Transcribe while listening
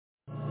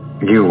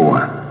You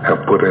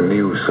have put a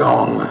new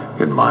song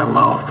in my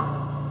mouth,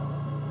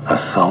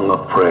 a song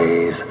of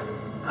praise,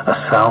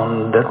 a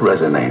sound that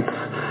resonates,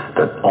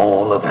 that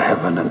all of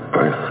heaven and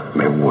earth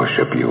may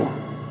worship you.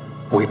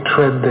 We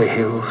tread the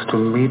hills to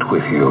meet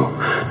with you,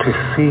 to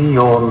see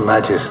your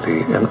majesty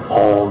in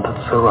all that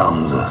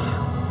surrounds us.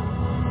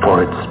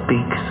 For it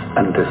speaks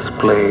and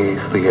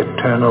displays the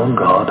eternal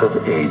God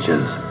of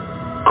ages,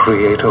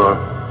 Creator,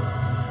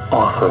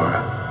 Author,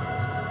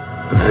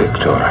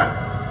 Victor.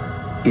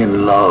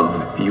 In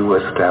love, you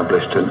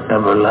established an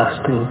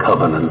everlasting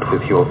covenant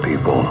with your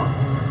people,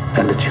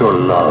 and it's your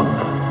love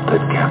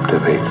that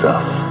captivates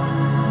us.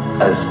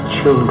 As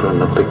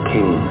children of the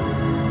King,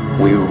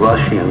 we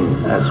rush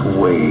in as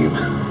waves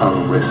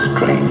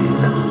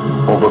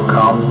unrestrained,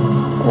 overcome,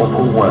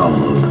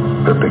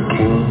 overwhelmed, that the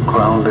King,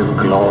 crowned in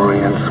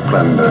glory and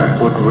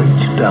splendor, would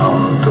reach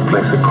down to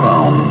place a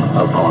crown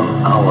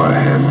upon our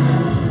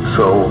heads.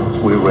 So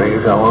we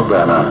raise our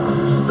banner,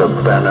 the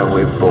banner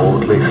we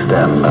boldly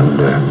stand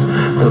under,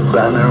 the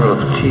banner of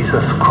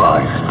Jesus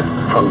Christ.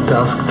 From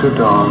dusk to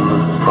dawn,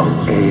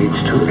 from age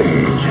to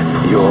age,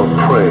 your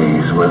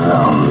praise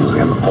resounds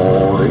in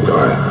all the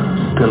earth.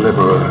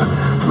 Deliverer,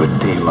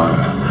 Redeemer,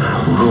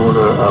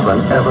 ruler of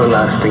an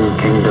everlasting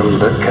kingdom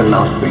that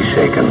cannot be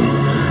shaken.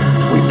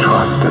 We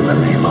trust in the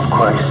name of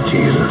Christ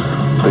Jesus,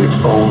 the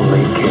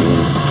only King,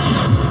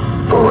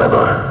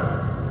 forever.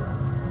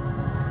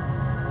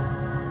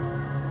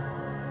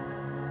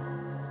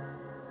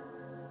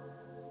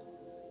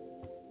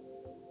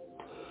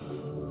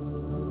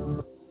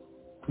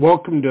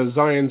 Welcome to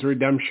Zion's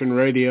Redemption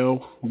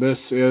Radio. This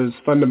is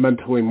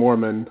Fundamentally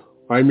Mormon.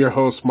 I'm your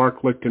host,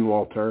 Mark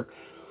Lichtenwalter.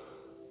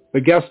 The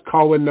guest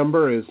call-in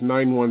number is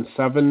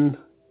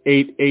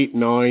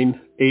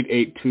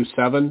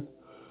 917-889-8827.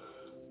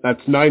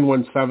 That's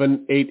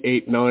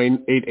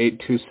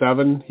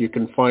 917-889-8827. You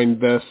can find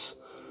this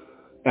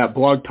at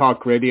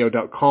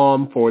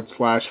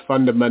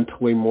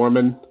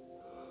blogtalkradio.com/fundamentallymormon.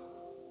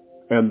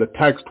 And the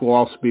text will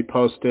also be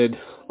posted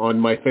on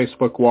my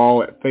Facebook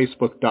wall at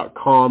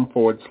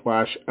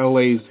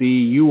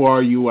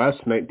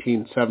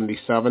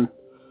facebook.com/LAZURUS1977.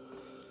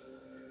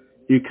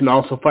 You can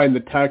also find the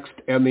text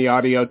and the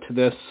audio to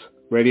this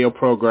radio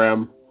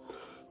program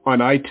on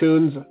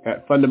iTunes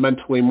at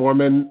Fundamentally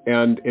Mormon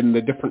and in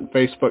the different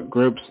Facebook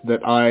groups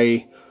that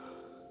I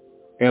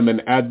am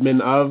an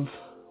admin of.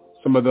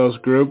 Some of those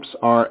groups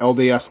are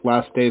LDS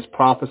Last Days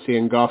Prophecy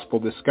and Gospel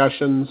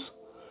Discussions,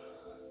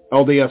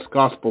 LDS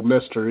Gospel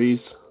Mysteries,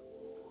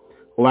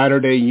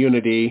 Latter-day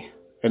Unity,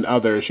 and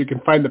others. You can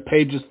find the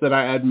pages that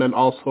I admin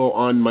also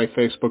on my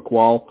Facebook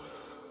wall.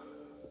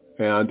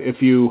 And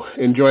if you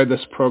enjoy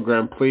this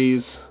program,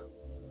 please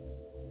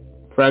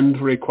friend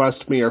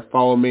request me or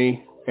follow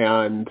me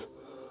and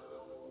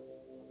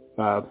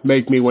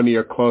make me one of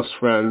your close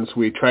friends.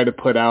 We try to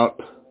put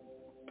out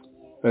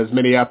as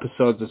many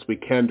episodes as we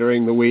can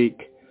during the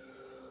week.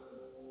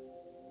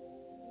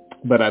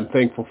 But I'm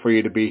thankful for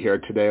you to be here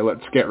today.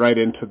 Let's get right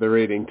into the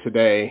reading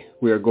today.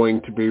 We are going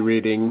to be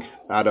reading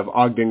out of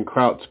Ogden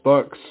Kraut's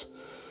books.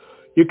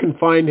 You can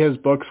find his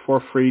books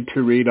for free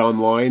to read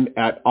online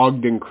at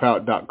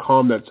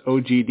ogdenkraut.com. That's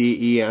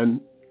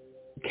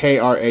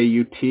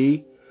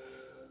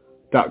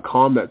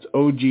OGDENKRAUT.com. That's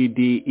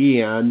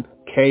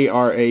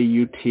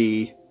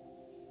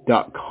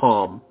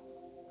OGDENKRAUT.com.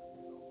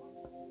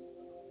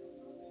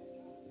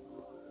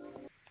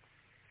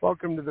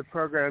 Welcome to the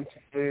program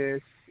today.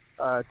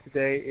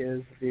 Today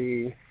is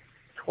the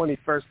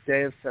 21st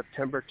day of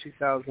September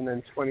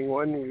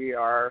 2021. We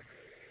are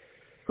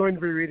going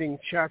to be reading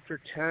Chapter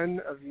 10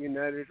 of the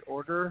United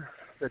Order,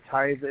 The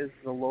Tithe is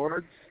the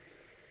Lord's.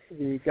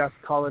 The guest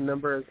call-in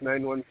number is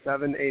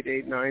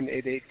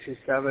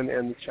 917-889-8827,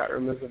 and the chat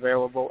room is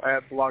available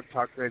at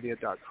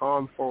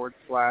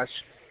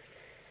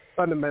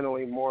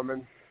blogtalkradio.com/fundamentally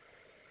Mormon.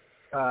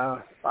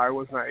 I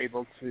was not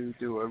able to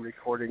do a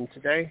recording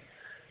today,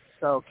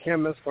 so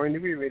Kim is going to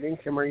be reading.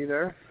 Kim, are you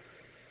there?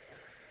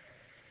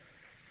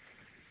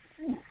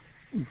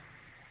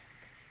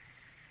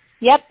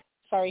 Yep.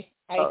 Sorry.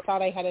 I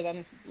thought I had it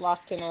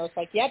unlocked, and I was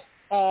like, yep.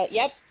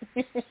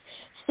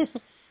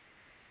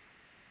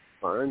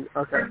 Fine.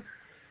 Okay.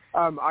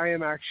 I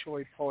am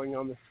actually pulling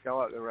on the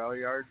scale at the rail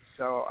yard,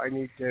 so I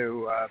need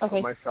to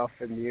put myself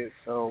in mute.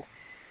 So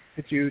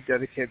could you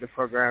dedicate the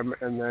program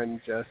and then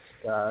just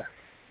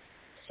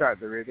start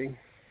the reading,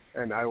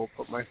 and I will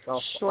put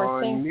myself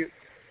on mute.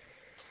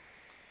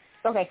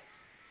 Okay.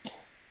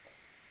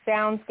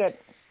 Sounds good.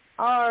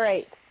 All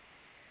right.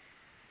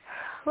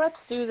 Let's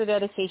do the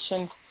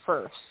dedication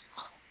first.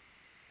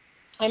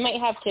 I might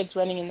have kids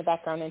running in the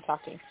background and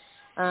talking.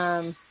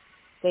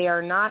 They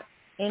are not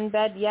in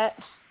bed yet.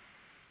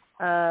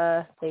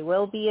 They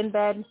will be in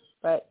bed,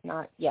 but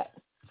not yet.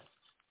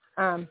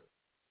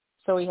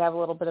 So we have a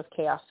little bit of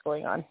chaos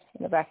going on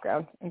in the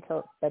background until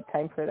it's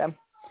bedtime for them.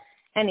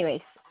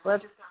 Anyways,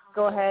 let's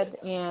go ahead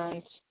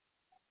and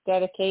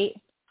dedicate.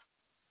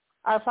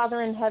 Our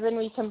Father in heaven,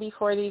 we come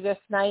before thee this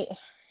night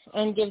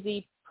and give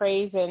thee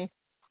praise and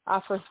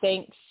offer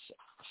thanks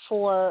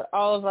for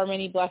all of our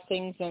many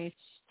blessings and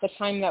the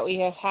time that we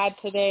have had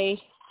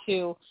today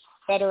to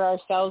better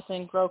ourselves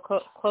and grow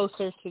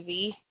closer to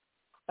Thee,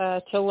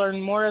 to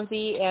learn more of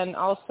Thee, and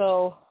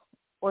also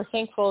we're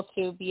thankful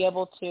to be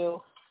able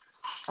to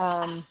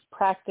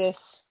practice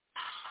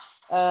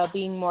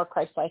being more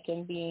Christ-like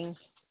and being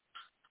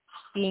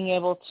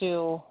able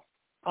to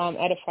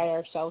edify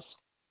ourselves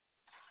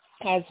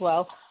as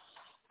well.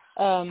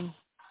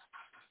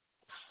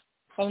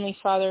 Heavenly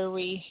Father,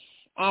 we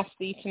ask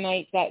Thee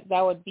tonight that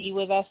Thou would be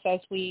with us as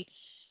we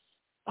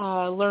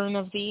learn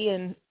of Thee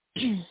and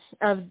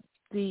of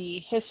the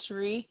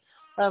history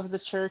of the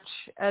church,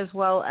 as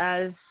well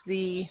as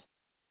the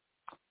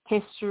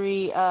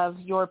history of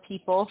Your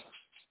people.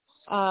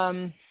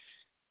 And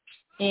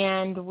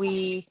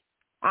we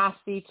ask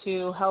Thee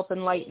to help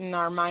enlighten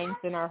our minds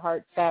and our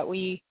hearts, that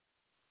we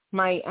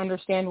might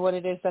understand what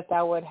it is that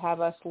Thou would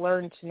have us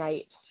learn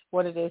tonight,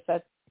 what it is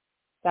that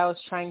Thou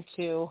is trying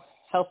to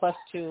help us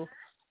to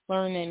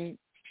learn and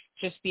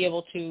just be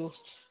able to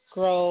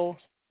grow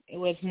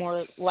with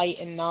more light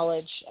and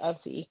knowledge of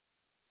Thee.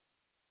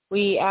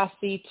 We ask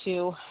Thee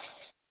to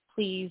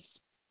please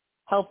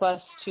help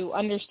us to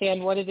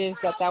understand what it is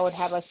that Thou would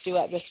have us do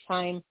at this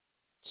time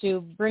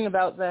to bring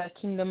about the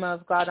kingdom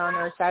of God on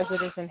earth as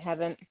it is in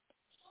heaven.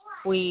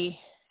 We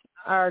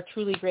are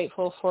truly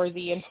grateful for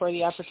Thee and for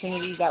the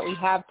opportunity that we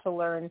have to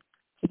learn,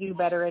 to do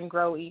better and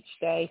grow each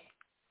day.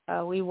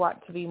 We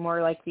want to be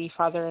more like Thee,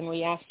 Father, and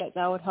we ask that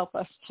Thou would help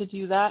us to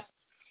do that.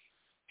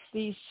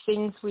 These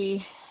things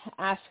we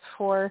ask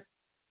for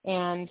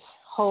and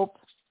hope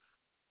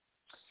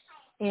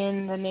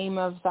in the name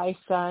of Thy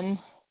Son,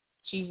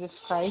 Jesus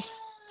Christ.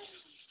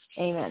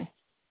 Amen.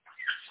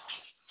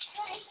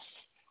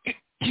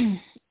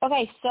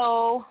 Okay,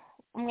 so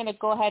I'm going to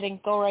go ahead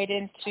and go right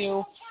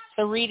into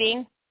the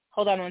reading.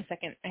 Hold on one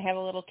second. I have a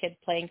little kid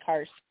playing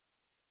cars.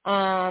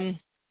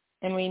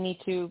 And we need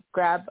to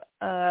grab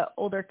an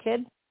older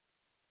kid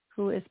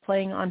who is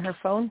playing on her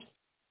phone.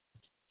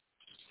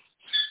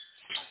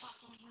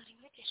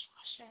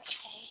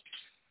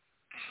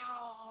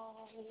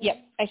 Yep,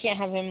 I can't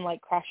have him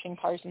crashing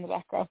cars in the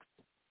background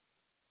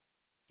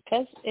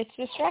because it's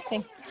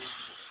distracting.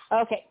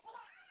 Okay.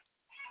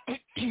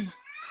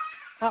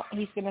 Oh,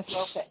 he's going to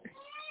throw it.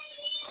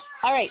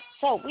 All right,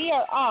 so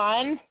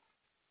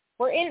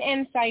we're in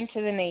Ensign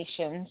to the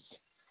Nations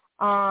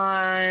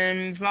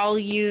on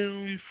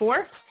volume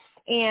 4,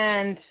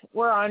 and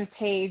we're on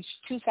page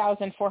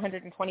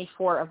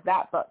 2424 of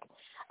that book.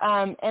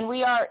 And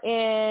we are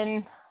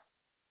in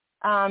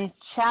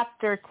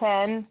chapter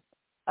 10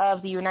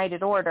 of the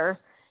United Order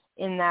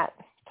in that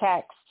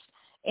text,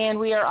 and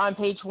we are on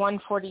page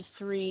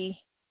 143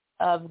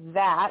 of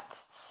that,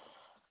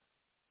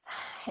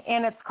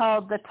 and it's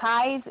called "The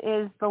Tithe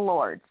is the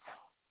Lord's."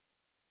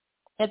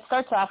 It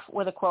starts off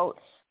with a quote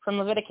from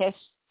Leviticus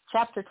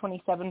chapter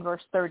 27,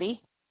 verse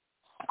 30,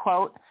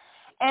 quote,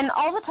 "And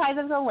all the tithe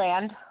of the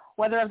land,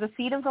 whether of the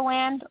seed of the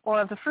land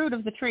or of the fruit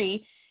of the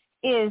tree,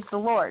 is the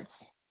Lord's.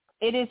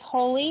 It is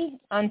holy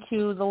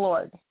unto the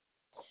Lord."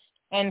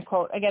 End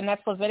quote. Again,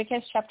 that's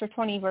Leviticus chapter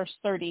 20, verse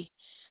 30.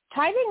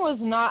 Tithing was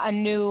not a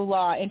new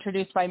law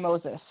introduced by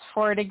Moses,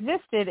 for it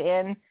existed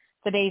in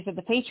the days of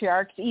the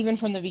patriarchs, even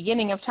from the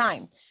beginning of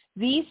time.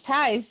 These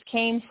tithes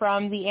came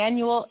from the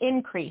annual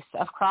increase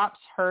of crops,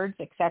 herds,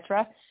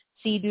 etc.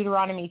 See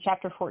Deuteronomy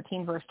chapter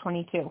 14, verse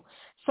 22.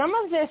 Some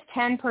of this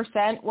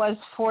 10% was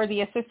for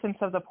the assistance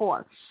of the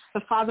poor,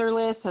 the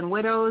fatherless and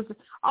widows,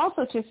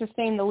 also to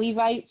sustain the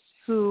Levites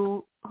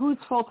whose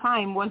full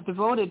time was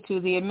devoted to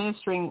the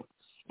administering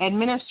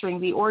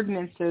the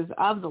ordinances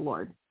of the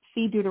Lord.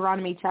 See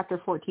Deuteronomy chapter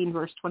 14,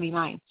 verse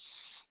 29.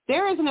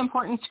 There is an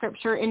important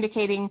scripture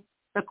indicating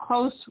the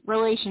close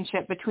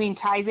relationship between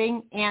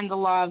tithing and the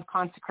law of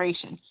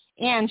consecration,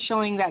 and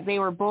showing that they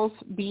were both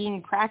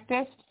being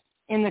practiced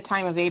in the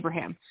time of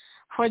Abraham.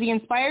 For the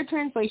inspired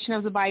translation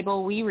of the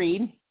Bible, we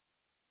read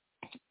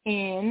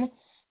in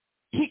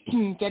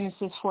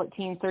Genesis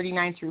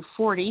 14:39 through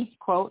 40,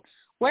 quote,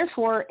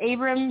 "Wherefore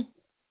Abram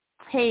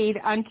paid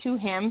unto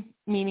him,"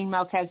 meaning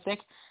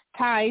Melchizedek,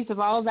 "tithes of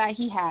all that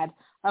he had,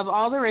 of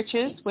all the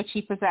riches which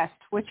he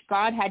possessed, which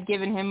God had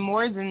given him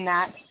more than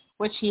that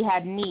which he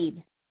had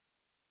need,"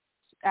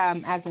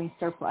 as in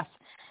surplus.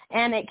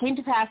 "And it came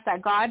to pass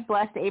that God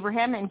blessed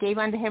Abraham and gave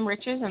unto him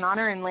riches and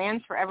honor and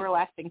lands for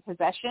everlasting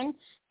possession,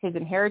 his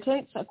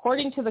inheritance,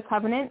 according to the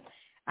covenant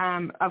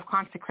of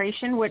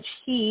consecration which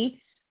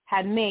he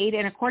had made,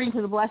 and according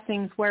to the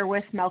blessings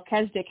wherewith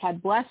Melchizedek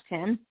had blessed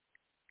him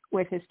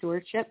with his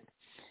stewardship."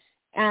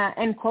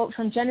 End quote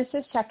from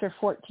Genesis chapter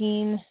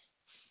 14.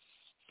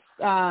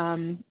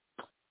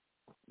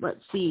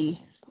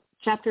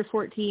 Chapter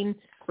 14,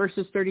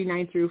 verses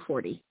 39 through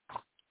 40.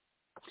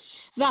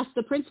 Thus,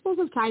 the principles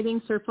of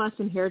tithing, surplus,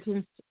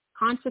 inheritance,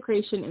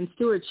 consecration, and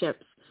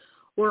stewardships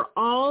were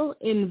all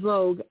in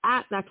vogue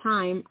at the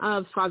time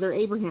of Father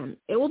Abraham.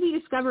 It will be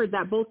discovered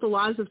that both the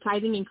laws of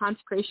tithing and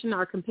consecration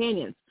are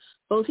companions,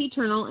 both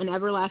eternal and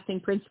everlasting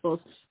principles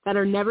that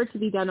are never to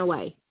be done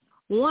away.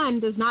 One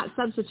does not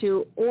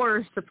substitute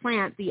or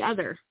supplant the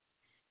other.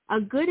 A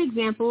good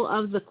example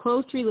of the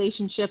close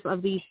relationship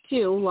of these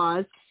two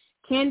laws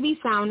can be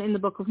found in the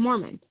Book of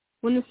Mormon.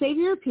 When the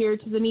Savior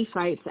appeared to the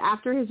Nephites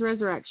after his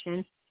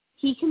resurrection,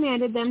 he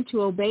commanded them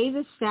to obey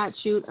the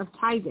statute of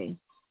tithing,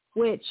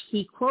 which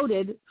he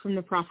quoted from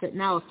the prophet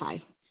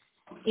Malachi.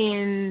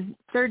 In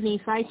 3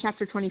 Nephi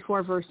chapter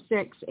 24, verse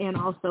 6, and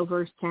also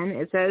verse 10,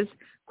 it says,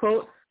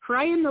 quote, "For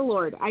I am the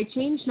Lord, I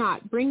change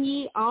not. Bring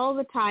ye all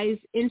the tithes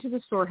into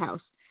the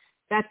storehouse,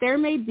 that there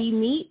may be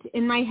meat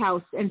in my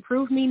house, and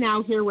prove me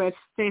now herewith,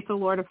 saith the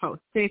Lord of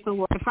hosts." Saith the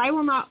Lord, if I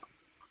will not...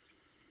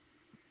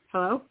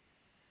 Hello?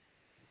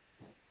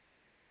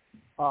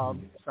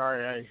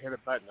 Sorry, I hit a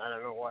button. I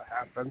don't know what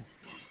happened.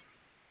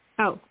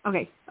 Oh,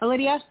 okay.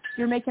 Lydia,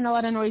 you're making a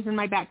lot of noise in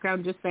my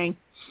background, just saying.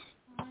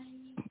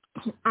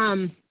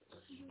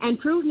 "And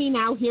prove me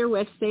now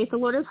herewith, saith the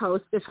Lord of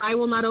hosts, if I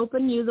will not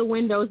open you the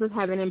windows of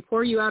heaven and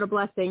pour you out a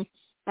blessing,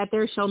 that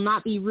there shall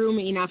not be room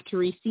enough to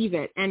receive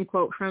it." End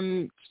quote,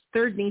 from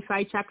 3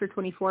 Nephi chapter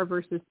 24,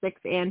 verses 6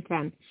 and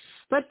 10.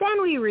 But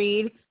then we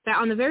read that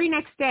on the very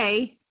next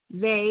day,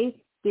 they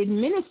did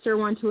minister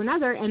one to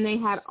another, and they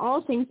had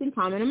all things in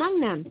common among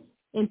them.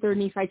 In 3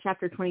 Nephi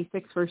chapter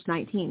 26, verse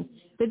 19.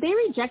 Did they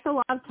reject the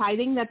law of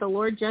tithing that the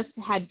Lord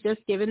had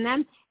just given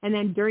them, and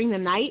then during the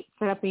night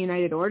set up a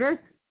united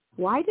order?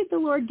 Why did the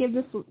Lord give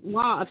this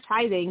law of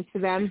tithing to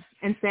them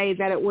and say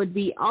that it would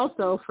be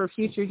also for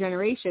future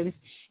generations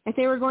if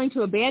they were going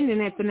to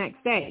abandon it the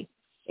next day?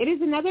 It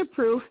is another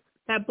proof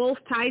that both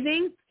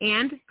tithing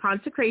and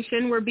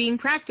consecration were being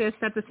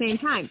practiced at the same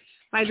time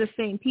by the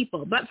same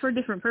people, but for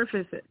different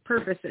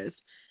purposes.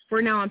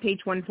 We're now on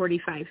page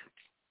 145.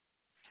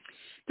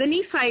 The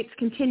Nephites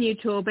continued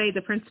to obey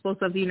the principles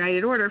of the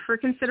United Order for a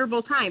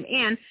considerable time,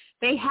 and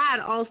they had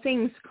all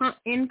things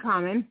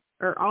common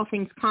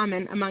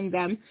among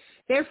them.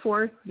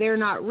 Therefore, they're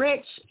not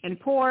rich and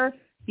poor,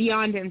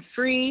 bond and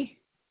free,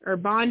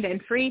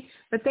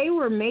 but they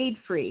were made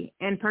free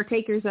and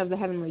partakers of the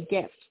heavenly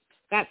gift.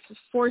 That's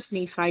 4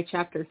 Nephi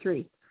chapter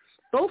 3.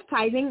 Both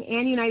tithing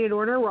and United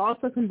Order were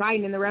also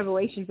combined in the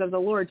revelations of the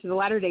Lord to the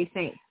Latter-day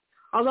Saints.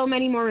 Although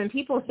many Mormon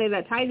people say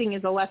that tithing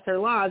is a lesser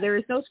law, there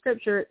is no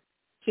scripture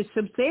to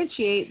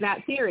substantiate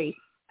that theory.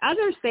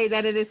 Others say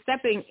that it is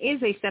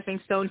a stepping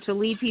stone to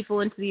lead people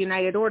into the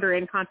United Order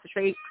and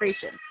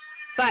consecration.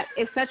 But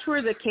if such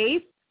were the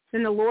case,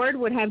 then the Lord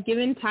would have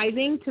given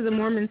tithing to the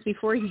Mormons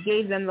before he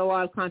gave them the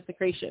law of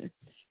consecration.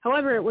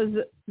 However, it was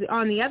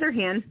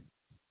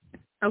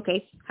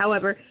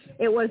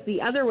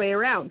the other way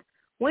around.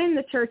 When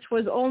the church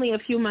was only a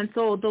few months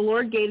old, the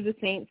Lord gave the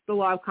saints the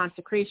law of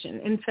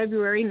consecration. In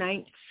February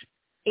 9th,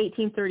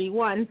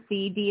 1831,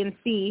 see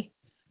D&C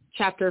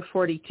chapter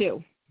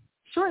 42.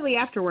 Shortly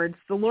afterwards,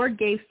 the Lord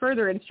gave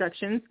further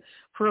instructions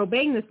for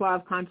obeying this law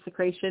of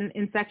consecration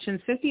in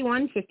sections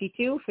 51,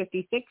 52,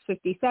 56,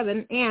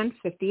 57, and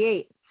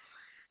 58.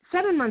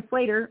 7 months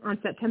later, on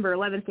September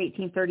 11th,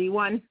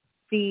 1831,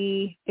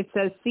 it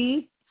says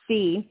C,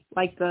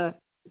 like the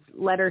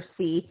letter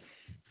C,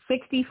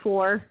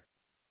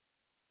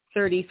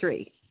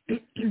 64:33.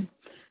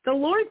 The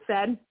Lord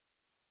said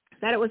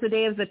that it was a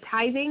day of the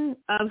tithing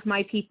of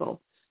my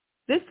people.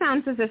 This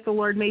sounds as if the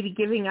Lord may be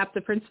giving up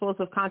the principles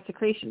of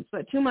consecration,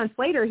 but 2 months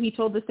later, he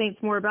told the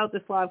saints more about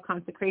this law of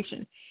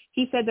consecration.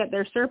 He said that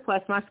their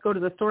surplus must go to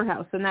the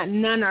storehouse and that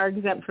none are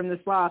exempt from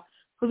this law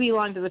who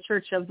belong to the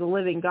church of the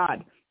living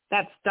God.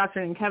 That's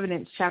Doctrine and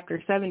Covenants,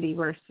 chapter 70,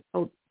 verse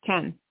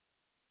 10.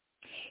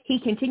 He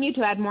continued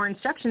to add more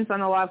instructions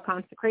on the law of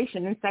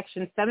consecration in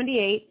sections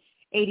 78,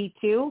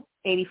 82,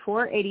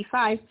 84,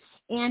 85,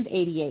 and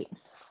 88.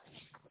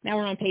 Now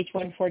we're on page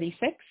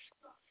 146.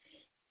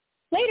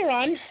 Later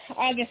on,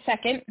 August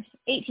 2nd,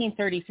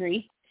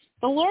 1833,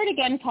 the Lord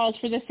again called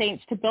for the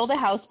saints to build a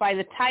house by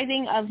the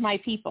tithing of my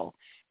people.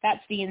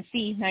 That's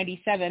D&C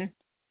 97,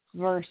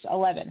 verse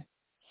 11.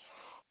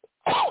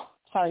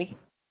 Sorry.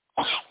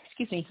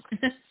 Excuse me.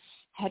 I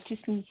had to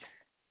sneeze.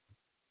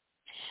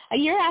 A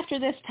year after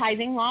this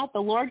tithing law, the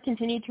Lord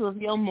continued to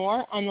reveal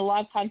more on the law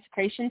of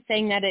consecration,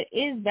 saying that it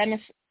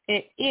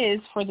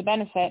is for the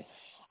benefit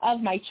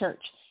of my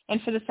church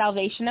and for the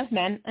salvation of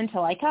men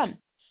until I come.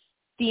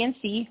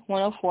 D&C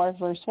 104,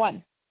 verse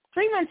 1.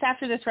 3 months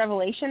after this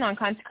revelation on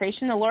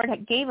consecration, the Lord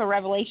gave a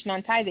revelation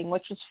on tithing,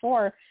 which was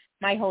for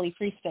my holy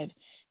priesthood.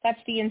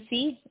 That's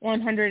D&C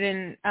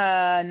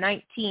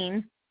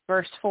 119,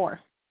 verse 4.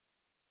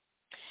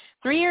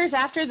 3 years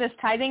after this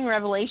tithing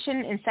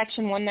revelation in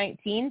section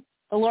 119,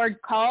 the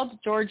Lord called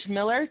George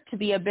Miller to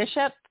be a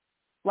bishop,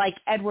 like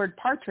Edward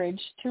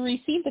Partridge, to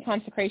receive the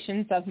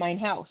consecrations of mine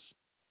house.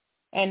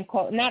 End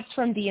quote. And that's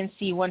from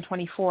D&C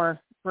 124,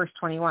 verse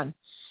 21.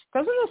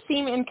 Doesn't this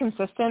seem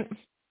inconsistent?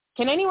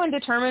 Can anyone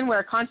determine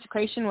where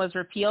consecration was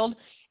repealed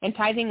and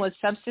tithing was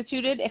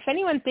substituted? If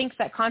anyone thinks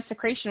that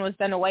consecration was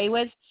done away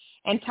with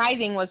and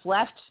tithing was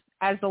left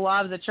as the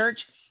law of the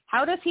church,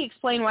 how does he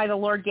explain why the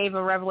Lord gave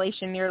a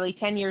revelation nearly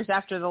 10 years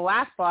after the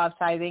last law of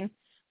tithing,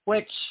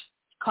 which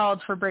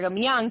called for Brigham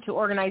Young to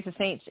organize the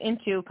saints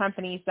into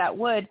companies that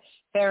would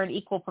bear an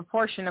equal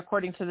proportion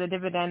according to the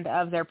dividend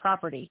of their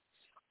property?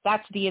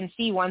 That's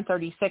D&C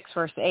 136,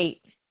 verse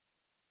 8.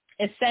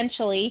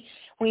 Essentially,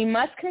 we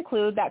must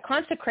conclude that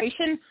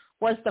consecration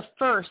was the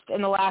first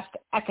and the last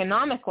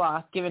economic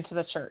law given to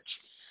the church.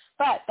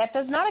 But that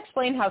does not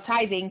explain how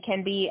tithing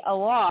can be a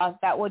law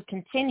that would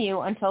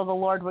continue until the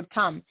Lord would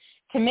come.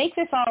 To make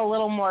this all a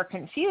little more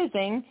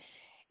confusing,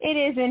 it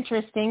is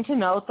interesting to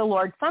note the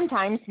Lord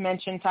sometimes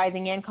mentioned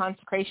tithing and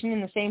consecration in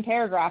the same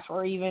paragraph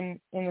or even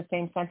in the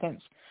same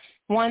sentence.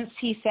 Once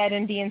he said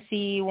in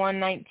D&C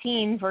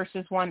 119,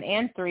 verses 1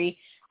 and 3,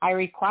 I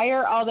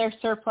require all their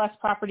surplus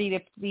property to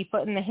be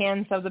put in the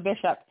hands of the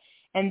bishop,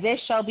 and this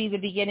shall be the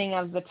beginning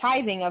of the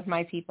tithing of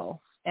my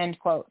people, end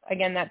quote.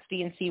 Again, that's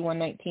D&C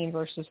 119,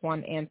 verses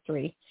 1 and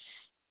 3.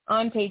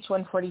 On page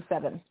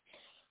 147.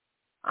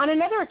 On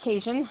another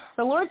occasion,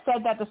 the Lord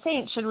said that the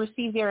saints should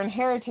receive their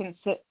inheritance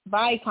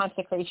by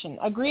consecration,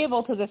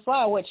 agreeable to this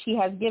law which he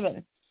has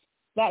given,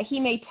 that he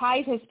may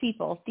tithe his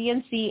people,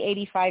 D&C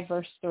 85,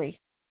 verse 3.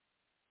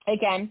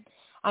 Again,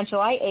 on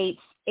July 8,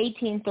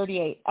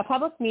 1838, a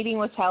public meeting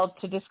was held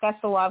to discuss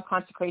the law of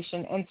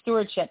consecration and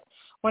stewardship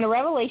when a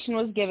revelation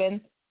was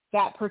given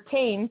that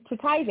pertained to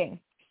tithing.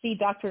 See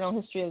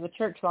Doctrinal History of the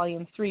Church,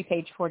 Volume 3,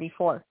 page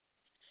 44.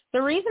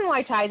 The reason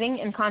why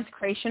tithing and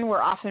consecration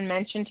were often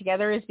mentioned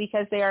together is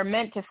because they are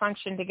meant to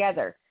function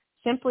together.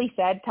 Simply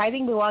said,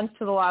 tithing belongs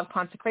to the law of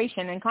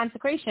consecration, and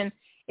consecration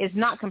is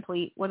not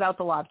complete without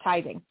the law of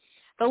tithing.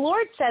 The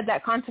Lord said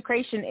that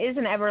consecration is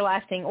an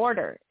everlasting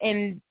order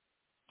in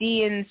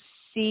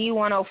D&C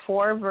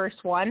 104, verse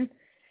 1,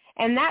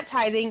 and that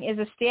tithing is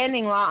a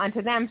standing law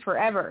unto them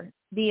forever,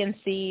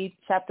 D&C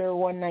chapter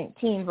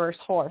 119, verse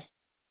 4.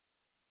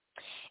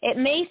 It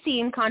may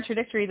seem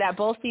contradictory that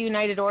both the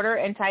united order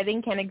and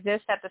tithing can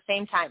exist at the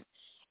same time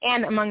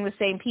and among the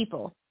same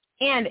people.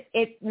 And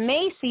it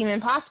may seem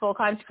impossible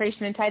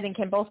consecration and tithing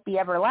can both be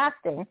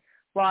everlasting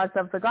laws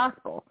of the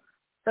gospel.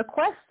 The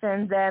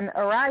question then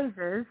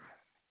arises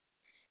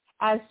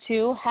as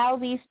to how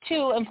these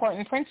two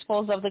important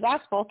principles of the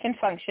gospel can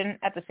function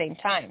at the same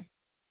time.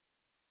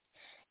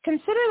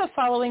 Consider the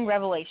following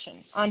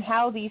revelation on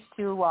how these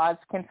two laws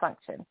can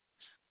function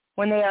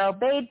when they are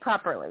obeyed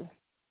properly.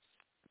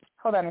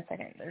 Hold on a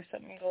second. There's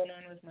something going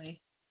on with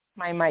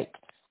my mic.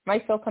 Am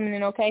I still coming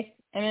in okay,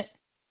 Emmett?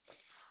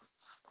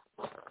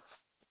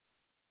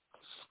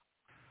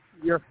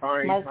 You're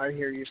fine. I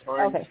hear you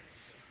fine.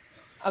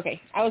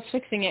 Okay. I was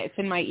fixing it. It's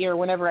in my ear.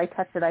 Whenever I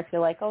touch it, I feel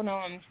like, oh, no,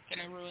 I'm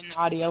going to ruin the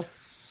audio.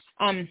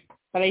 But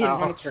I didn't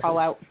want it to fall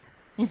out.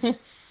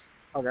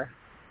 Okay.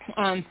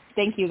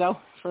 Thank you, though,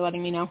 for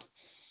letting me know.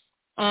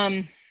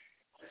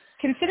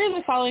 Consider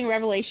the following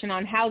revelation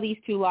on how these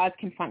two laws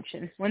can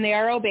function when they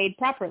are obeyed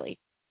properly.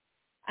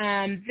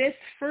 This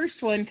first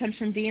one comes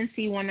from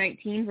D&C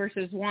 119,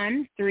 verses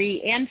 1,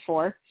 3, and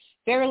 4.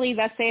 Verily,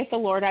 thus saith the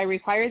Lord, I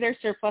require their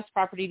surplus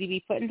property to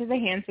be put into the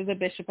hands of the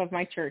bishop of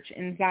my church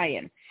in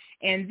Zion.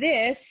 And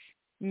this,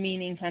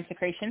 meaning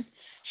consecration,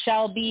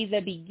 shall be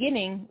the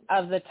beginning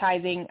of the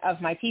tithing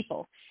of my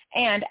people.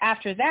 And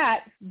after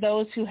that,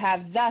 those who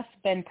have thus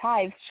been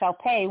tithed shall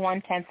pay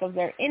 1/10 of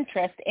their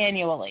interest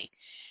annually.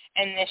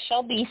 And this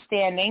shall be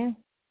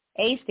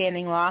a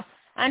standing law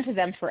unto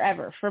them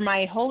forever. For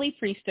my holy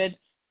priesthood,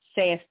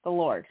 saith the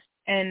Lord.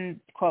 End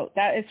quote.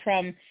 That is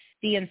from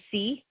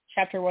D&C,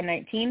 chapter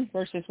 119,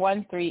 verses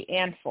 1, 3,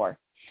 and 4.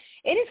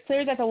 It is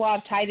clear that the law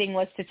of tithing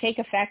was to take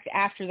effect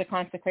after the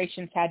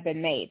consecrations had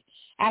been made,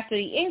 after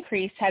the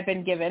increase had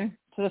been given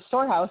to the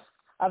storehouse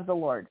of the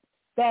Lord.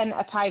 Then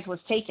a tithe was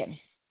taken.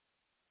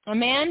 A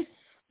man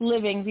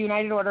living the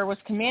united order was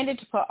commanded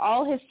to put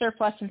all his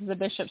surplus into the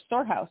bishop's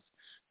storehouse.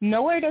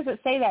 Nowhere does it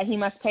say that he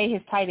must pay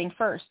his tithing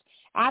first.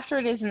 After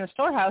it is in the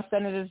storehouse,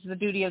 then it is the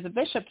duty of the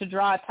bishop to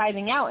draw a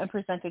tithing out and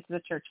present it to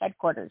the church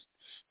headquarters.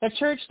 The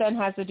church then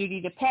has the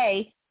duty to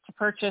pay, to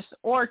purchase,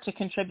 or to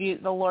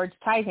contribute the Lord's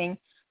tithing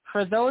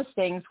for those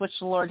things which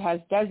the Lord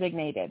has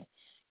designated.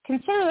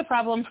 Consider the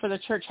problem for the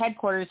church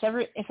headquarters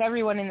if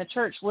everyone in the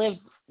church lived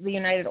the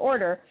united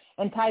order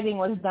and tithing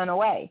was done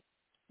away.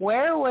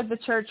 Where would the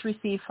church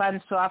receive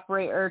funds to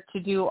operate or to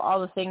do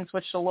all the things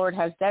which the Lord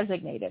has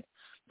designated?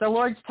 The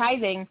Lord's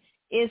tithing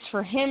is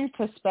for him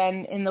to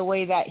spend in the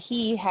way that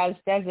he has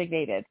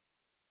designated.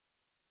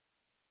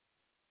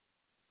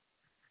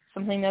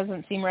 Something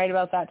doesn't seem right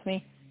about that to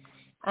me.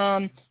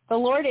 The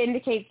Lord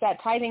indicates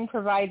that tithing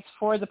provides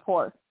for the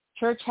poor,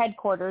 church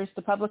headquarters,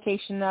 the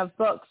publication of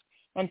books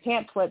and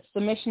pamphlets,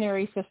 the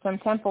missionary system,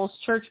 temples,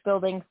 church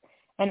buildings,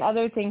 and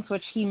other things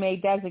which he may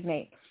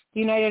designate.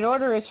 The united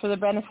order is for the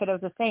benefit of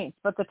the saints,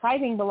 but the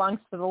tithing belongs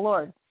to the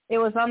Lord. It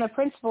was on the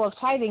principle of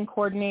tithing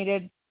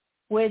coordinated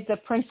with the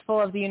principle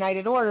of the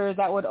united order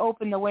that would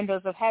open the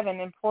windows of heaven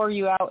and pour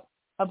you out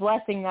a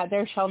blessing that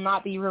there shall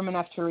not be room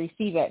enough to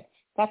receive it.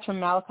 That's from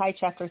Malachi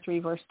chapter 3,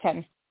 verse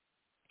 10.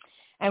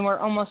 And we're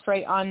almost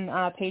right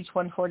on page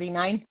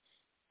 149.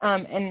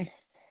 And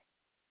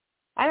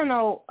I don't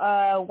know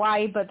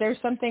why, but there's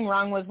something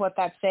wrong with what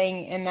that's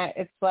saying, and that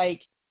it's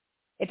like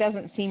it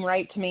doesn't seem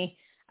right to me.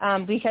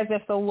 Because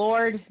if the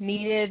Lord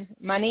needed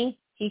money,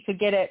 he could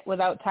get it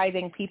without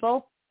tithing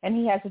people, and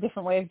he has a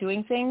different way of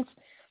doing things.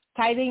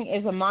 Tithing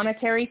is a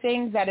monetary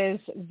thing that is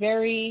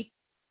very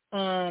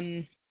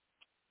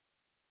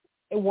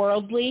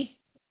worldly.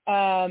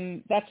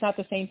 That's not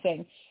the same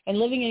thing. And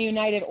living in a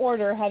united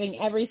order, having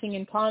everything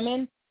in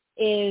common,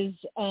 is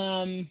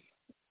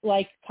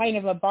like kind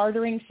of a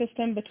bartering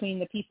system between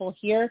the people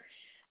here.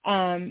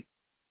 And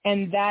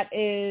that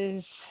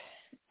is,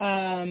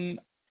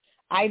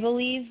 I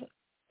believe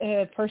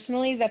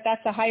personally that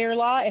that's a higher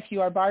law if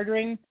you are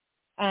bartering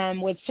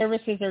with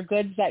services or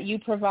goods that you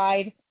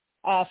provide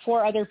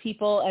for other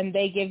people, and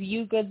they give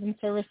you goods and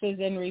services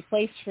in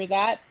replace for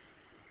that.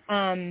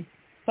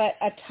 But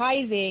a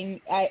tithing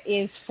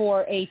is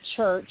for a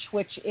church,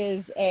 which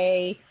is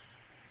a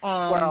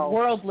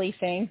worldly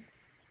thing.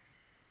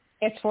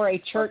 It's for a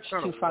church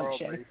to function. It's not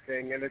a worldly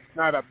thing, and it's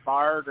not a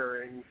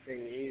bartering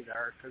thing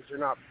either, because you're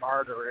not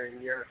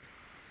bartering.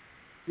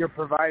 You're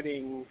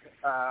providing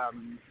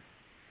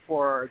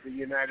for the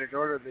United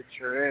Order that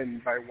you're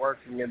in by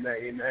working in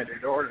that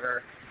United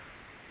Order.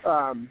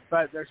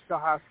 But there still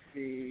has to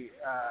be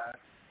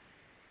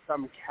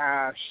some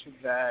cash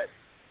that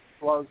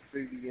flows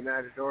through the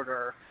United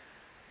Order.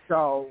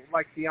 So,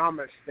 like the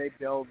Amish, they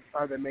build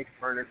or they make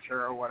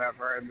furniture or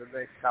whatever, and then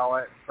they sell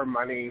it for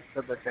money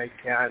so that they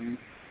can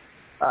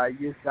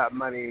use that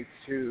money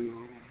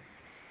to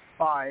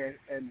buy it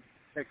and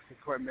fix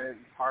equipment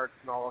and parts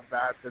and all of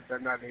that they're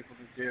not able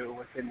to do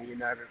within the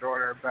United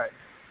Order. But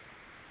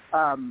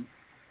I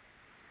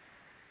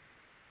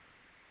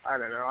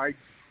don't know.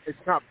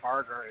 It's not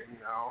bartering,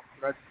 though.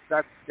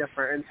 That's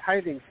different. And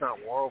tithing's not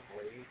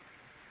worldly.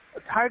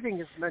 Tithing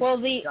is meant to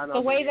be done on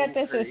the way that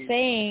this is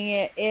saying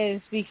it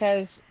is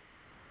because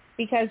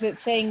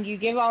it's saying you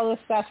give all the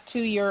stuff to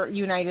your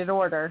United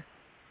Order,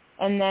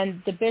 and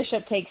then the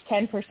bishop takes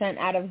 10%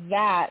 out of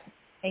that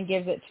and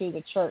gives it to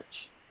the church.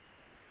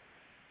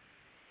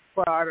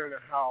 Well, I don't know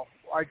how.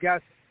 I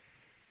guess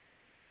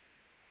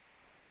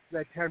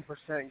that 10%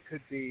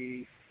 could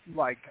be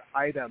like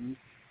items.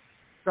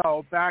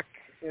 So back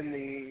in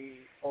the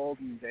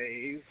olden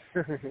days,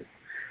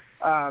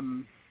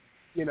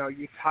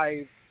 you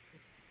tithe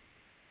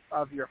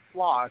of your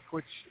flock,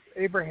 which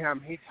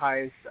Abraham, he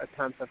tithes a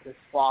tenth of his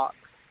flocks.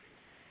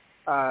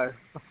 The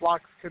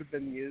flocks could have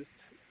been used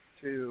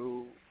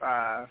to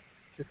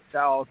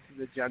sell to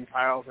the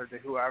Gentiles or to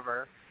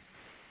whoever,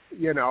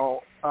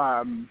 so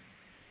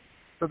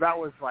that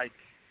was like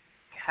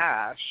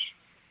cash,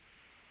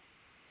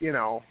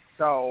 so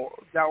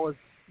that was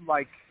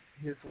like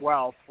his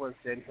wealth was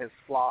in his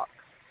flocks.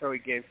 So he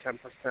gave 10%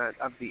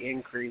 of the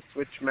increase,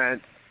 which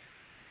meant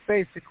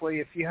basically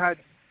if you had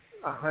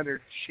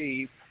 100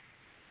 sheep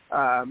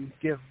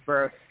give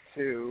birth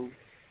to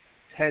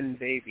 10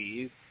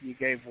 babies, you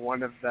gave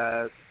one of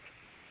the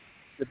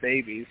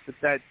babies, but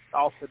that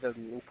also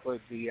doesn't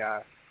include the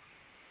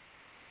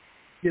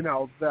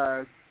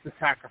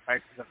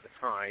sacrifices of the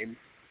time.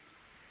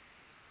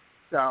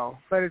 So,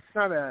 but it's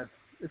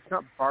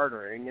not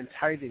bartering, and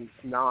tithing's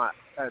not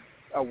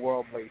a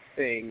worldly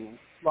thing.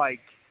 Like,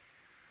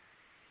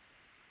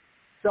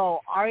 so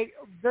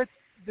the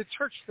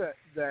church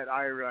that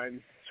I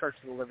run, Church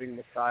of the Living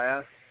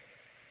Messiah,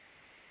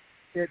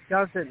 it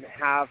doesn't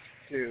have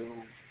to.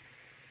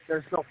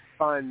 There's no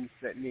funds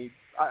that need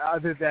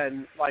other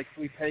than like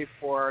we pay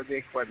for the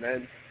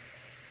equipment,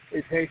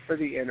 we pay for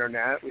the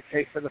internet, we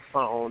pay for the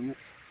phones,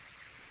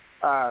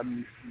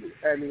 and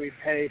we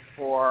pay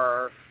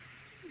for.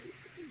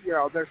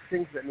 There's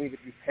things that need to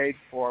be paid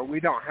for. We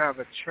don't have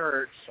a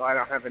church, so I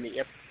don't have any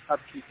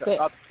upkeep on the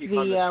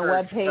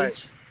church. Webpage.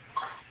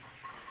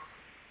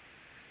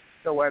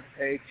 The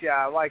webpage,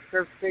 yeah. Like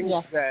there's things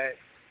that,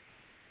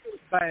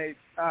 but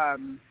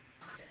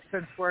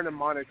since we're in a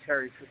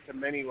monetary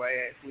system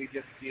anyway, we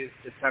just use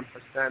the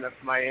 10% of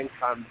my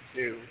income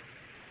to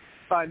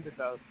fund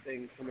those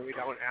things, and we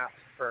don't ask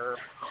for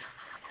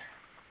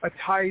a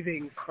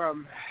tithing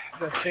from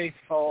the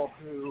faithful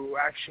who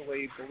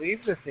actually believe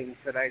the things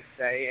that I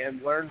say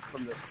and learn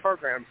from this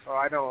program, so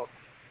I don't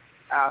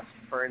ask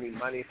for any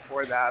money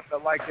for that.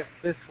 But like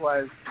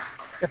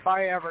if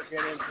I ever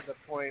get into the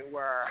point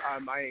where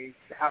I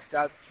have to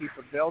upkeep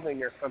a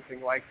building or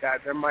something like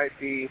that, there might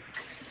be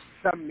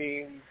some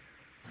means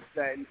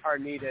that are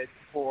needed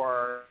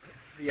for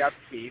the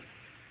upkeep.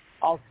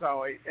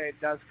 Also, it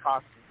does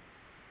cost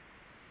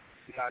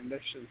on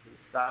missions and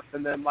stuff,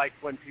 and then like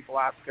when people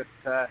ask us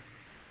to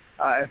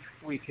if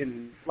we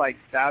can like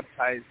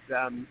baptize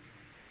them,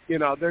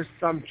 there's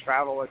some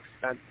travel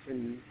expense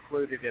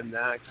included in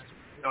that.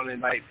 We don't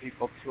invite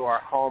people to our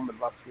home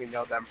unless we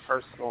know them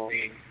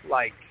personally,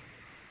 like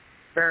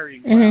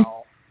very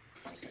well,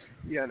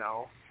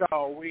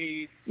 So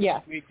we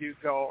do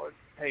go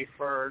pay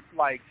for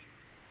like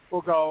we'll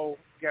go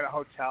get a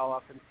hotel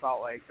up in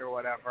Salt Lake or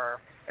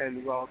whatever,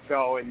 and we'll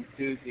go and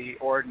do the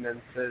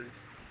ordinances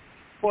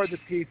for the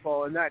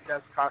people, and that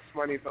does cost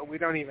money, but we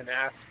don't even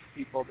ask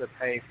people to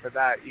pay for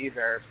that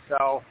either.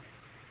 So,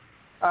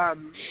 I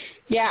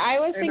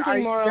was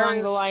thinking more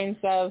along the lines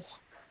of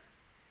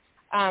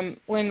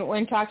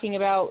when talking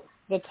about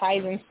the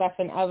tithe and stuff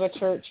and of a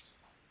church,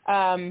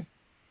 from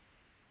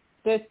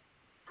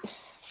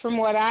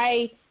what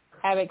I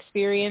have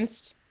experienced,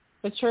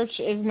 the church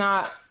is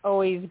not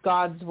always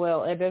God's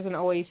will. It doesn't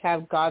always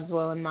have God's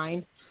will in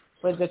mind.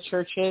 with the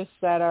churches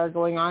that are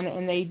going on,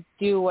 and they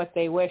do what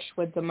they wish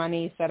with the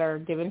monies that are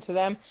given to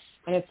them,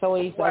 and it's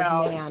always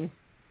of man.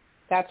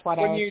 That's what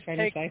I was trying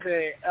to say. When you take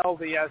the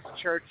LDS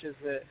Church as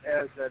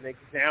an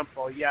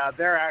example,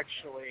 they're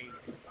actually,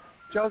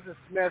 Joseph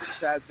Smith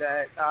said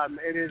that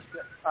it is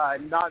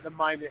not the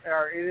mind,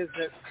 or it's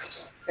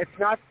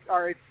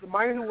the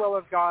mind and will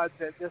of God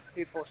that this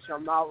people shall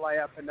not lay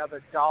up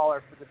another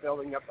dollar for the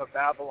building up of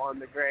Babylon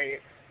the Great,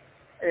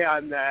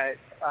 and that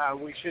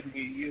we shouldn't be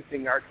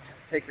using our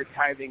sacred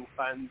tithing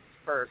funds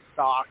for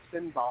stocks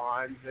and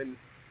bonds. And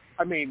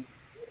I mean,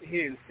 he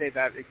didn't say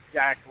that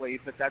exactly,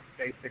 but that's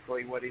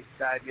basically what he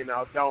said.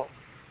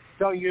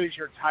 Don't use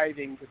your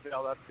tithing to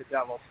build up the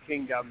devil's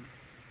kingdom.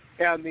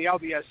 And the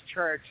LDS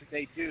Church,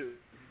 they do.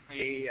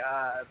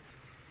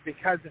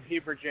 Because of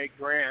Heber J.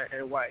 Grant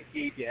and what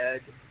he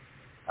did,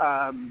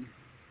 and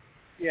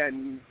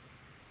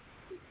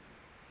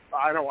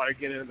I don't want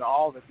to get into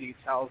all the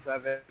details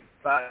of it,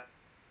 but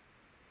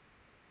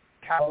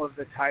all of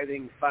the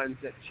tithing funds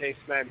at Chase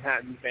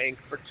Manhattan Bank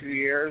for 2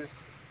 years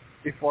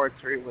before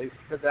it's released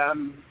to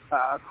them,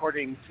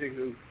 according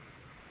to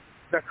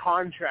the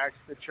contracts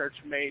the church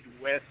made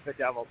with the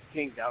devil's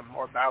kingdom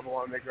or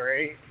Babylon the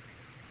Great,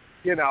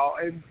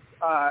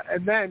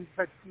 and then,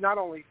 but not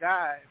only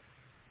that,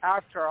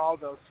 after all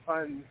those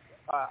funds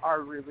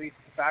are released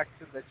back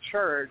to the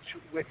church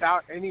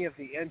without any of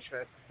the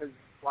interest, because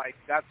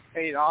that's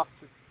paid off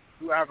to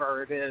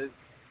whoever it is,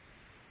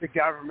 the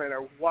government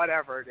or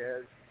whatever it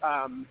is,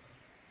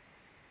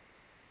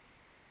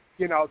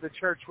 the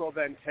church will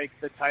then take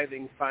the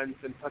tithing funds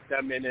and put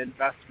them in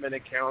investment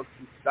accounts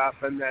and stuff,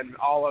 and then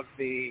all of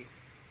the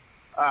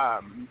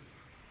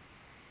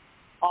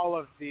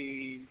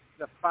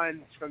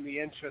funds from the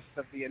interest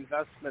of the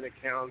investment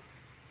accounts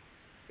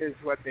is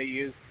what they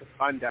use to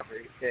fund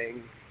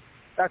everything.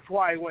 That's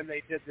why when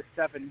they did the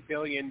 $7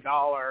 billion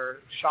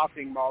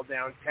shopping mall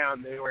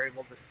downtown, they were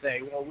able to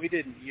say, well, we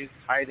didn't use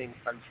tithing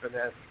funds for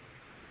this,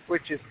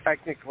 which is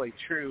technically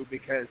true,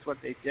 because what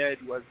they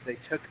did was they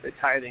took the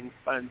tithing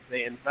funds,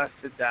 they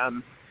invested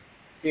them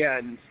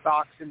in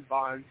stocks and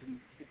bonds and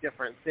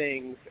different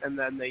things, and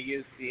then they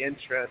used the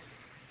interest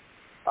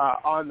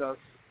on those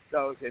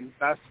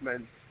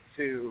investments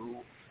to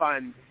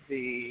fund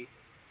the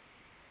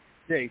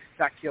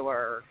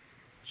secular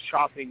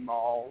shopping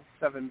mall,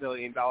 $7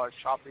 billion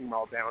shopping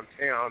mall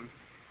downtown.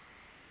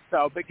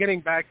 So, but getting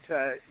back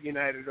to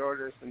United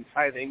Orders and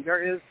tithing,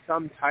 there is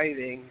some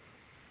tithing.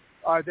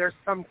 There's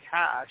some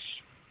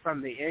cash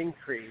from the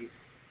increase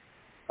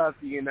of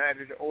the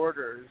United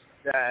Orders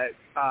that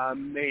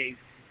may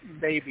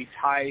be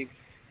tithed,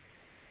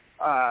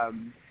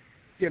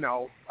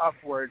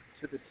 upward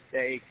to the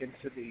stake and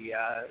to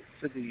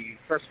the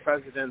First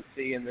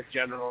Presidency and the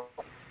general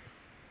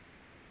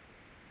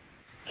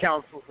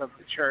councils of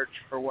the church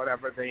for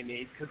whatever they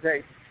need, because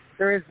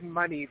there is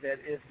money that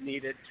is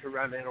needed to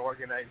run an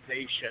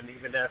organization,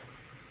 even if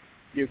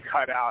you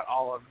cut out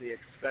all of the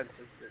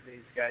expenses that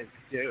these guys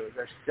do.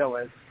 There still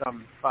is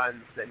some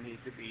funds that need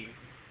to be,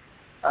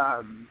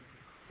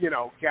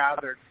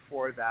 gathered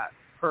for that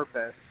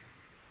purpose.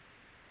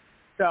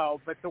 So,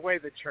 but the way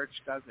the church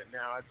does it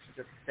now, it's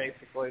just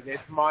basically they've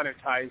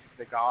monetized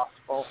the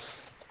gospel.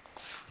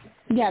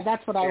 Yeah,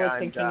 that's what I was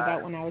thinking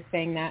about when I was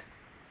saying that.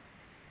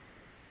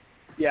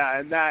 Yeah,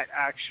 and that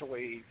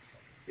actually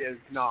is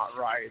not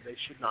right. They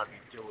should not be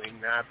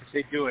doing that, but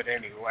they do it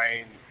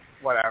anyway, and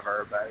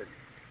whatever. But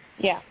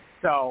yeah.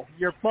 So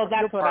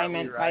that's what I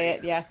meant by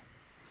it. Yeah.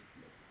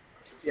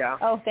 Yeah.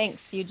 Oh, thanks,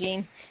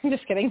 Eugene.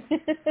 Just kidding.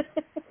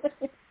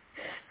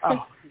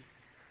 Oh.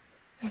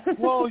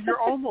 Well,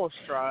 you're almost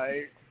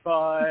right,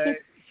 but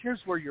here's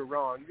where you're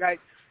wrong.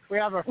 We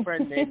have a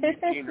friend named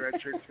Eugene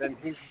Richardson.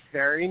 He's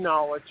very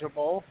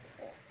knowledgeable.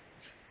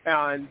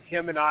 And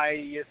him and I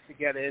used to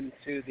get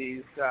into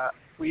these,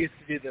 we used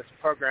to do this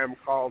program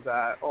called,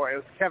 it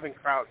was Kevin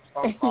Kraut's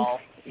Phone Call.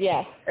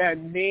 Yeah.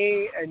 And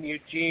me and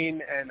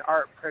Eugene and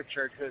Art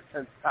Pritchard, who has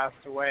since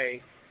passed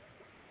away,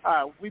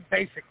 we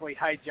basically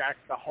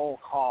hijacked the whole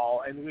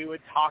call, and we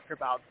would talk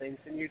about things.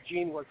 And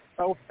Eugene was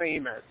so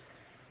famous,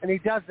 and he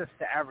does this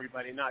to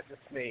everybody, not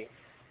just me.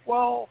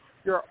 Well,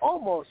 you're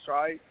almost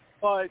right,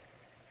 but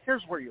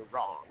here's where you're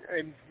wrong.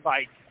 And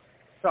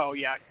so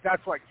yeah,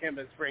 that's what Kim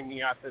is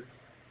bringing up is,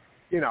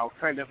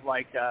 kind of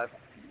like a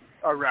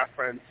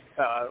reference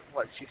to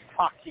what she's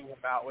talking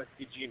about with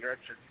Eugene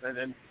Richardson.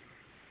 And,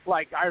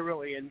 I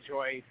really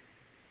enjoy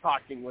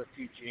talking with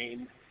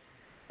Eugene.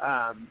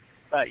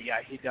 But,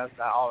 yeah, he does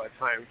that all the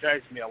time. It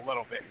drives me a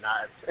little bit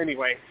nuts.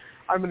 Anyway,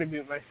 I'm going to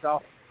mute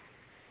myself.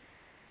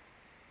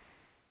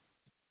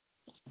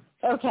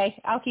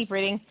 Okay, I'll keep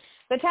reading.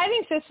 The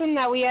tithing system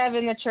that we have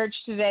in the church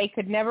today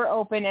could never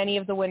open any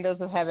of the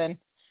windows of heaven.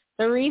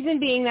 The reason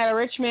being that a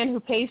rich man who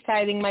pays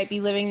tithing might be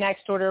living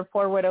next door to a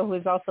poor widow who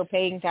is also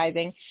paying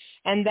tithing,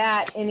 and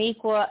that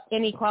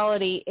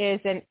inequality is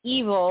an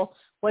evil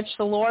which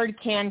the Lord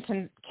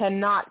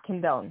cannot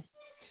condone.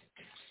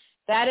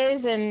 That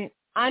is an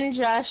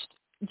unjust,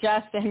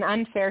 and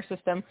unfair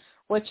system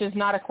which is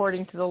not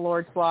according to the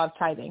Lord's law of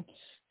tithing.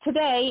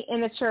 Today,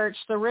 in the church,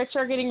 the rich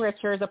are getting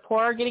richer, the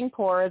poor are getting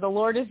poorer. The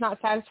Lord is not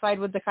satisfied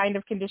with the kind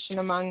of condition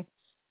among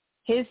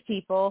his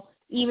people,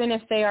 even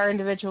if they are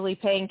individually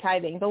paying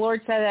tithing. The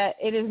Lord said that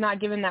it is not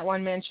given that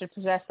one man should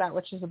possess that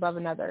which is above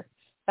another.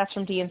 That's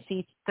from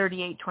D&C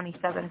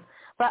 38:27.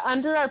 But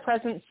under our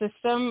present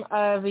system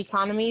of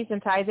economies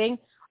and tithing,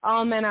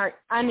 all men are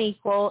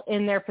unequal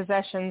in their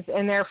possessions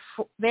and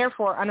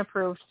therefore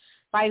unapproved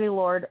by the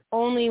Lord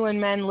only when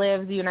men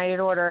live the united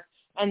order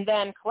and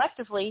then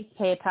collectively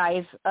pay a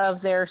tithe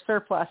of their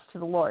surplus to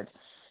the Lord.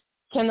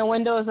 Can the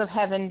windows of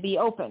heaven be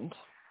opened?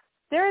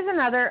 There is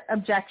another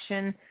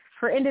objection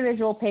for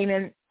individual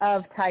payment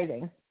of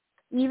tithing,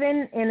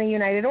 even in a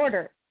united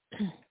order.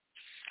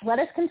 Let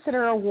us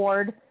consider a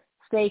ward,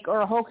 stake,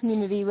 or a whole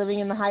community living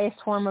in the highest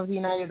form of the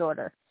united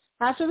order.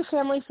 After the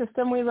family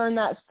system, we learn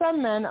that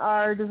some men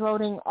are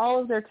devoting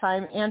all of their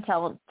time and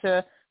talent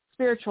to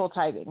spiritual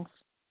tithings,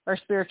 or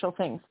spiritual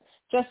things,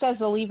 just as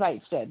the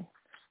Levites did.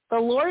 The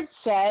Lord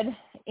said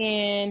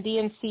in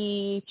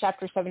D&C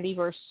chapter 70,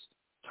 verse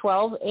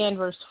 12 and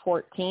verse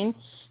 14,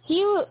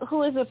 he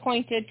who is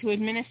appointed to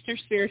administer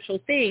spiritual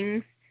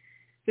things,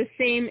 the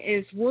same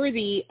is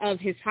worthy of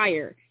his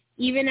hire,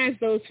 even as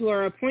those who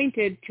are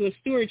appointed to a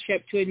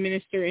stewardship to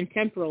administer in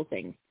temporal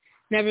things.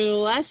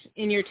 Nevertheless,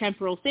 in your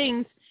temporal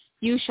things,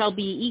 you shall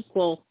be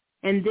equal,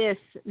 and this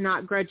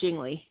not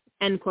grudgingly.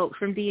 End quote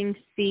from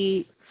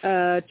D&C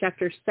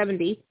chapter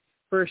 70,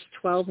 verse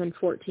 12 and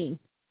 14.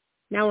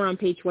 Now we're on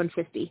page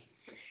 150.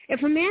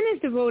 If a man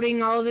is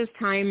devoting all of his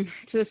time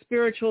to the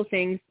spiritual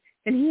things,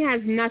 then he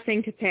has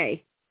nothing to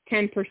pay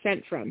 10%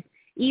 from.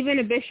 Even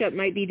a bishop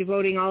might be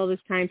devoting all of his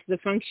time to the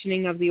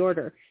functioning of the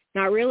order,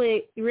 not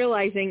really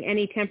realizing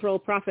any temporal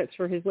profits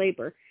for his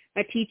labor.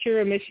 A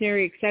teacher, a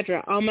missionary,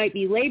 etc., all might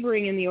be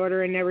laboring in the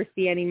order and never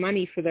see any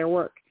money for their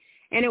work.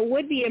 And it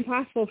would be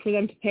impossible for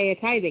them to pay a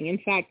tithing. In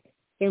fact,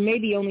 there may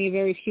be only a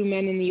very few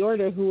men in the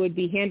order who would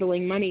be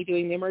handling money,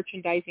 doing the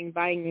merchandising,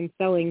 buying, and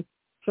selling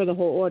for the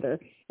whole order.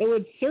 It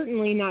would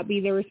certainly not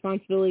be their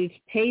responsibility to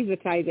pay the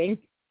tithing.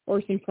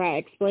 Orson Pratt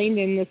explained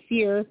in the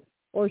Seer,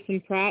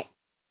 Orson Pratt,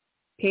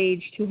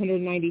 page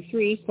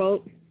 293,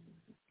 quote,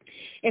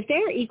 if they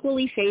are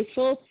equally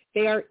faithful,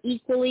 they are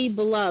equally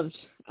beloved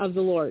of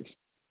the Lord,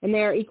 and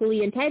they are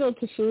equally entitled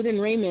to food and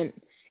raiment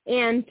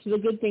and to the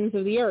good things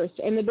of the earth.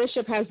 And the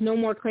bishop has no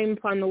more claim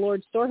upon the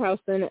Lord's storehouse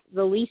than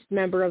the least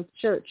member of the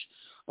church,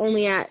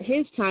 only at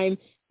his time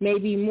may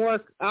be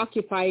more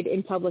occupied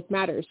in public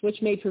matters,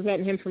 which may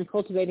prevent him from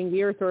cultivating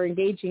the earth or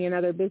engaging in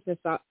other business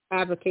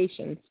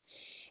avocations.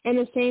 And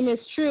the same is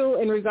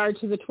true in regard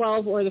to the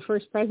 12 or the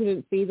first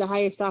presidency. The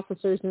highest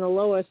officers and the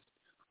lowest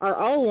are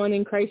all one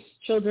in Christ,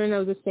 children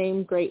of the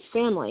same great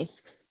family.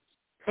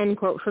 End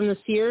quote from the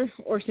Seer,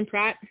 Orson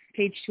Pratt,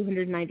 page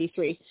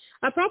 293.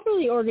 A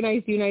properly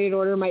organized united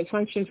order might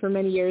function for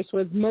many years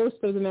with most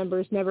of the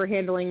members never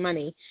handling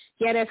money.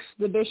 Yet if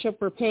the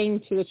bishop were paying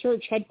to the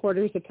church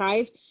headquarters a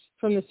tithe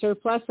from the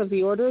surplus of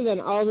the order,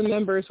 then all the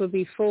members would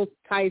be full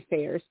tithe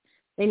payers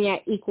and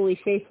yet equally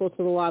faithful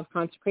to the law of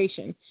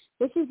consecration.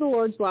 This is the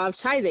Lord's law of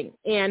tithing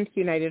and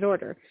united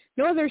order.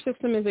 No other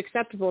system is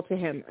acceptable to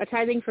him. A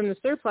tithing from the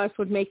surplus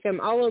would make them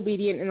all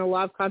obedient in the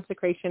law of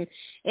consecration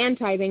and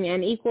tithing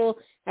and equal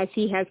as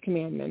he has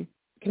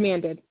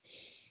commanded.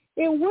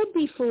 It would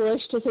be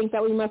foolish to think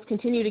that we must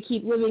continue to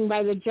keep living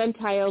by the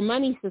Gentile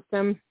money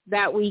system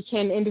that we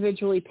can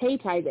individually pay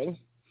tithing.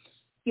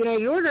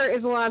 United order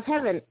is a law of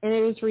heaven, and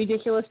it is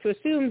ridiculous to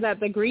assume that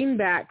the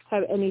greenbacks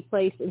have any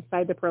place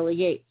inside the pearly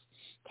gates.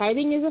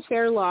 Tithing is a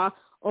fair law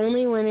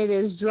only when it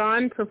is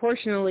drawn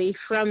proportionally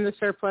from the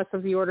surplus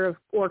of the order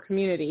or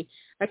community.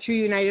 A true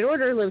united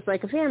order lives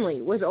like a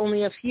family, with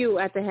only a few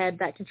at the head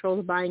that control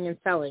the buying and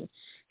selling.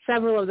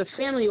 Several of the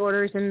family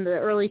orders in the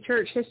early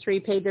church history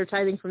paid their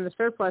tithing from the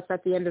surplus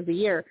at the end of the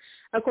year,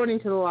 according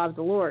to the law of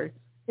the Lord.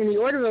 In the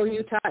Orderville,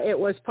 Utah, it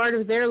was part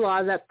of their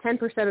law that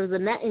 10% of the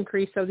net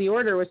increase of the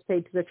order was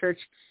paid to the church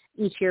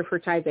each year for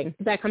tithing.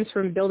 That comes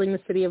from Building the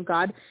City of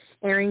God,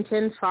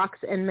 Arrington, Fox,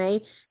 and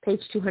May,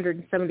 page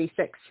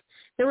 276.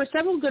 There were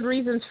several good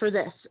reasons for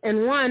this,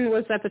 and one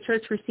was that the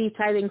church received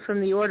tithing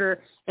from the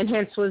order and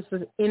hence was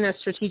in a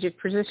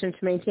strategic position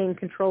to maintain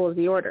control of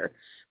the order.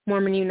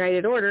 Mormon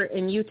United Order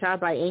in Utah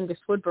by Angus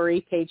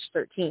Woodbury, page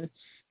 13.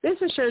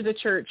 This assured the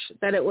church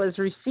that it was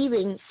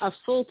receiving a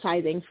full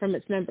tithing from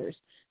its members,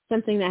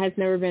 something that has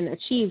never been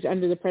achieved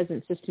under the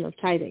present system of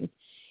tithing.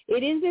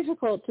 It is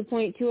difficult to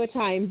point to a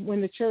time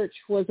when the church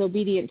was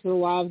obedient to the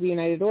law of the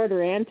United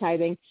Order and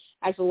tithing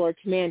as the Lord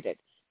commanded.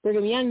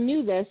 Brigham Young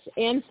knew this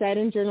and said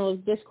in Journal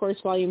of Discourse,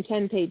 Volume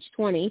 10, page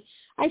 20,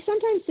 I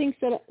sometimes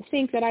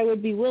think that I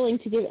would be willing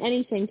to give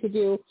anything to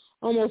do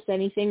almost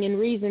anything in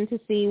reason to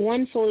see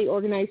one fully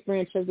organized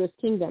branch of this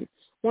kingdom,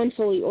 one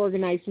fully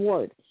organized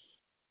ward.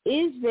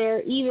 Is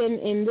there even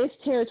in this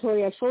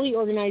territory a fully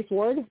organized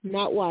ward?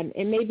 Not one.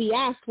 It may be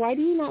asked, why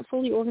do you not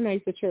fully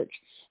organize the church?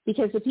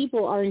 Because the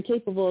people are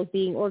incapable of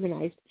being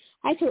organized.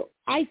 I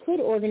could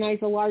organize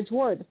a large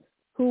ward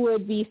who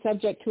would be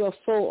subject to a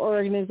full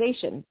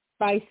organization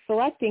by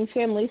selecting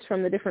families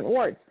from the different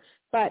wards,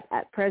 but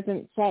at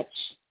present such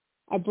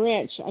A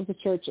branch of the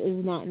church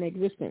is not in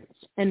existence.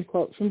 End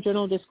quote. From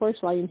Journal Discourse,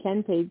 Volume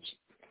 10, page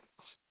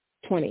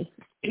 20.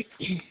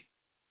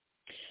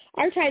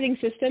 Our tithing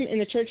system in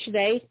the church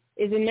today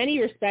is in many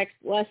respects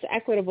less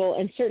equitable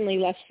and certainly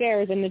less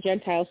fair than the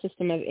Gentile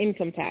system of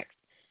income tax.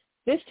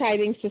 This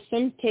tithing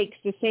system takes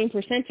the same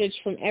percentage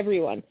from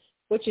everyone,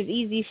 which is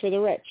easy for the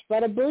rich,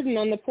 but a burden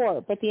on the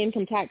poor. But the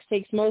income tax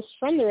takes most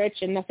from the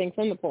rich and nothing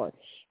from the poor.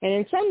 And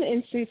in some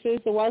instances,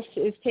 the wealth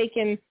is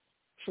taken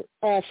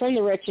from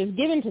the rich is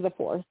given to the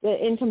poor. The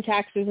income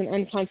tax is an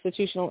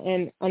unconstitutional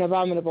and an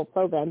abominable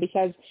program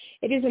because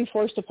it is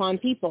enforced upon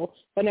people,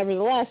 but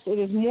nevertheless, it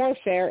is more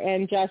fair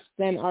and just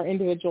than our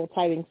individual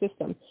tithing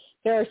system.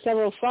 There are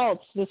several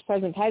faults to this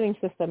present tithing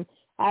system,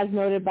 as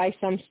noted by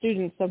some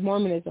students of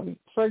Mormonism.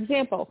 For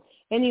example,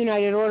 in the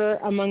United Order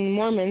Among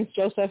Mormons,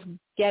 Joseph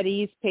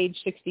Geddes, page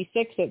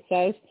 66, it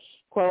says,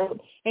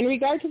 quote, in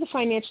regard to the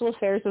financial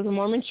affairs of the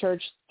Mormon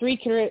Church,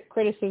 3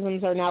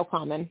 criticisms are now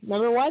common.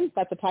 Number 1,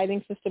 that the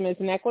tithing system is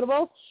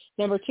inequitable.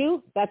 Number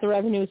 2, that the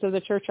revenues of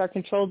the church are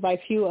controlled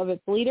by few of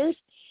its leaders.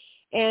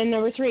 And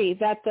number 3,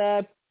 that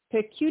the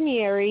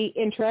pecuniary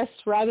interests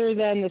rather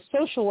than the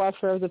social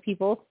welfare of the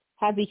people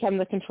have become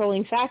the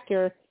controlling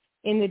factor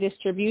in the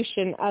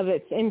distribution of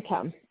its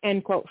income.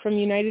 End quote. From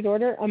United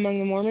Order Among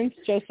the Mormons,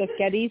 Joseph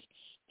Geddes,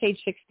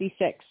 page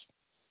 66.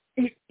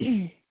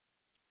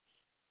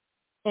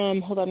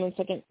 Hold on one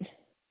second.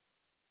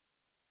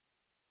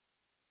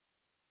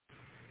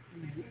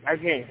 I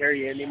can't hear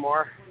you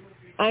anymore.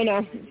 I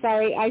know.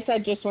 Sorry. I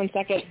said just 1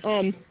 second.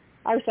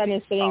 Our son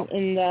is sitting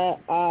in the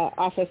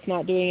office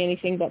not doing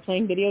anything but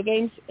playing video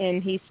games,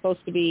 and he's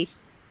supposed to be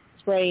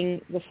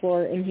spraying the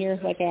floor in here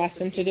like I asked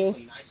him to do.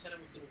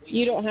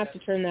 You don't have to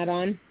turn that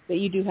on, but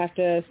you do have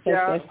to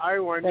start this I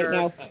wonder.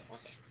 right now.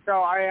 So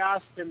I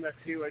asked him if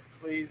he would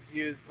please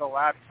use the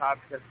laptop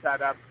to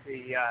set up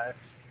the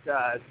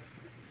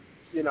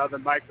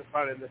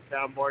microphone and the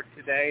soundboard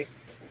today.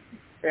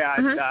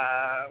 And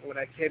when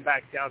I came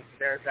back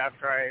downstairs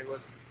after I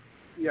was,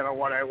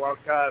 when I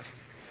woke up,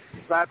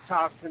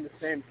 laptop's in the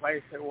same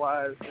place it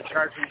was, the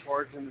charging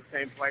port's in the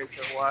same place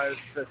it was,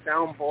 the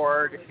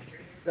soundboard,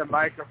 the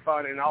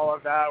microphone, and all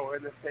of that were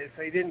in the same.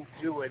 So he didn't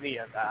do any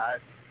of that.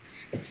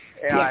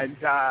 And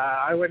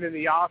I went in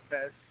the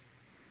office,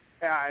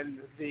 and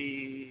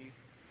the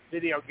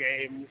video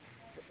games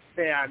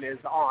fan is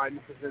on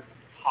because it's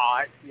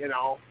hot,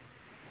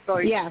 So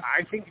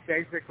I think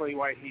basically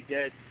what he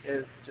did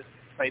is just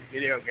play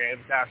video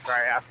games after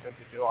I asked him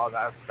to do all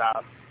that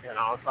stuff.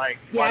 It's like,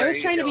 I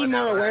was trying to be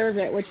more aware of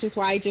it, which is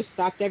why I just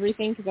stopped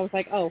everything because I was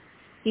like, oh,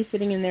 he's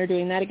sitting in there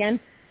doing that again.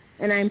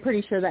 And I'm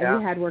pretty sure that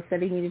he had work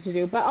that he needed to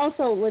do. But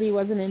also, Liddy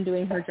wasn't in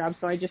doing her job,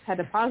 so I just had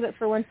to pause it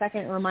for 1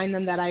 second and remind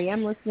them that I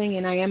am listening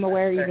and I am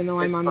aware, even though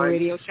I'm on the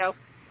radio show.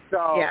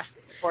 So,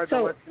 for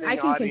the listening I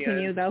can audience,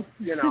 continue, though.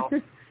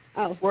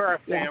 We're a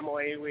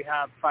family. We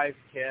have 5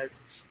 kids.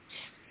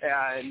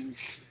 And,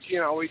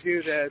 we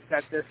do this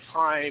at this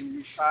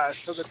time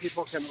so that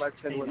people can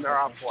listen when they're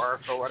off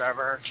work or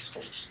whatever.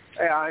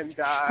 And,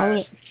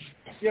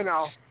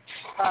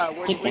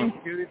 when we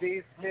do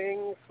these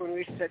things, when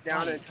we sit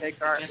down and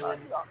take our,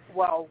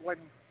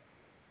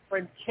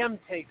 when Kim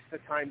takes the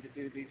time to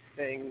do these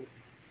things,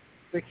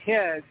 the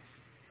kids,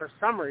 for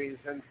some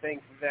reason,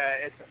 think that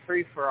it's a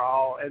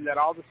free-for-all and that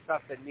all the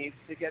stuff that needs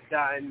to get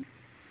done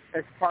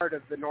as part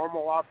of the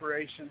normal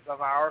operations of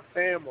our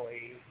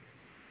family,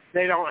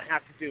 they don't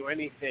have to do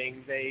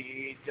anything.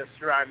 They just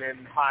run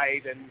and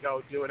hide and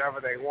go do whatever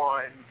they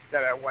want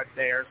instead of what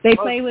they're supposed to do.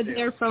 They play with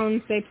their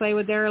phones. They play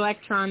with their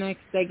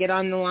electronics. They get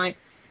on the line.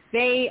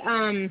 They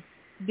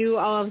do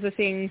all of the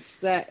things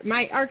that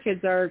our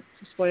kids are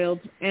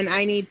spoiled, and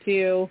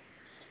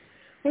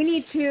we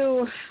need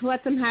to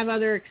let them have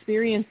other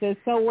experiences.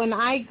 So when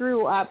I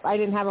grew up, I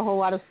didn't have a whole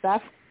lot of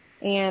stuff,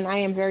 and I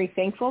am very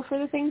thankful for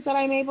the things that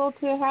I'm able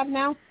to have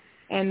now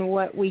and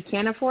what we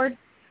can afford.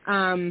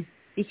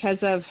 Because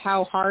of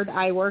how hard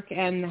I work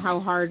and how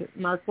hard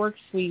Mark works.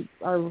 We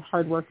are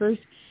hard workers.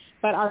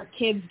 But our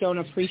kids don't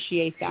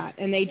appreciate that.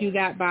 And they do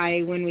that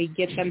by when we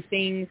get them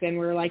things and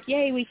we're like,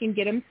 yay, we can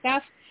get them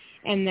stuff.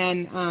 And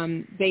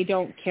then they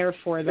don't care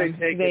for them.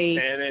 They take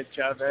advantage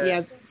of it.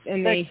 Yeah,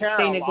 and they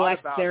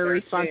neglect their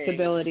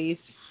responsibilities.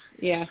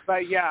 Things. Yeah.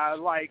 But,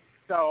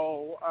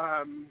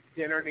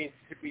 dinner needs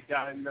to be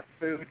done. The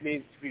food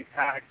needs to be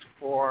packed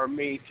for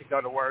me to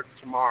go to work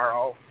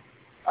tomorrow.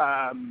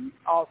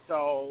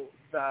 Also,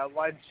 the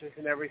lunches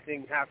and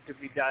everything have to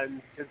be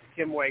done because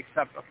Kim wakes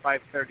up at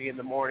 5:30 in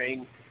the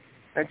morning,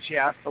 and she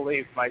has to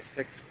leave by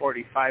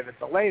 6:45 at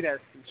the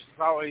latest. And she's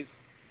always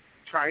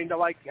trying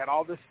to get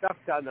all this stuff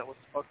done that was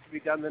supposed to be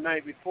done the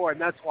night before. And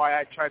that's why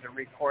I try to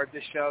record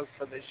the show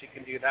so that she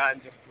can do that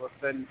and just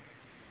listen.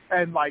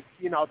 And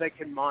they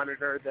can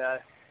monitor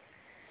the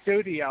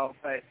studio,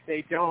 but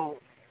they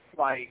don't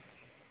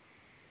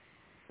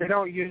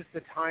use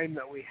the time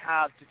that we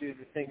have to do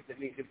the things that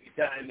need to be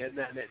done, and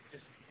then it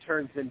just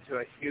turns into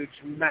a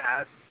huge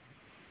mess,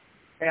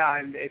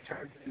 and it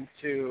turns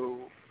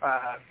into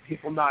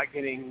people not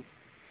getting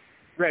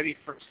ready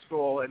for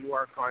school and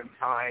work on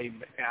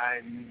time,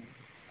 and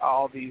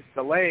all these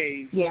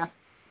delays. Yeah.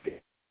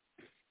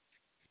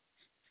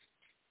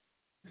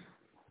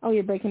 Oh,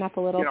 you're breaking up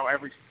a little.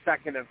 Every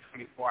second of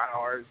 24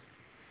 hours.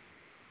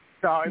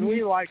 So, and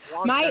we want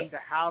them to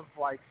have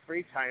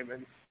free time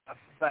and stuff,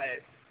 but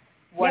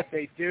what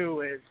they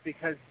do is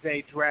because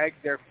they drag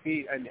their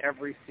feet on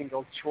every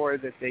single chore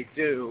that they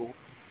do,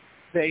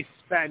 they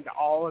spend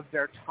all of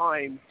their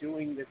time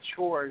doing the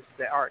chores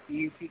that are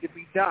easy to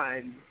be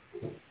done,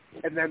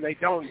 and then they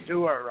don't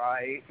do it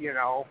right,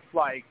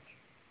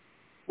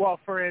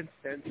 for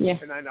instance,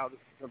 and I know this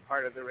isn't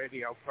part of the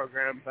radio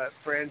program, but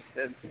for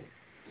instance,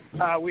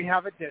 we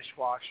have a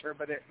dishwasher,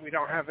 but we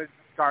don't have a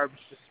garbage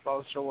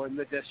disposal in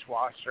the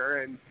dishwasher,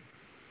 and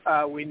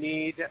we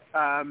need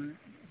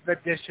the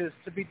dishes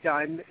to be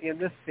done in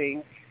the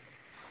sink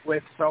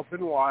with soap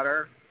and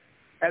water,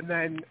 and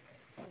then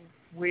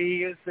we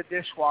use the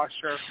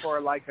dishwasher for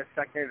a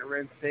second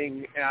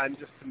rinsing and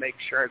just to make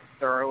sure it's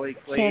thoroughly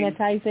clean.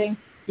 Sanitizing.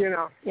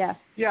 Yeah.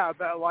 Yeah,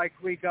 but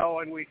we go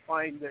and we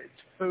find that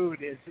food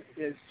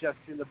is just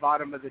in the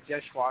bottom of the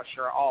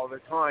dishwasher all the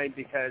time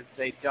because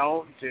they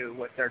don't do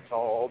what they're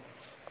told.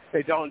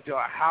 They don't do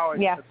it how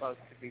it's supposed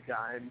to be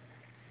done.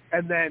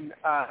 And then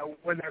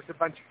when there's a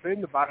bunch of food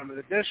in the bottom of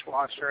the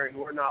dishwasher and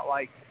we're not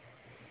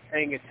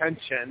paying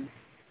attention,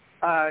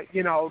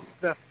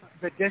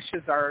 the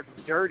dishes are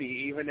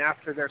dirty even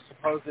after they're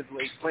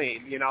supposedly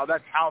clean.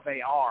 That's how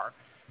they are.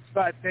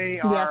 But they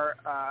are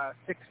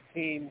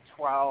 16,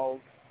 12,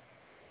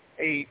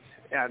 8,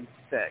 and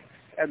 6.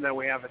 And then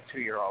we have a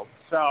 2-year-old.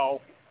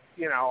 So,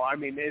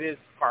 it is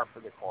par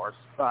for the course,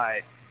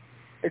 but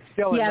it's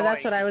still annoying. Yeah,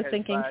 that's what I was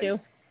thinking too.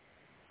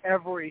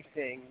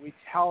 Everything, we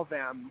tell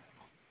them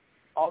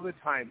all the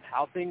time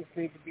how things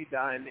need to be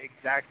done,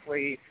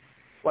 exactly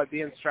what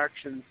the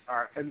instructions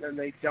are, and then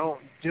they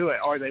don't do it,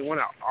 or they want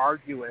to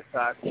argue with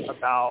us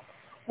about,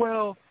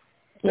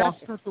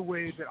 that's not the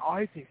way that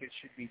I think it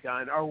should be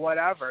done, or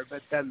whatever,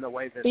 but then the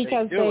way that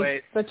because they do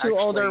it the two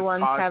older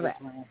ones have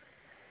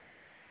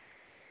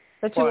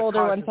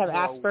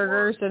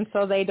Asperger's, and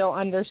so they don't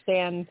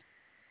understand,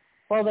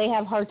 they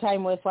have a hard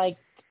time with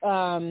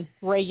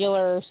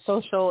regular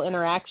social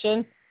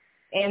interaction.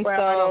 And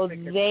so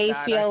they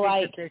feel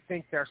they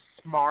think they're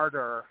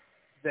smarter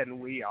than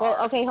we are.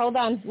 Well, okay, hold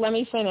on. Let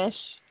me finish.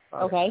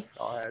 Okay.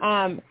 Go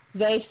ahead.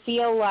 They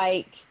feel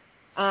like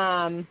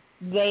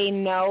they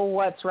know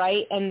what's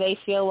right, and they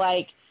feel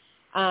like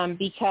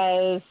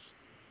because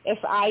if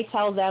I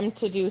tell them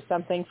to do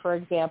something, for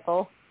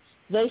example,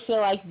 they feel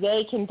like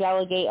they can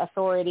delegate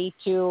authority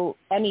to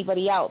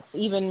anybody else,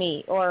 even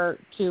me or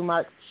to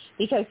Mark,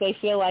 because they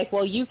feel like,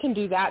 you can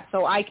do that,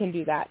 so I can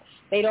do that.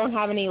 They don't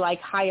have any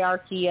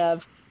hierarchy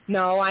of,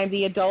 no, I'm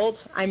the adult.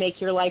 I make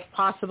your life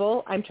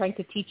possible. I'm trying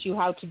to teach you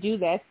how to do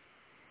this.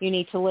 You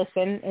need to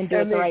listen and do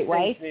it the right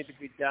way. Things need to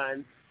be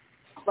done.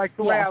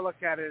 The way I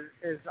look at it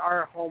is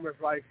our home is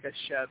like a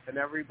ship, and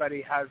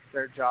everybody has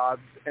their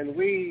jobs, and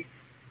we,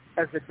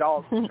 as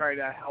adults, try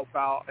to help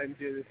out and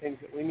do the things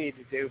that we need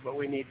to do, but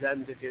we need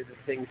them to do the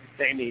things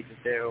that they need to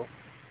do.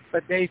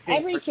 But they think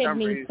every kid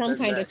needs some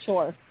kind of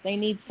chore. They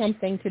need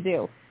something to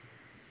do.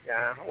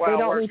 Yeah, they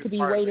don't need to be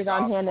weighted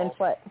on hand and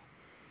foot.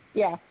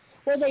 Yeah,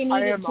 they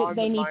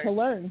need to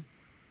learn.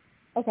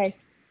 Okay.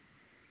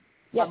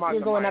 Yep,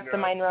 you're going up the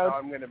Mine Road. So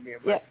I'm going to mute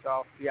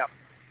myself. Yep.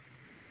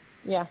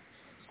 Yeah.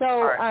 So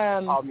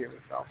I'll mute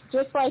myself.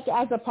 Just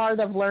as a part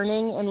of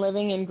learning and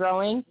living and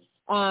growing,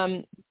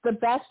 the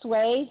best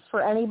way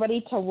for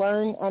anybody to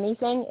learn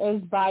anything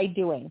is by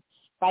doing,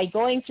 by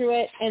going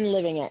through it and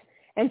living it.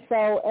 And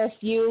so if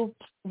you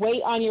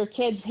wait on your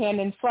kids hand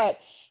and foot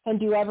and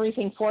do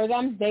everything for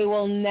them, they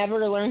will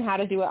never learn how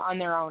to do it on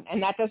their own.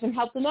 And that doesn't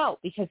help them out,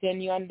 because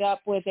then you end up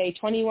with a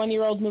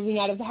 21-year-old moving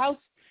out of the house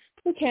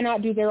who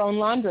cannot do their own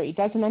laundry,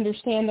 doesn't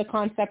understand the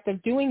concept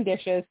of doing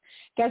dishes,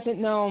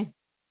 doesn't know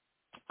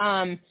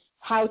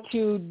how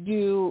to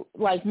do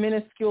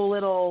minuscule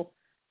little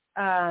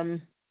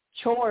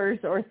chores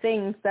or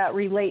things that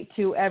relate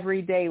to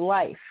everyday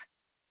life.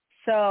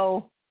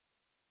 So,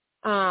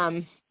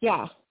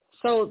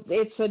 so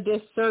it's a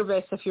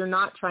disservice if you're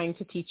not trying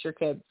to teach your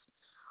kids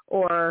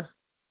or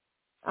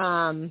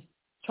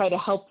try to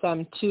help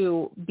them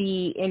to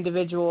be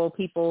individual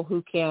people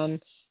who can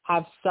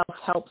have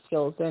self-help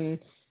skills and,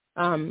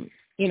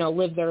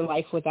 live their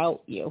life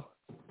without you.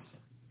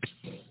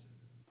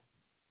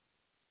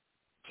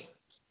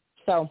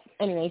 So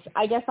anyways,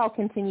 I guess I'll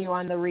continue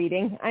on the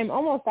reading. I'm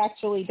almost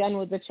actually done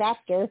with the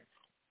chapter.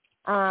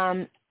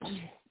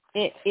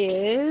 It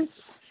is,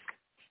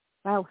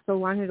 so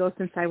long ago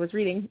since I was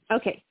reading.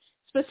 Okay.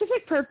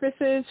 Specific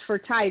purposes for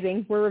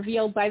tithing were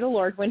revealed by the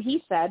Lord when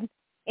he said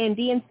in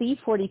D&C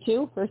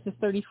 42, verses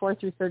 34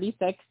 through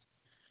 36,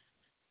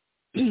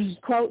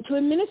 quote, to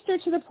administer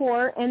to the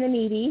poor and the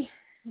needy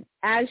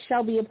as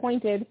shall be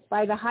appointed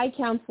by the high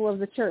council of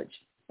the church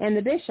and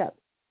the bishop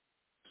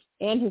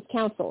and his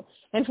council,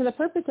 and for the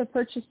purpose of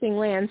purchasing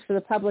lands for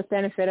the public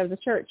benefit of the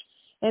church,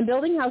 and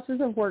building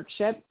houses of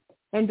worship,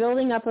 and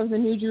building up of the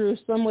new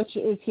Jerusalem, which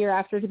is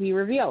hereafter to be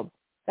revealed,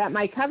 that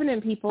my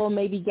covenant people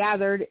may be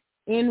gathered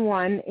in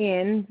one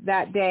in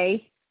that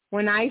day,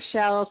 when I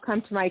shall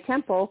come to my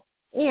temple,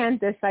 and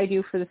this I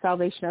do for the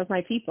salvation of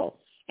my people.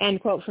 End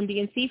quote from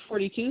D&C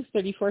 42,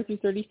 34 through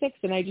 36.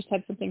 And I just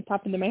had something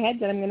pop into my head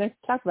that I'm going to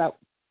talk about.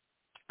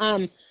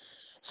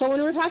 So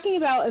when we're talking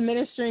about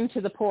administering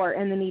to the poor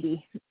and the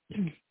needy,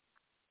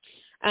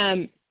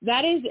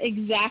 that is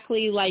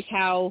exactly like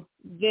how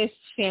this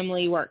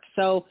family works.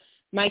 So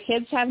my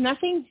kids have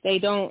nothing. They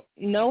don't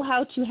know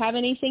how to have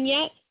anything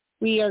yet.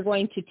 We are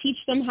going to teach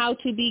them how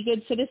to be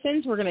good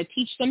citizens. We're going to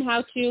teach them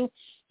how to,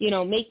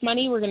 make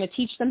money. We're going to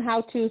teach them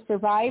how to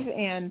survive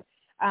and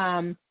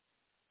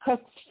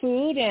cook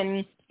food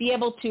and be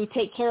able to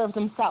take care of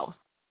themselves.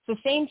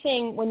 It's the same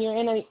thing when you're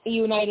in a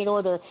united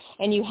order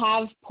and you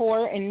have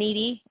poor and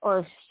needy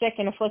or sick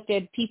and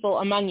afflicted people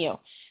among you.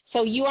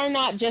 So you are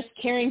not just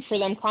caring for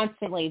them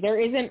constantly. There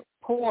isn't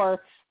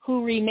poor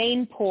who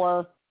remain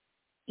poor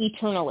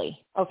eternally,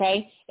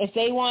 okay? If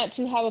they want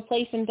to have a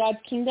place in God's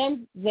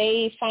kingdom,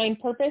 they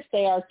find purpose,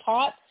 they are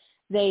taught,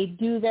 they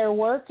do their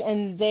work,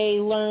 and they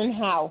learn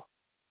how.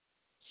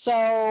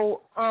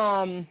 So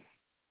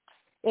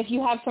if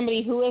you have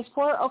somebody who is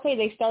poor, okay,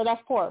 they start off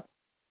poor.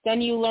 Then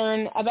you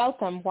learn about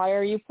them. Why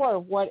are you poor?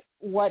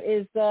 What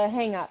is the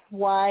hang up?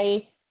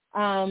 Why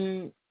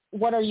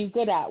what are you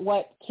good at?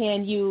 How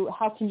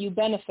can you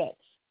benefit?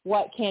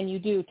 What can you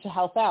do to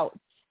help out?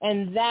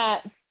 And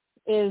that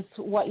is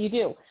what you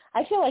do.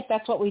 I feel like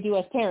that's what we do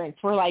as parents.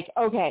 We're like,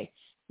 okay,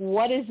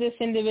 what is this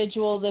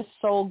individual, this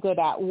soul good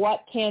at?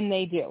 What can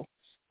they do?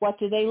 What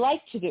do they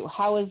like to do?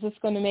 How is this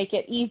going to make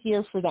it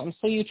easier for them?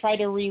 So you try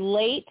to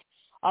relate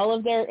all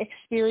of their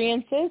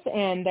experiences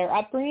and their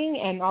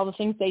upbringing and all the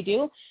things they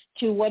do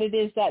to what it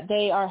is that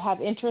they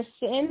have interests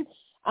in,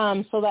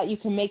 so that you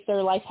can make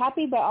their life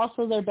happy, but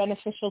also they're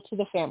beneficial to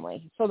the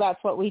family. So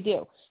that's what we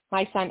do.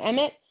 My son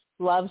Emmett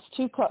loves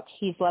to cook.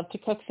 He's loved to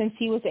cook since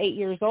he was 8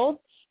 years old.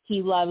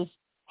 He loves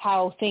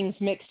how things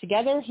mix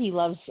together. He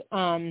loves,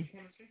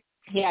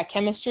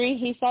 chemistry,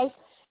 he says.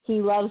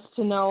 He loves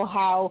to know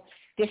how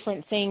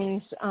different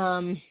things,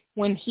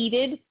 when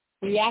heated,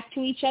 react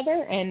to each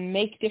other and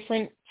make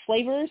different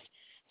flavors.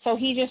 So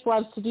he just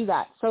loves to do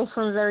that. So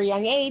from a very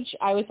young age,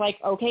 I was like,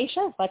 okay,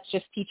 sure, let's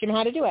just teach him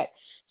how to do it.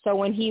 So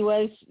when he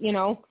was,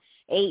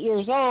 8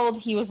 years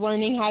old, he was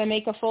learning how to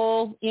make a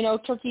full,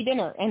 turkey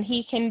dinner. And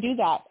he can do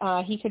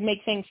that. He could make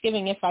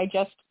Thanksgiving if I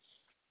just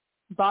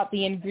bought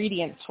the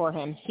ingredients for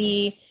him.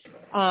 He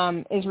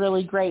is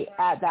really great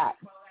at that.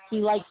 He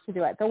likes to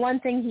do it. The one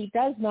thing he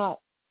does not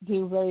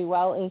do very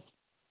well is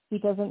he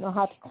doesn't know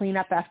how to clean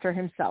up after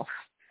himself.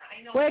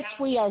 Which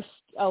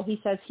he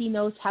says he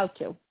knows how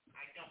to.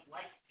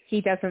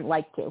 He doesn't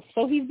like to.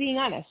 So he's being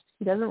honest.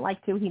 He doesn't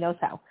like to. He knows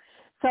how.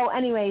 So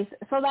anyways,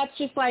 so that's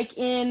just like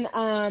in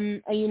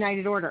a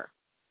united order.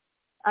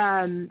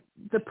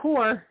 The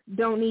poor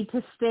don't need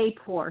to stay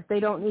poor. They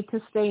don't need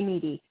to stay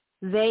needy.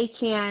 They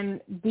can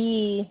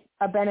be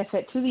a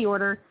benefit to the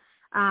order,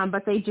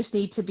 but they just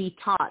need to be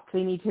taught.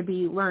 They need to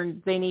be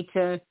learned. They need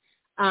to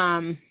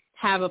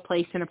have a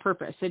place and a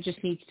purpose. It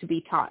just needs to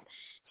be taught.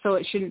 So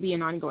it shouldn't be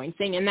an ongoing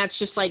thing. And that's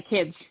just like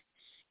kids.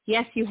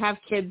 Yes, you have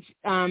kids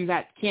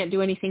that can't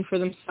do anything for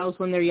themselves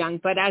when they're young,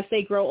 but as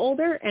they grow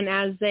older and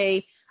as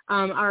they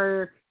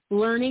are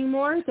learning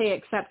more, they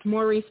accept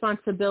more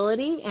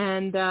responsibility,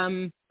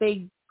 and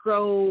they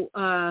grow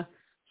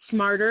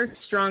smarter,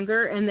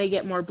 stronger, and they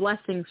get more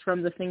blessings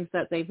from the things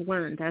that they've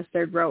learned as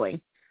they're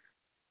growing.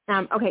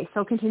 Okay,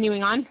 so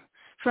continuing on.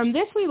 From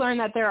this, we learn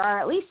that there are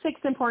at least 6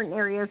 important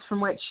areas for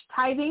which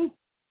tithing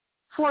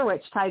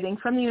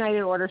from the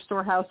United Order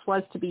storehouse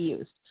was to be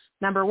used.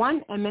 Number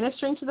 1,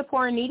 administering to the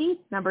poor and needy.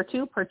 Number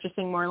 2,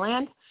 purchasing more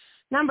land.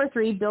 Number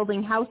 3,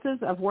 building houses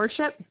of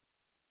worship.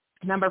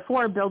 Number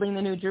 4, building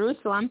the New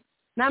Jerusalem.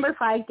 Number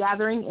 5,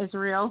 gathering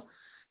Israel.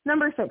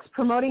 Number 6,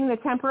 promoting the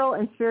temporal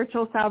and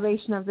spiritual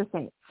salvation of the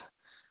saints.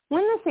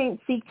 When the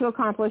saints seek to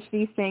accomplish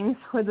these things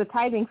with the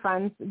tithing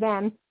funds,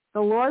 then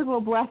the Lord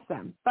will bless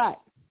them. But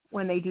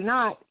when they do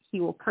not, he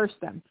will curse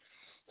them.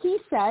 He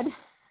said,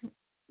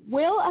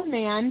 will a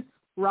man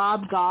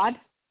rob God?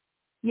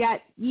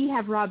 Yet ye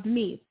have robbed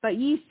me. But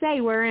ye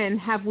say, wherein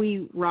have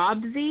we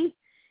robbed thee?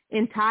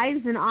 In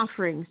tithes and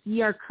offerings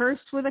ye are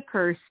cursed with a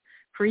curse,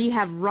 for ye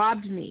have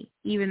robbed me,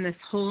 even this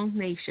whole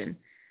nation.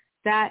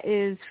 That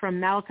is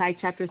from Malachi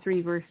chapter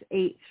 3, verse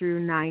 8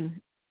 through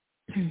 9.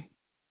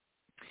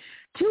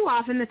 Too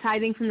often the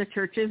tithing from the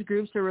churches,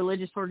 groups, or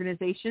religious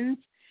organizations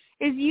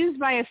is used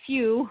by a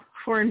few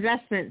for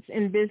investments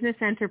in business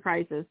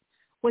enterprises,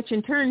 which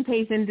in turn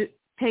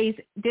pays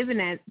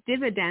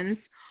dividends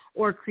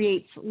or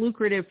creates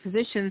lucrative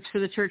positions for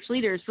the church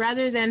leaders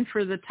rather than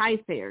for the tithe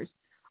payers.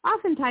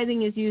 Often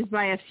tithing is used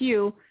by a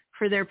few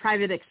for their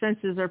private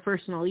expenses or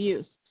personal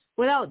use,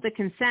 without the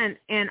consent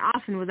and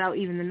often without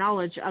even the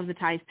knowledge of the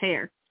tithe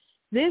payer.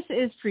 This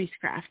is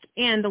priestcraft,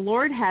 and the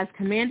Lord has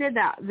commanded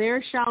that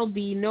there shall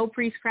be no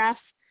priestcrafts,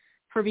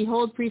 for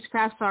behold,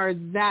 priestcrafts are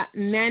that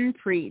men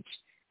preach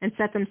and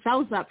set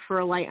themselves up for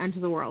a light unto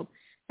the world,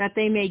 that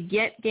they may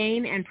get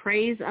gain and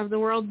praise of the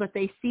world, but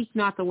they seek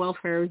not the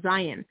welfare of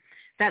Zion.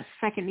 That's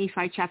 2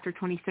 Nephi chapter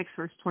 26,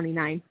 verse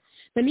 29.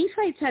 The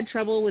Nephites had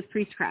trouble with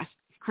priestcraft.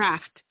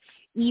 priestcraft,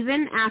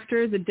 even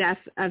after the death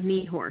of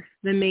Nehor,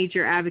 the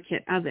major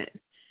advocate of it.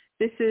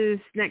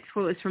 Next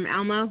quote is from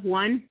Alma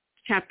 1,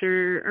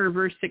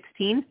 verse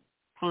 16.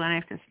 Hold on, I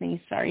have to sneeze,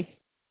 sorry.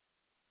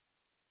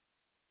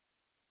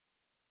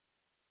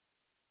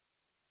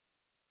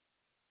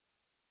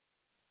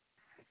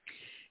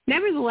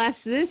 Nevertheless,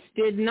 this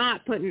did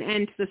not put an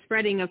end to the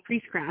spreading of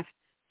priestcraft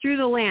through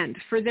the land,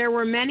 for there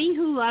were many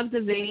who loved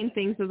the vain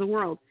things of the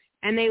world,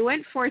 and they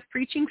went forth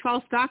preaching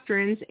false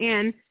doctrines,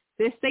 and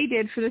this they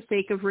did for the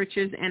sake of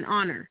riches and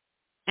honor.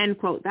 End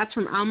quote. That's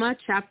from Alma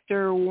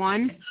chapter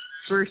 1,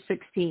 verse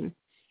 16.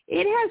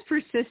 It has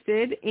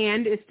persisted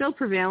and is still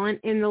prevalent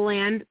in the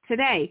land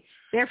today.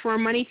 Therefore,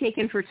 money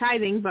taken for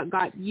tithing but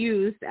got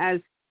used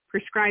as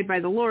prescribed by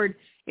the Lord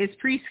is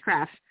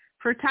priestcraft.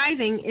 For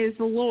tithing is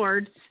the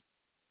Lord's.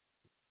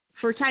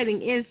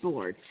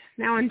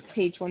 Now on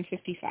page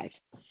 155.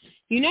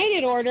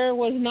 United order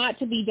was not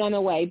to be done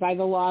away by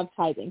the law of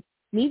tithing.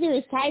 Neither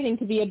is tithing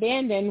to be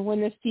abandoned when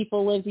this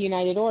people lives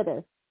united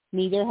order.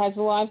 Neither has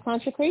the law of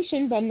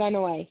consecration been done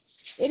away.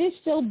 It is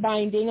still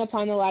binding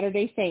upon the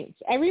Latter-day Saints.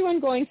 Everyone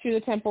going through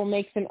the temple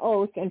makes an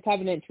oath and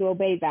covenant to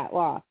obey that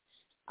law.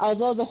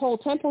 Although the whole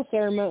temple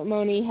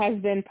ceremony has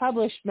been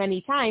published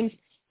many times,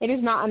 it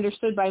is not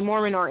understood by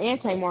Mormon or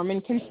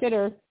anti-Mormon.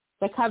 Consider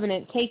the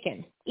covenant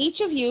taken.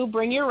 Each of you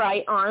bring your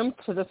right arm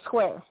to the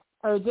square.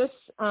 Or this,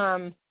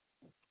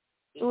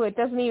 it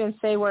doesn't even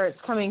say where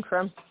it's coming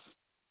from.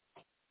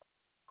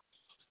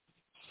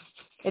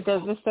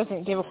 This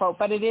doesn't give a quote,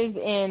 but it is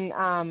in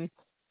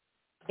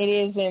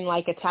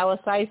like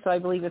italicized, so I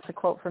believe it's a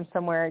quote from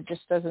somewhere. It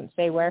just doesn't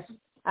say where.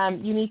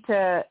 You need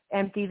to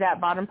empty that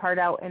bottom part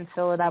out and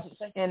fill it up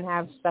and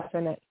have stuff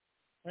in it.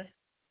 What?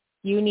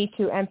 You need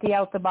to empty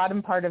out the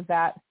bottom part of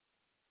that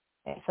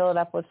and fill it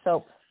up with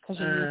soap because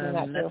you're using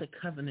that too. That's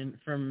a covenant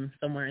from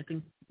somewhere. I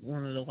think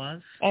one of the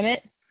laws.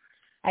 Emmett,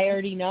 I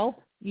already know.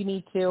 You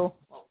need to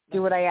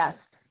do what I asked.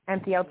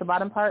 Empty out the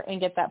bottom part and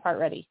get that part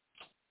ready.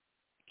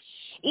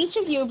 Each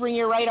of you bring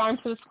your right arm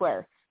to the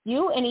square.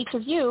 You and each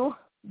of you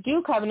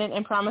do covenant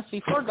and promise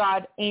before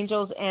God,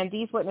 angels, and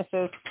these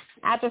witnesses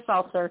at this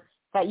altar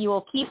that you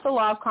will keep the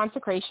law of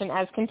consecration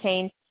as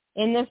contained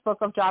in this book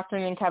of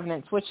Doctrine and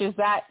Covenants, which is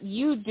that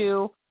you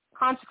do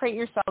consecrate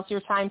yourselves,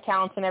 your time,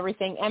 talents, and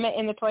everything. Emmett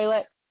in the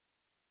toilet,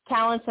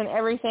 talents and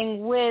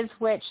everything with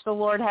which the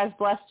Lord has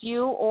blessed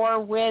you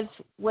or with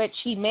which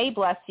he may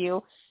bless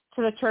you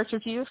to the Church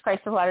of Jesus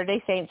Christ of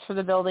Latter-day Saints for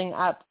the building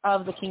up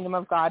of the kingdom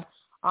of God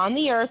on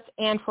the earth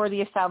and for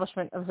the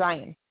establishment of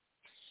Zion.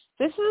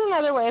 This is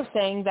another way of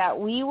saying that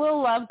we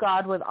will love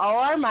God with all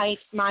our might,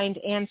 mind,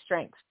 and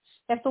strength.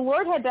 If the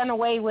Lord had done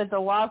away with the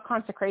law of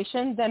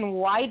consecration, then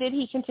why did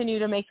he continue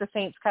to make the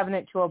saints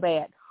covenant to obey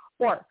it?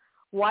 Or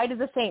why did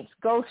the saints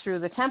go through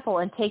the temple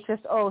and take this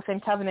oath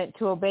and covenant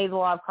to obey the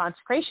law of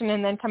consecration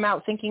and then come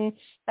out thinking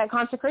that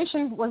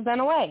consecration was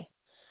done away?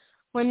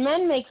 When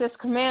men make this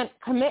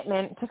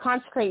commitment to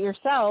consecrate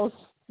yourselves,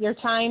 your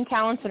time,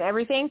 talents, and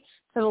everything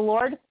to the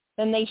Lord,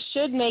 then they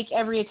should make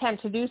every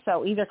attempt to do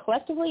so, either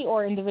collectively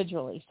or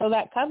individually, so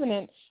that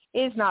covenant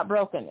is not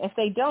broken. If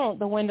they don't,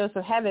 the windows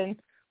of heaven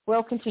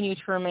will continue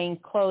to remain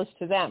closed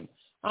to them.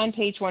 On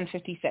page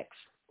 156.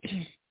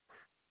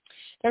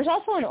 There's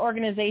also an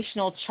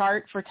organizational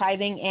chart for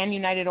tithing and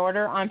united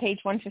order on page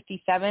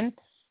 157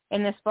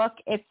 in this book.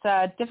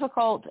 It's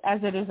difficult, as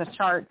it is a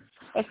chart.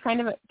 It's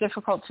kind of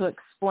difficult to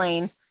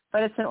explain,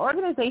 but it's an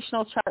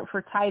organizational chart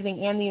for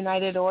tithing and the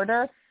united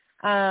order,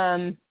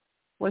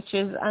 which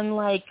is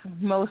unlike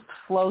most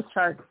flow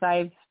charts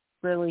I've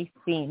really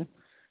seen.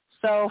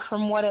 So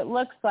from what it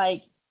looks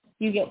like,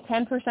 you get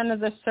 10% of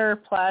the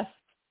surplus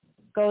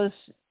goes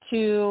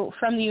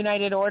from the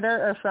united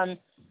order, or from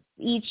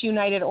each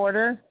united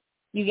order,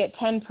 you get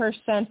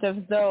 10%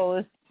 of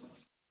those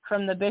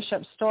from the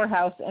bishop's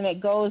storehouse, and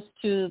it goes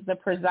to the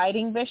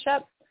presiding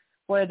bishop,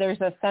 where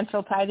there's a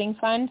central tithing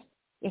fund.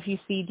 If you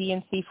see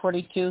D&C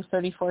 42,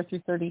 34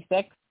 through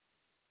 36,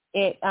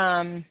 it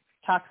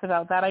talks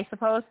about that, I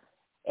suppose.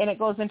 And it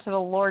goes into the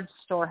Lord's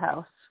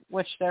storehouse,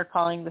 which they're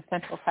calling the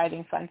central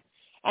tithing fund.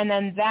 And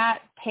then that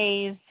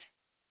pays,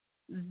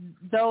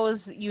 those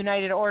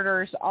united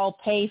orders all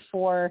pay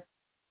for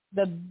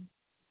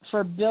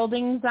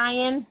building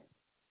Zion,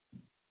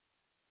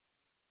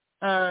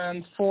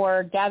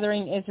 for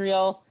gathering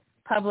Israel,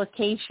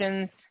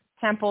 publications,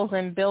 temples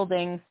and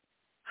buildings,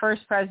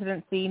 First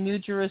Presidency, New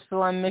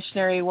Jerusalem,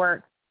 missionary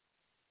work,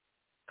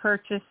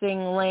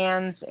 purchasing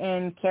lands,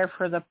 and care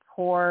for the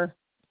poor,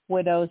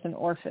 widows, and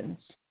orphans.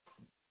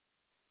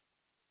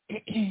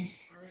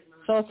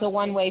 So it's a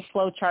one-way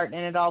flow chart,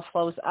 and it all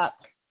flows up.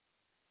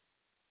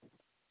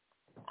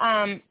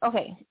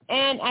 Okay,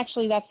 and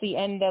actually that's the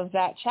end of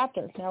that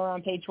chapter. Now we're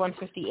on page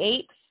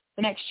 158.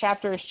 The next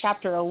chapter is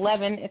chapter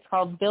 11. It's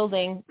called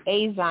Building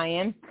a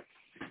Zion.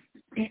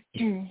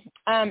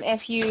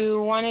 If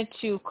you wanted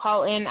to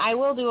call in, I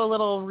will do a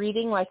little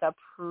reading, like a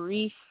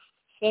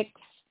prefix,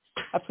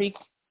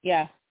 prefix,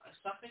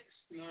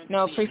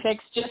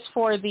 just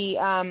for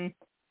the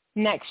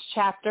next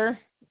chapter.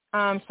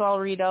 So I'll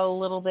read a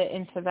little bit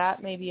into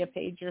that, maybe a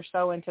page or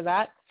so into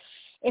that.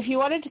 If you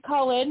wanted to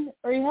call in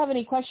or you have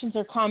any questions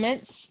or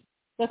comments,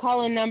 the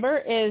call-in number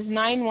is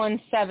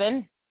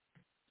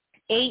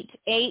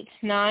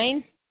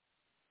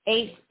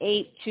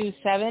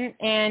 917-889-8827,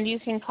 and you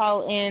can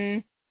call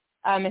in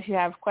if you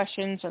have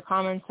questions or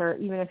comments, or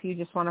even if you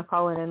just want to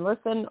call in and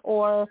listen,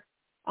 or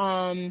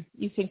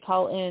you can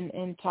call in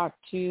and talk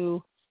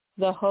to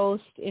the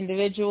host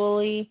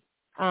individually.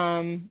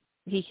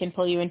 He can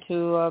pull you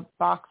into a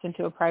box,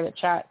 into a private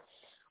chat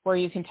where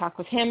you can talk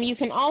with him. You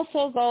can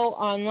also go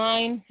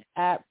online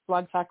at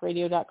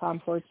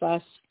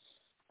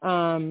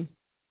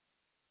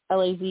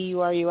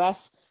blogtalkradio.com/LAZURUS,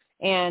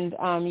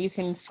 and you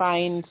can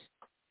find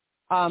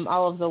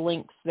all of the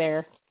links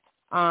there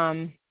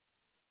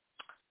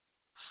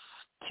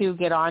to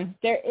get on.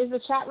 There is a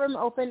chat room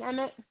open,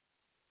 Emmett?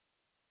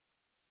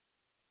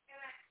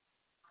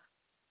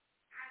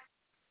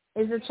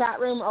 Is the chat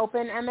room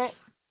open, Emmett?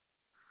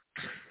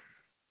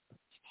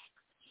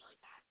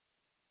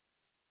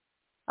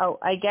 Oh,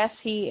 I guess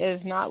he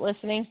is not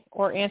listening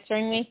or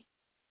answering me.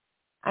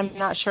 I'm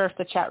not sure if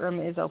the chat room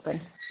is open.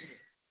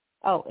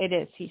 Oh, it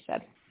is, he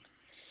said.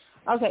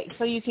 Okay,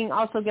 so you can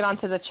also get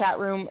onto the chat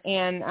room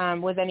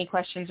and with any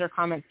questions or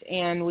comments,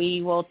 and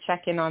we will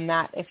check in on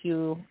that if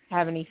you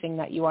have anything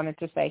that you wanted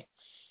to say.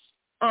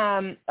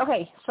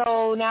 Okay,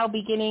 so now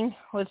beginning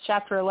with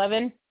Chapter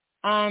 11.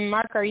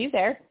 Mark, are you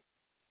there?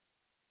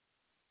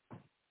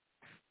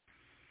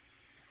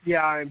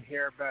 Yeah, I'm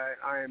here, but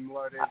I'm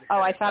loaded.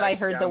 Oh, I thought I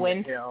heard the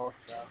wind. Hill,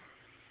 so.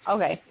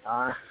 Okay.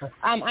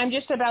 I'm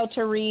just about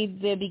to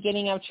read the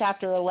beginning of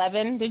Chapter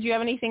 11. Did you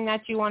have anything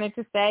that you wanted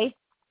to say?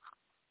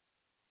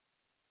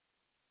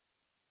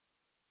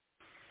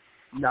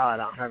 No, I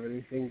don't have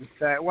anything to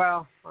say.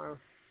 Well, I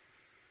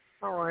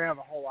don't really have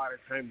a whole lot of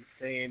time to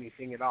say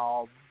anything at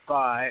all,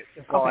 but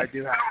well, I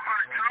do have.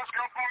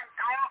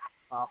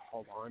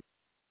 Hold on.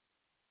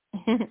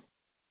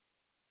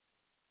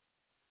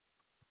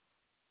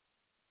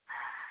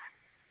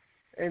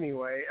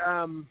 Anyway,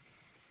 I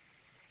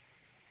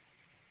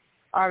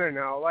don't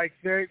know. Like,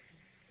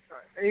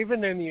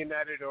 even in the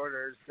United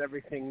Orders,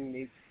 everything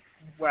needs.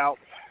 Well,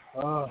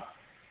 just.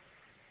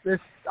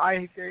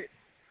 495.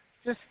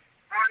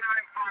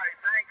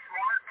 Thanks,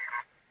 Mark.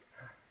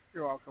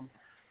 You're welcome.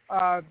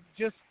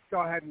 Just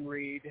go ahead and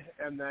read,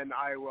 and then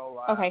I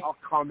will. Okay. I'll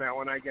comment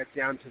when I get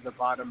down to the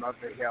bottom of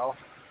the hill.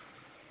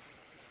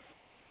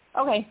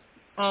 Okay.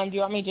 Do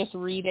you want me to just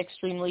read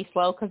extremely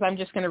slow? Because I'm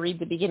just going to read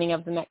the beginning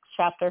of the next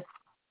chapter.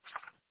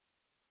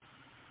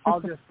 I'll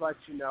just let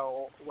you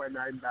know when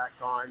I'm back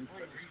on,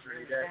 so just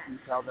read it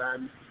until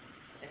then.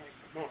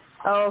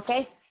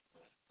 Okay.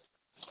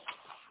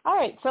 All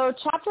right, so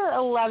Chapter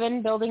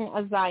 11, Building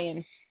a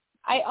Zion.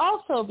 I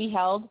also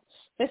beheld,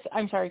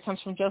 comes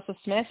from Joseph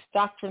Smith,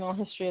 Doctrinal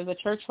History of the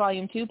Church,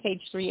 Volume 2,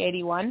 page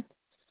 381.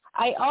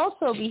 I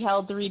also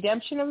beheld the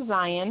redemption of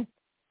Zion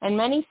and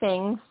many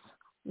things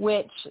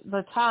which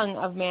the tongue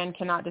of man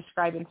cannot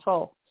describe in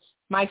full.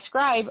 My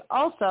scribe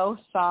also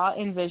saw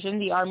in vision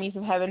the armies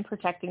of heaven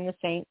protecting the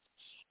saints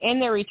in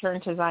their return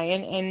to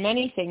Zion, and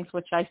many things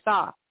which I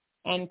saw.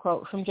 End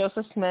quote, from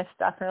Joseph Smith,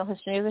 Doctrinal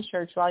History of the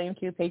Church, Volume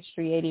 2, page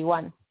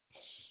 381.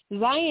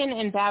 Zion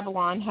and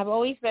Babylon have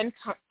always been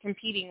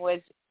competing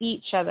with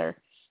each other.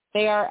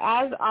 They are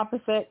as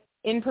opposite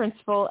in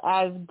principle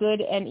as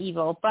good and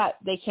evil, but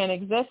they can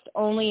exist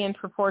only in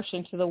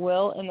proportion to the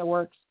will and the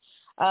works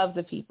of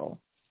the people.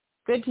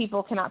 Good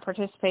people cannot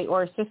participate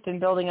or assist in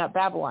building up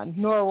Babylon,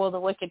 nor will the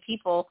wicked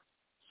people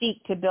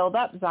seek to build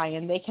up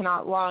Zion. They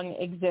cannot long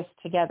exist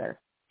together.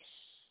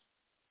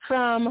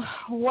 From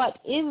What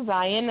is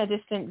Zion? A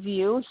Distant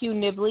View, Hugh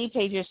Nibley,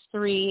 pages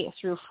 3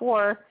 through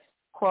 4,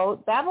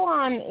 quote,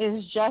 Babylon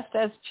is just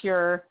as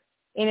pure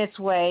in its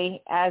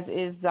way as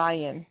is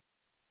Zion.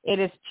 It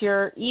is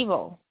pure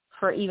evil,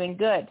 for even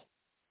good,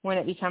 when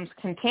it becomes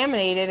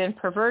contaminated and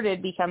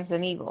perverted, becomes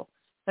an evil.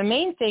 The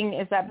main thing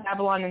is that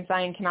Babylon and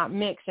Zion cannot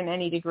mix in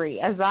any degree.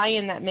 A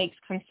Zion that makes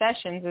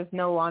concessions is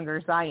no longer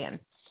Zion.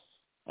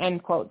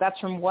 End quote. That's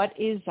from What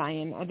is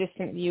Zion? A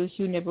Distant View,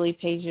 Hugh Nibley,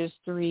 pages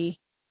 3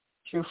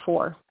 through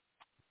 4.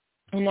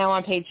 And now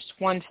on page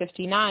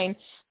 159,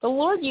 the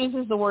Lord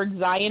uses the word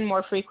Zion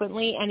more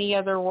frequently any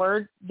other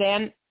word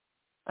than,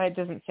 it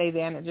doesn't say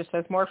than, it just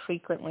says more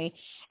frequently,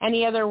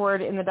 any other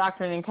word in the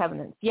Doctrine and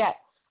Covenants. Yet,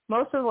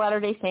 most of the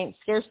Latter-day Saints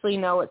scarcely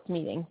know its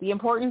meaning. The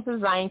importance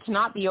of Zion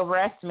cannot be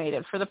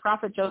overestimated, for the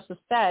prophet Joseph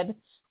said,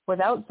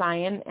 without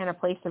Zion and a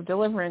place of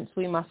deliverance,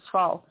 we must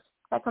fall.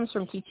 That comes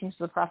from Teachings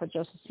of the Prophet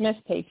Joseph Smith,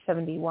 page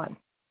 71.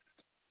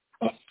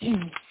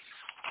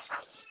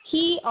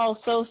 He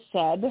also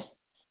said,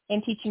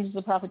 in Teachings of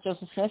the Prophet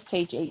Joseph Smith,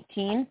 page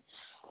 18,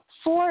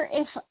 for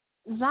if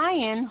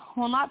Zion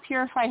will not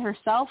purify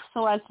herself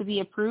so as to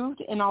be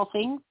approved in all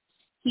things,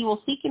 he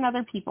will seek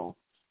another people.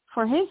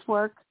 For his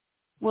work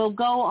will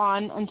go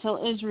on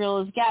until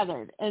Israel is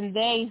gathered, and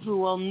they who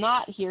will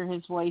not hear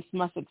his voice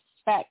must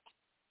expect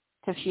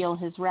to feel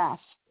his wrath.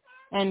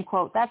 End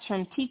quote. That's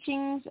from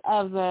Teachings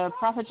of the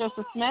Prophet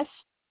Joseph Smith.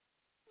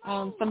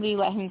 Somebody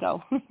let him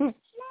go.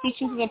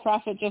 Teachings of the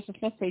Prophet Joseph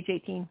Smith, page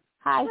 18.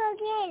 Hi.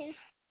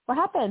 What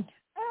happened?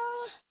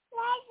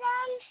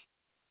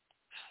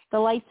 The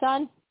light's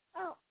on?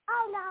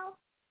 Oh no.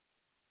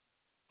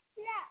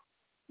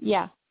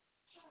 Yeah.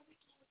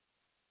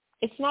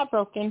 It's not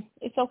broken.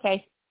 It's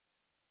okay.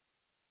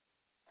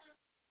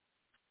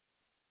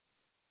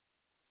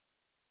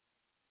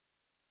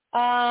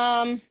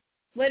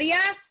 Lydia?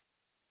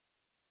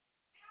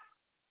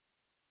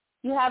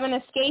 You have an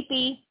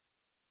escapee.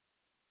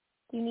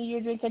 Do you need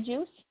your drink of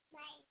juice?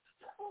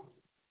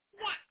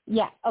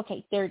 Yeah,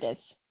 okay, there it is.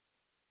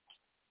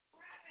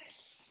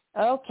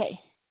 Okay.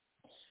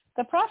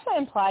 The prophet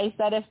implies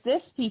that if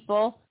this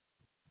people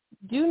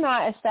do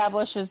not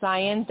establish a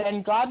Zion,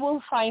 then God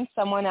will find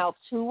someone else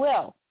who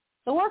will.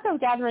 The work of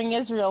gathering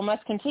Israel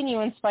must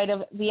continue in spite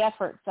of the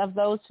efforts of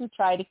those who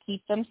try to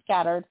keep them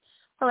scattered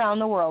around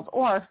the world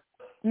or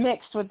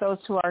mixed with those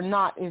who are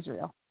not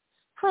Israel.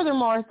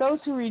 Furthermore, those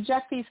who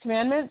reject these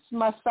commandments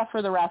must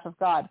suffer the wrath of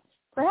God.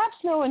 Perhaps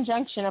no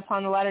injunction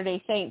upon the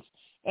Latter-day Saints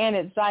and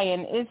its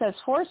Zion is as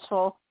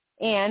forceful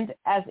and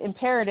as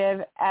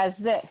imperative as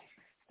this.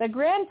 The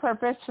grand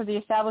purpose for the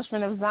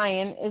establishment of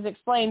Zion is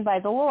explained by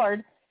the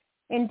Lord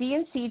in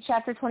D&C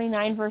chapter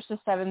 29, verses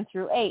 7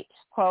 through 8.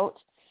 Quote,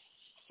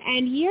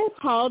 "And ye are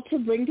called to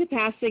bring to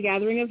pass the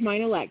gathering of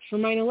mine elect, for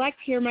mine elect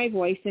hear my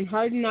voice, and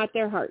harden not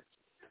their hearts.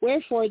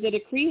 Wherefore the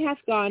decree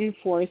hath gone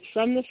forth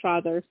from the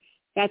Father,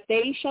 that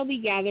they shall be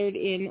gathered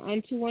in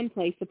unto one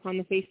place upon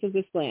the face of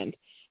this land,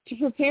 to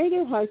prepare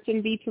their hearts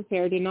and be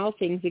prepared in all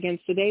things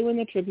against the day when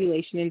the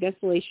tribulation and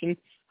desolation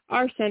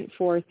are sent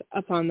forth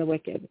upon the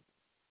wicked."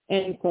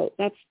 End quote.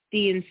 That's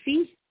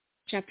D&C,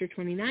 chapter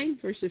 29,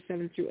 verses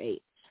 7 through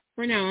 8.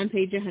 We're now on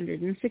page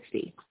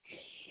 160.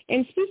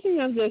 And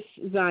speaking of this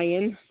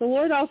Zion, the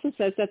Lord also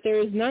says that there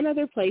is none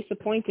other place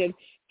appointed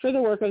for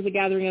the work of the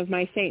gathering of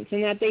my saints,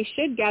 and that they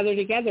should gather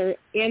together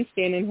and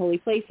stand in holy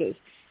places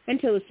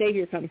until the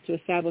Savior comes to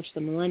establish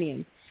the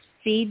millennium.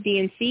 See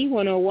D&C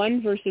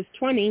 101, verses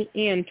 20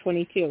 and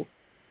 22.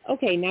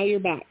 Okay, now you're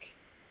back.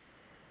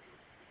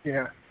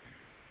 Yeah.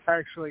 I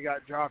actually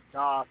got dropped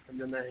off, and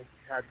then I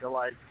had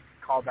to,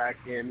 call back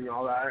in and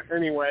all that.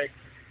 Anyway.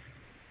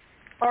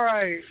 All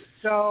right,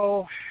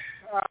 so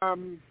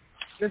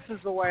this is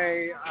the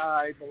way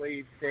I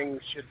believe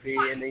things should be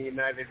in the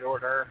United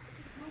Order.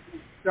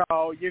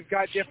 So you've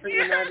got different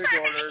United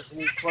Orders,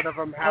 and each one of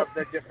them have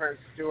the different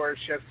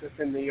stewardships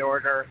within the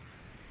order.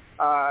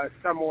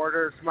 Some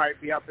orders might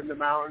be up in the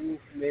mountains,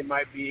 and they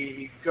might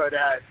be good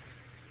at,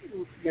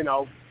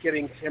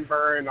 getting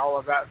timber and all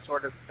of that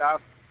sort of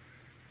stuff,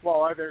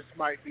 while others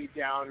might be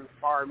down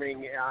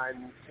farming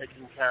and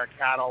taking care of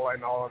cattle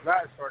and all of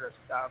that sort of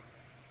stuff.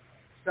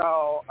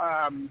 So,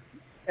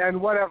 and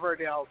whatever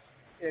else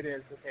it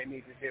is that they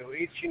need to do.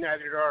 Each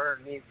United Order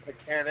needs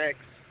mechanics,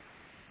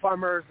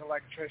 plumbers,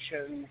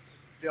 electricians,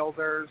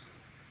 builders,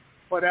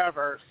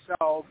 whatever.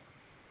 So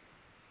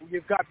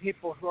you've got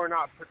people who are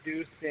not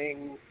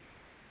producing,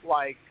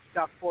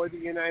 stuff for the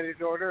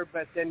United Order,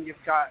 but then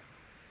you've got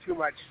too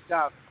much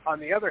stuff. On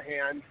the other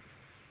hand,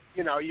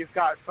 you've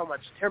got so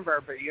much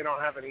timber, but you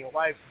don't have any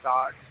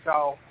livestock.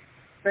 So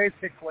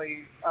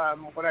basically,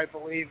 what I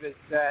believe is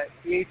that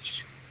each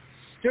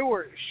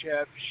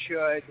stewardship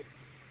should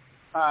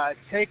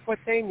take what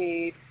they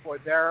need for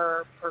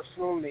their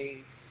personal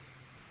needs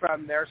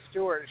from their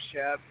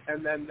stewardship,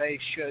 and then they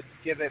should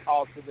give it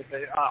all to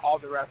all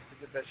the rest of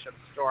the bishop's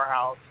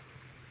storehouse.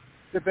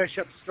 The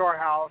bishop's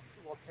storehouse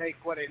will take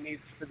what it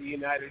needs for the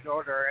United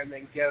Order and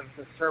then give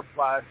the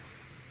surplus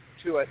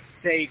to a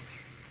stake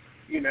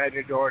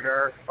United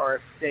Order or a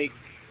stake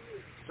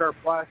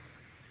surplus.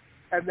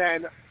 And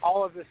then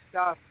all of the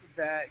stuff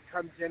that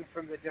comes in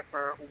from the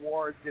different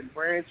wards and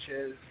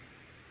branches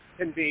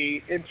can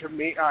be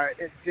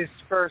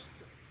dispersed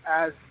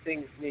as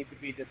things need to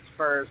be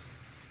dispersed.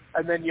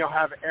 And then you'll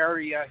have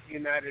area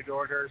United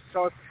Orders.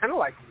 So it's kind of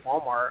like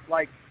Walmart.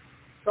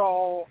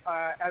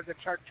 As a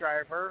truck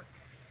driver,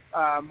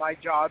 my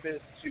job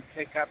is to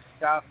pick up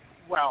stuff.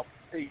 Well,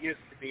 it used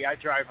to be. I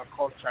drive a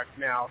coal truck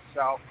now.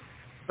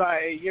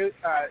 But it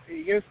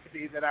used to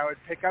be that I would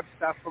pick up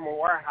stuff from a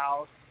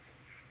warehouse,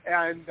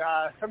 and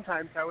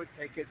sometimes I would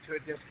take it to a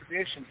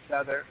distribution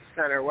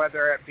center,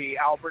 whether it be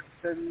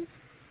Albertsons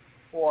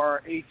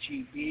or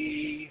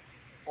H-E-B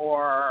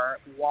or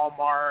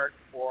Walmart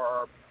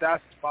or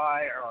Best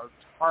Buy or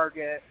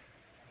Target.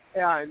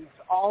 And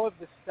all of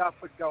the stuff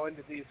would go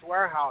into these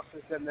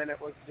warehouses, and then it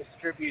was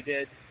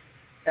distributed,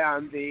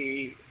 and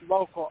the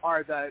local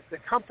or the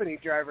company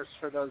drivers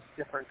for those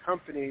different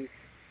companies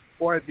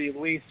or the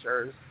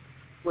leasers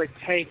would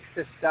take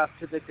the stuff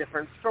to the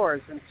different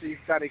stores. And so you've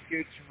got a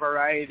huge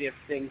variety of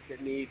things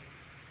that need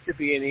to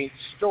be in each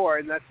store,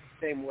 and that's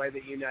the same way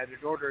that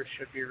United Orders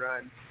should be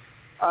run.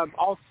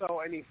 Also,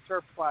 any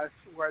surplus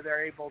where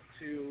they're able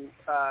to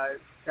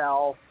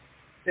sell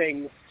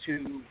things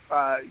to,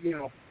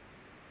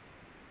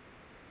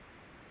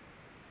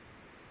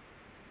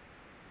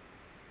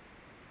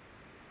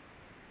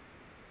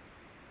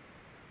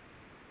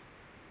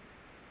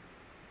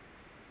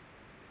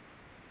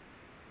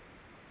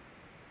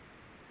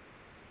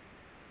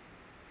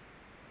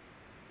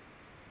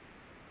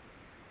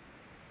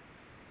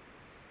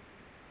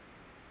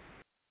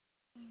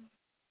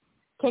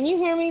 Can you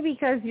hear me?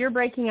 Because you're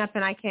breaking up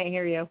and I can't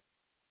hear you.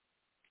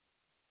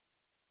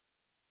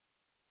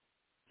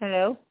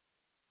 Hello?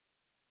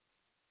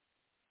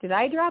 Did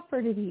I drop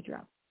or did he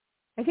drop?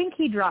 I think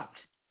he dropped.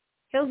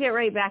 He'll get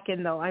right back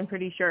in, though, I'm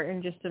pretty sure,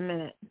 in just a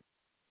minute.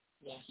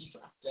 Yeah, he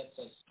dropped. That's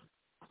it.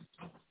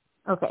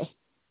 Okay.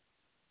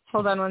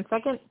 Hold on one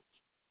second.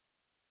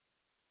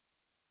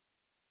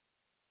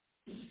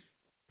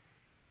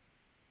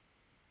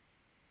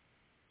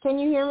 Can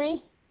you hear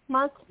me,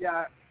 Mark?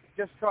 Yeah,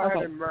 just go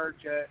ahead and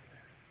merge it.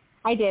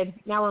 I did.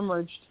 Now we're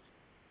merged.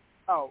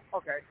 Oh,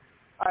 okay.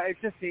 It's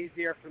just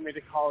easier for me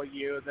to call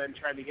you than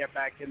trying to get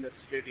back in the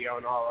studio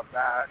and all of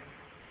that.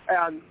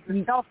 And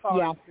the cell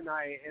phone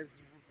tonight is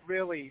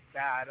really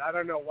bad. I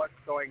don't know what's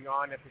going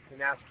on, if it's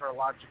an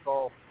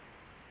astrological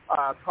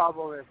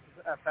problem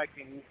that's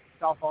affecting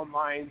cell phone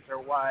lines or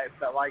what,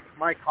 but like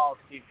my calls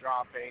keep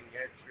dropping.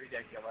 It's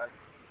ridiculous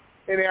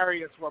in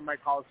areas where my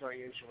calls don't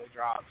usually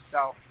drop.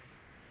 So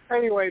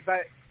anyway,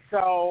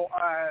 so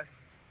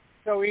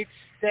each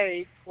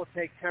state will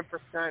take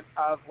 10%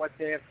 of what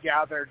they have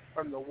gathered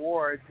from the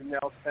wards, and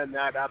they'll send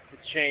that up the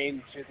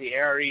chain to the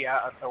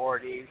area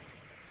authorities.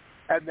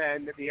 And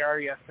then the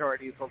area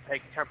authorities will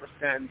take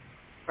 10%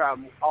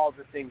 from all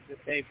the things that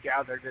they've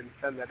gathered and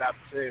send it up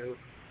to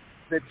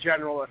the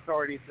general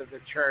authorities of the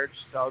church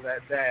so that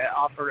the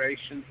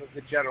operations of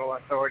the general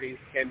authorities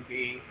can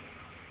be,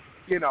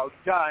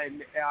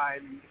 done.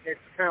 And it's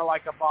kind of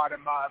like a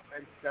bottom-up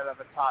instead of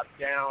a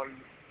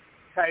top-down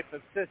type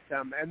of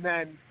system. And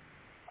then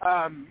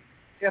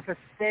if a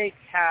state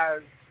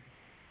has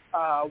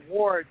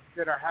wards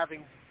that are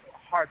having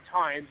hard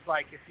times,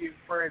 like if you,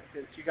 for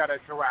instance, you got a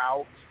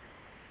drought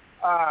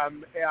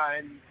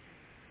and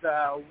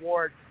the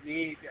wards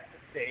need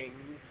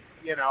things,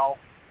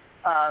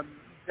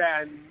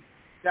 then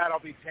that'll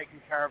be taken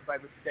care of by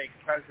the stake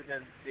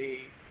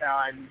presidency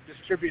and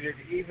distributed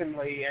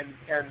evenly and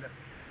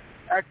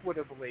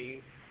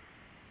equitably,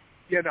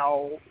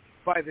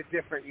 by the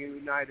different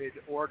united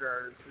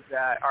orders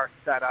that are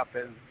set up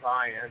in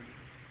Zion.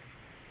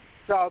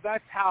 So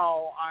that's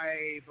how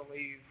I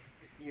believe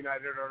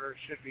united orders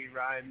should be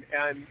run.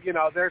 And,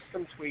 there's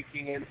some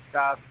tweaking and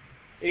stuff.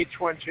 Each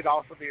one should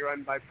also be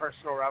run by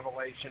personal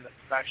revelation,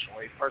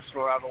 especially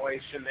personal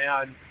revelation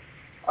and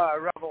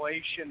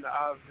revelation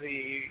of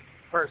the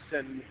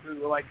person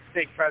who, like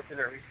stake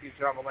president, receives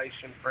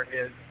revelation for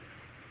his,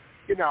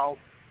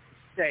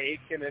 stake,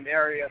 and an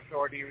area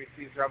authority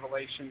receives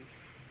revelation.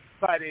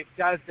 But it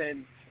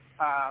doesn't,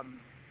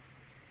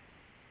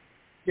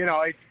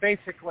 it's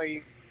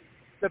basically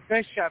the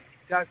bishop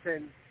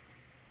doesn't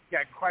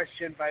get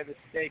questioned by the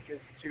stake as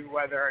to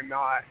whether or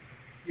not,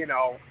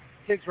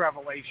 his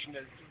revelation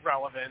is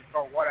relevant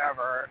or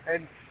whatever.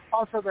 And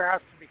also there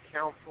has to be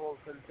councils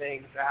and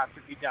things that have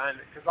to be done,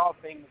 because all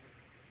things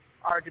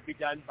are to be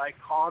done by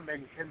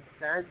common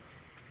consent.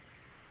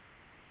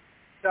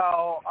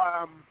 So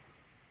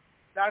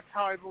that's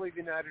how I believe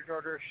United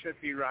Order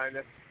should be run.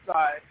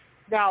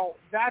 Now,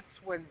 that's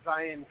when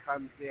Zion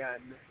comes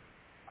in,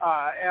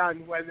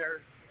 and when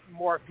there's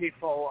more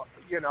people,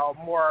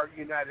 more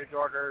United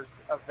Orders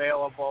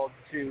available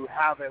to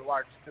have a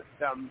large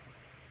system.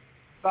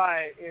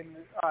 But in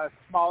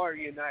smaller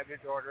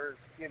United Orders,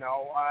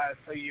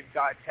 so you've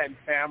got 10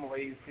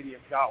 families and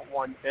you've got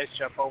one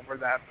bishop over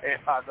that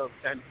those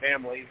 10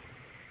 families,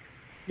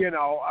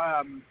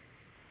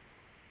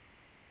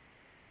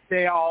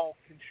 they all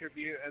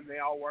contribute and they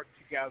all work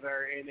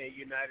together in a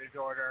United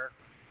Order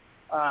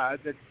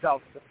that's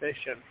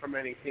self-sufficient from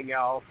anything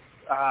else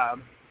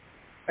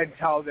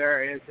until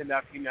there is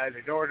enough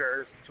United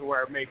Orders to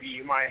where maybe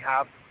you might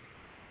have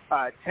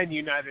 10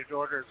 United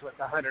Orders with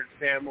 100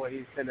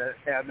 families, and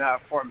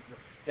that forms a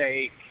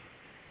stake.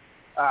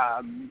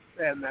 And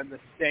then the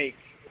stake,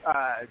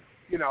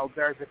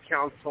 there's a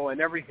council, and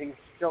everything's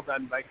still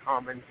done by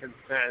common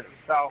consent.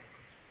 So,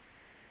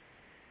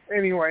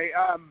 anyway,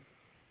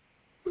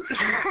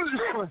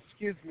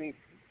 excuse me.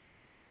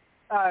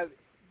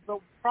 The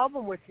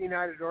problem with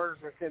United Orders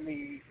within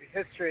the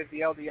history of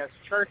the LDS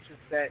Church is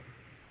that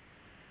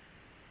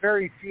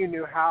very few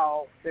knew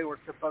how they were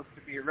supposed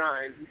to be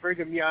run.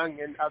 Brigham Young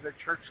and other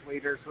church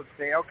leaders would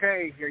say,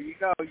 okay, here you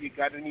go, you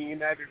got a new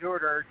United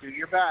Order, do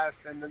your best,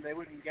 and then they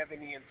wouldn't give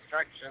any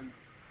instructions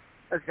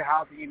as to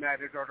how the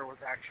United Order was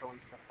actually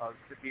supposed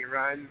to be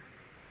run.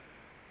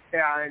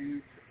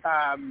 And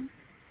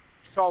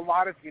so a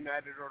lot of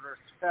United Orders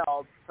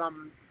failed.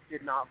 Some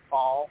did not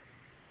fall,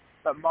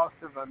 but most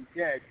of them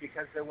did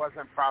because there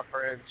wasn't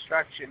proper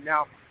instruction.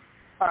 Now,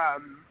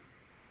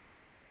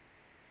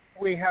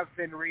 we have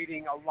been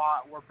reading a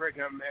lot where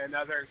Brigham and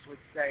others would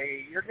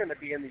say, you're going to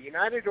be in the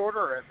United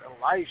Order as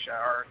Elijah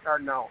or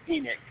no,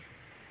 Enoch.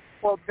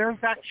 Well, there's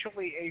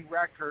actually a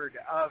record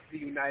of the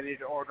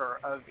United Order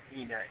of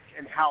Enoch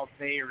and how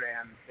they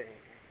ran things.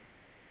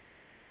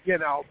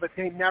 But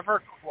they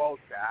never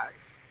quote that.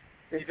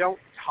 They don't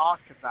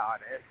talk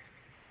about it.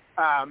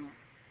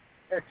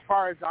 As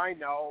far as I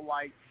know,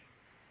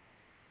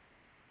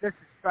 this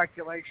is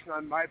speculation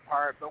on my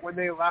part, but when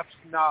they left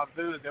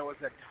Nauvoo, there was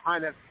a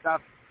ton of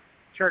stuff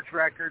church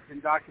records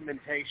and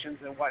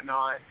documentations and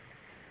whatnot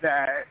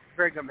that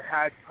Brigham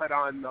had put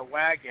on the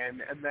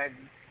wagon, and then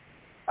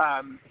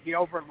he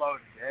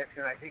overloaded it,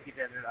 and I think he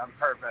did it on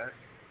purpose.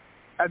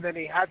 And then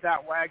he had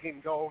that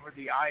wagon go over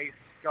the ice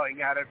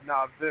going out of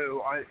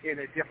Nauvoo in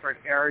a different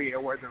area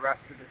where the rest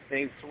of the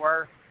saints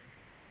were.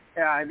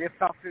 And it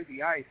fell through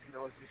the ice, and it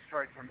was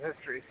destroyed from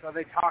history. So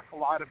they talk a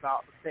lot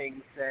about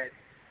things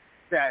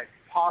that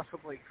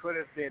possibly could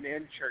have been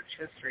in church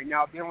history.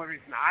 Now, the only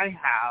reason I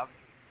have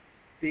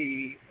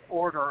the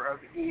Order of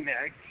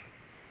Enoch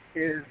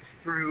is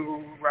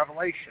through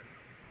Revelation.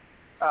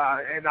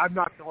 And I'm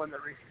not the one that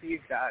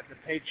received that. The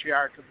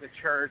patriarch of the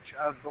Church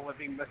of the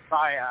Living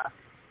Messiah,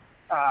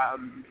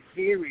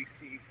 he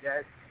received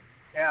it,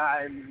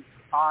 and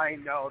I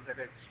know that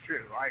it's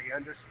true. I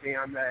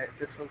understand that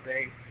this was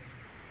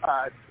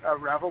a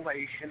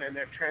revelation and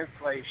a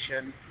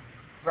translation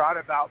brought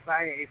about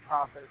by a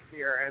prophet,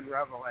 seer, and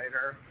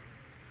revelator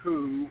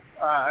who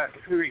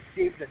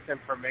received this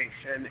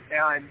information.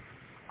 And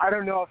I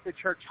don't know if the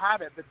church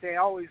had it, but they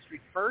always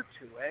refer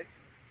to it.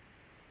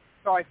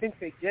 So I think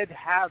they did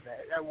have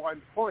it at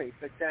one point,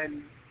 but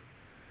then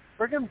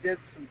Brigham did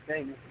some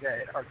things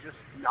that are just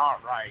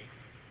not right.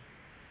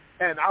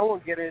 And I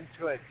won't get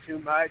into it too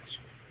much.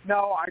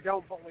 No, I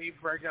don't believe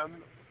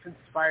Brigham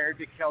conspired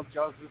to kill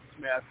Joseph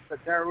Smith, but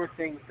there were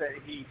things that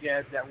he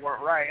did that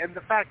weren't right. And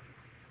the fact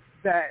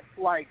that,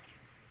 like,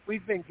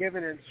 we've been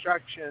given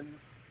instructions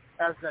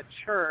as a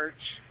church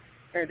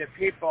and a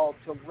people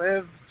to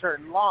live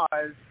certain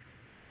laws,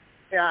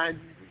 and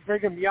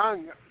Brigham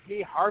Young,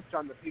 he harped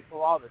on the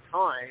people all the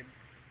time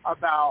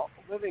about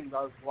living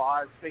those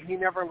laws, but he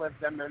never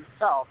lived them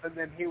himself. And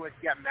then he would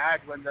get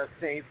mad when the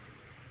saints,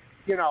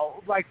 you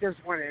know, like there's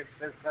one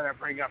instance that I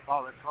bring up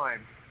all the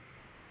time.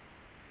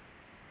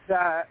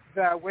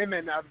 The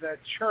women of the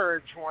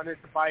church wanted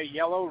to buy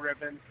yellow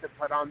ribbons to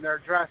put on their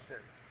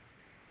dresses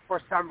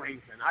for some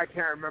reason. I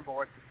can't remember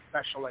what the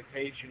special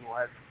occasion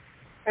was.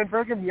 And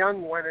Brigham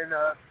Young went in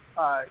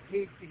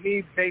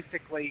he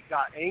basically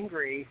got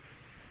angry,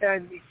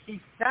 and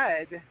he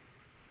said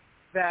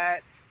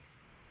that,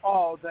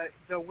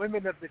 the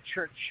women of the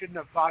church shouldn't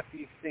have bought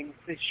these things.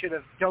 They should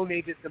have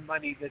donated the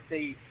money that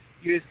they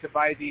used to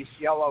buy these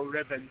yellow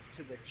ribbons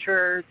to the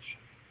church.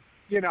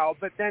 You know,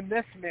 but then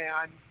this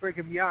man,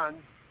 Brigham Young,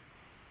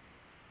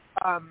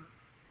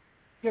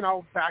 you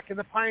know, back in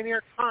the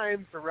pioneer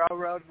times, the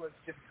railroad was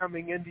just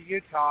coming into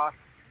Utah,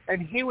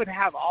 and he would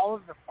have all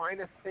of the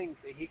finest things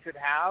that he could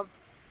have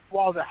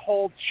while the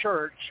whole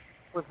church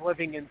was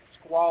living in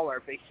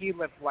squalor, but he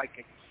lived like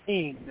a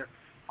king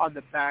on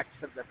the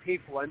backs of the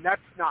people, and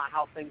that's not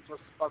how things were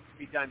supposed to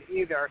be done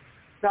either.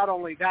 Not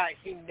only that,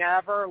 he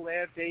never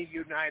lived a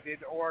united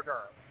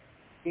order.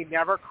 He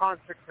never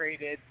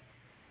consecrated.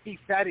 He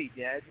said he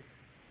did,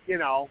 you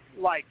know,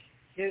 like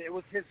it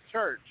was his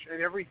church,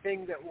 and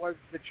everything that was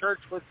the church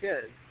was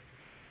his,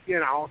 you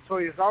know. So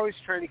he was always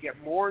trying to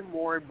get more and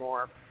more and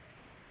more,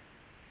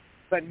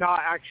 but not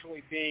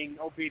actually being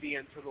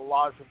obedient to the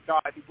laws of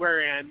God,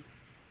 wherein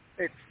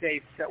it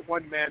states that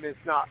one man is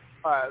not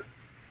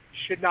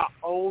should not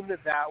own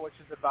that which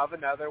is above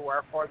another,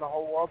 wherefore the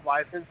whole world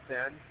lies in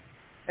sin.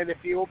 And if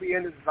you will be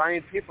in his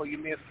dying people, you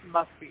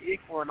must be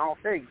equal in all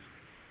things.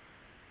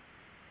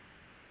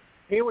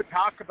 He would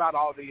talk about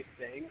all these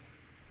things,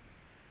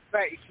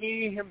 but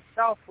he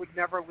himself would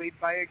never lead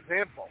by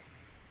example.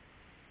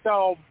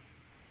 So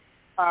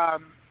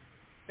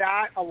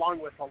that,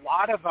 along with a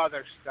lot of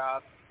other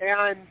stuff,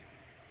 and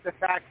the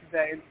fact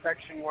that in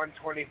section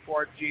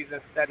 124,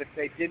 Jesus said if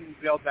they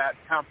didn't build that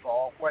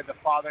temple where the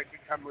Father could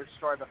come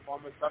restore the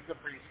fullness of the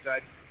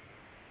priesthood,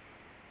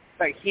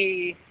 that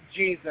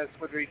Jesus,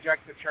 would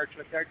reject the church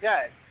with their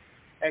dead.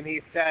 And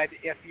he said,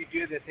 if you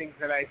do the things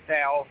that I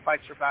say, I will fight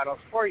your battles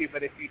for you.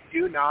 But if you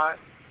do not,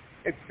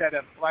 instead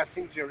of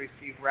blessings, you'll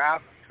receive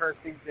wrath,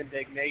 cursings,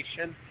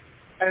 indignation.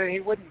 And then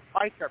he wouldn't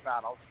fight their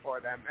battles for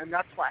them. And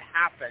that's what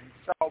happened.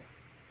 So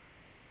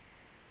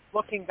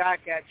looking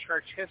back at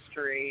church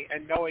history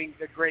and knowing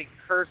the great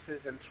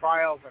curses and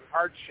trials and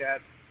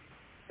hardships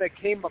that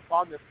came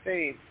upon the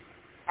saints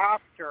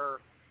after,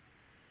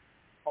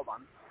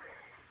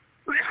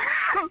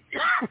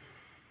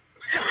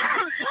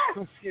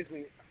 excuse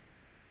me,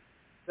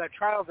 the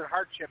trials and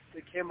hardships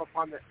that came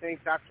upon the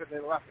saints after they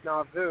left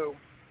Nauvoo,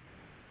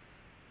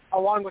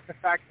 along with the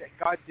fact that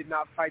God did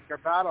not fight their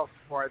battles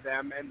for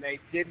them and they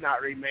did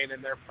not remain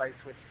in their place,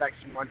 which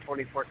section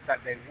 124 said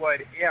they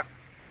would if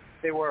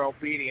they were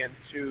obedient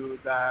to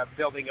the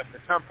building of the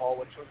temple,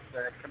 which was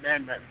the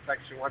commandment in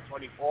section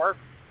 124.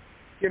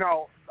 You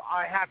know,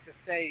 I have to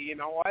say, you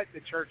know what? The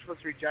church was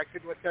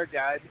rejected with their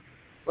dead,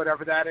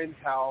 whatever that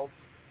entails.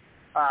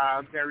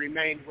 They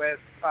remained with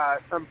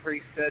some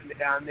priesthood,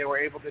 and they were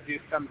able to do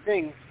some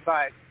things,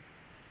 but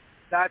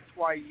that's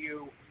why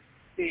you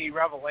see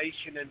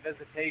revelation and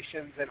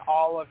visitations and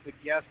all of the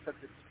gifts of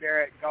the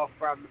Spirit go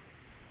from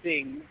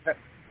being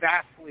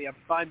vastly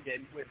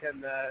abundant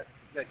within the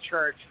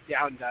church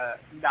down to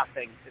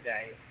nothing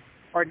today,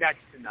 or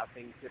next to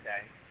nothing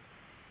today.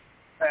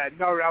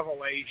 No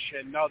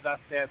revelation, no thus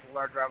saith the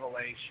Lord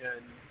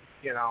revelation.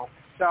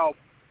 So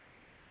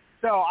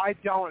I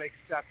don't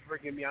accept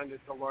Brigham Young as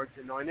the Lord's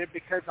anointed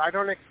because I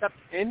don't accept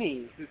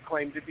any who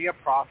claim to be a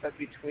prophet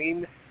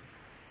between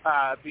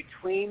the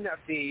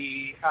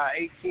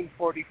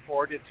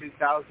 1844 to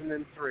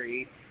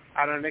 2003.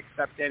 I don't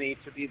accept any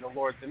to be the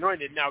Lord's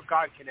anointed. Now,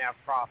 God can have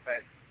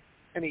prophets,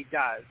 and he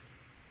does,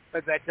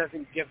 but that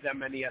doesn't give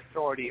them any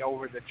authority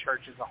over the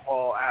church as a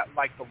whole,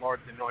 like the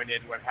Lord's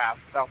anointed would have.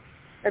 So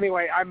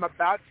anyway, I'm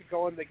about to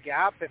go in the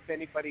gap. If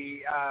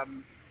anybody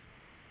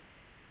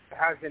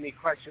has any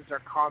questions or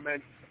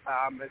comments,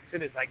 as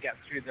soon as I get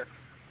through this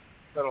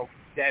little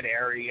dead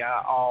area,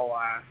 I'll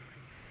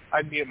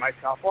unmute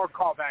myself or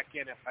call back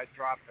in if I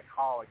drop the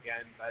call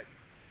again. But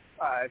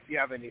if you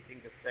have anything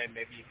to say,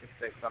 maybe you could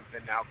say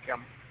something now,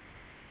 Kim.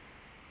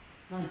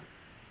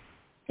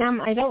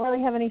 I don't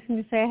really have anything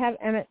to say. I have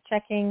Emmett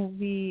checking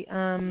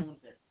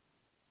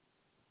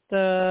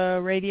the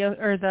radio,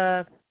 or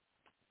the,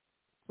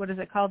 what is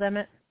it called,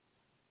 Emmett?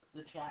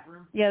 The chat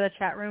room? Yeah, the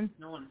chat room.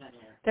 No one's in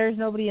there. There's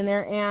nobody in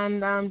there.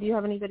 And do you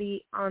have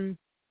anybody on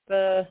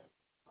the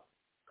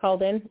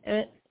called in,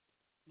 Emmett?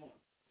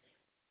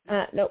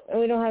 No,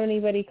 we don't have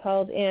anybody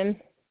called in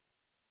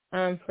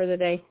for the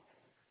day.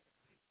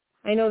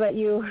 I know that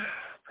you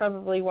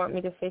probably want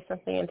me to say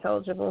something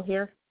intelligible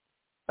here,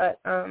 but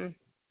I'm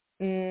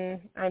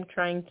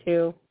trying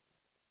to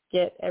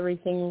get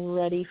everything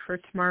ready for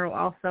tomorrow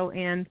also,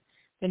 and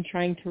been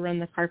trying to run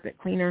the carpet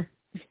cleaner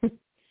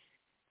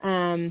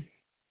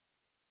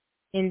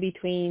in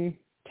between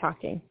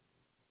talking.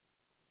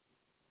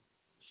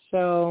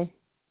 So.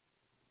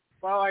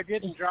 Well, I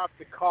didn't drop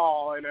the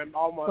call, and I'm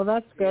almost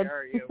that's in the good.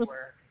 area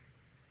where.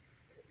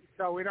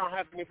 So we don't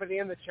have anybody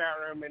in the chat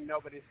room, and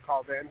nobody's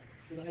called in.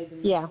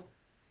 Yeah.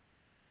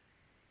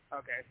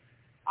 Okay.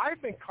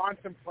 I've been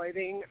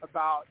contemplating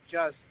about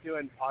just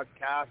doing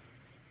podcasts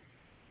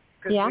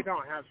because we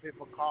don't have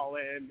people call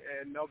in,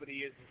 and nobody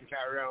uses the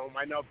chat room.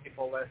 I know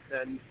people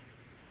listen,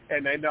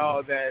 and I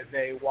know that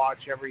they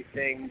watch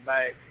everything,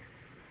 but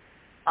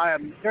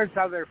there's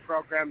other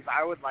programs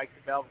I would like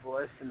to be able to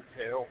listen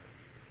to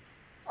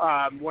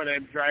when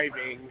I'm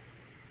driving.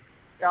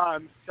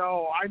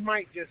 So I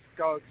might just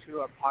go to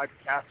a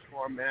podcast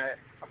format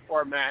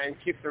and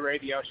keep the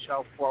radio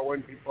show for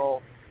when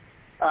people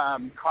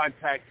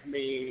contact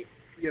me.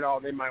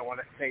 They might want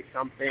to say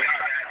something.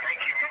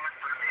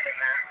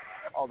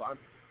 Hold on.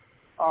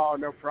 Oh,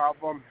 no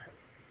problem.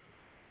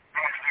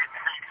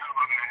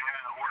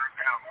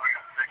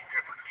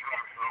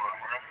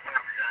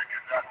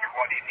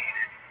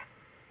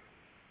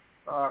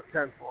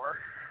 10-4.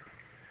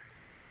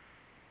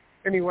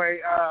 Anyway,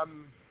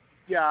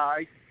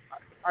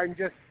 I'm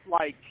just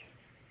like,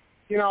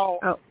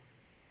 Oh,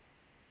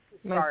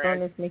 my sorry,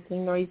 phone is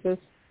making noises.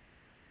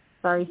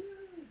 Sorry.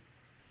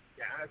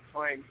 Yeah, that's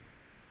fine.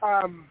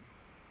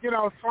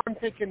 So I'm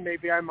thinking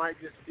maybe I might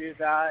just do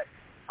that.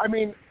 I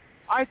mean,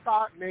 I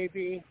thought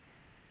maybe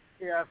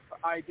if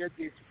I did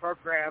these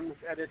programs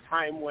at a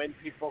time when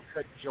people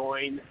could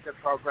join the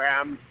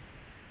program,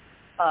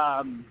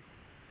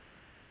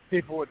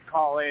 people would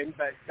call in,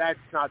 but that's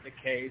not the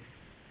case.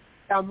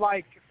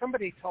 Like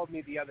somebody told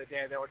me the other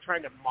day, they were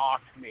trying to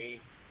mock me.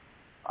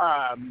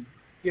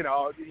 He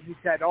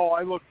said,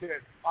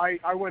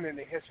 I went in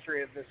the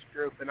history of this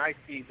group, and I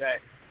see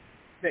that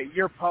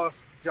your posts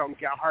don't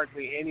get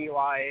hardly any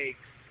likes,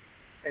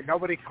 and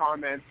nobody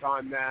comments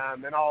on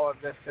them, and all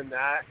of this and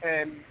that.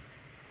 And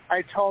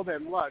I told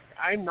him, look,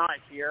 I'm not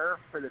here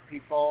for the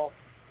people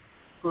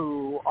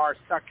who are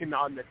sucking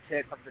on the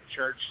tit of the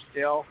church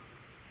still,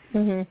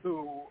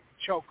 who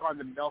choke on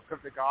the milk of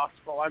the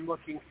gospel. I'm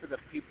looking for the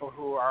people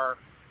who are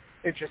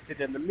interested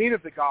in the meat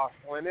of the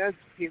gospel. And as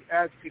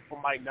people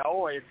might know,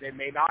 or as they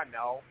may not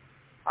know,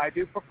 I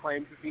do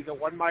proclaim to be the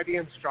one mighty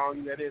and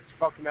strong that is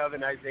spoken of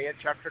in Isaiah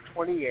chapter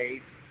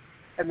 28.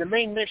 And the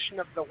main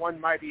mission of the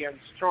one mighty and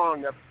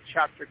strong of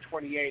chapter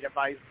 28 of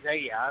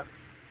Isaiah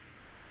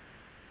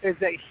is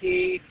that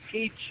he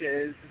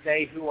teaches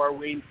they who are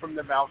weaned from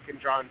the milk and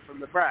drawn from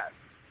the breast.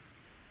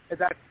 And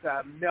that's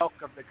the milk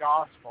of the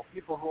gospel,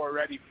 people who are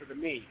ready for the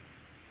meat.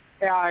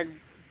 And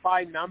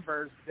by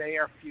numbers, they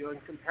are few in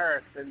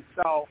comparison.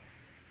 So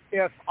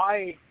if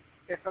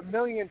 1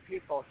 million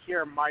people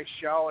hear my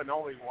show and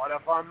only one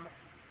of them,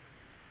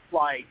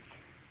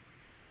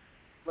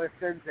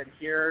 listens and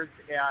hears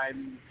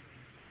and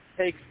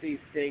takes these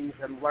things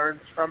and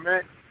learns from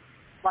it,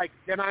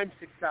 then I'm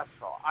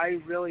successful. I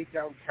really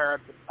don't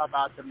care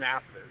about the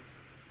masses.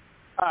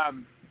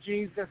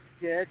 Jesus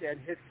did, and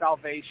his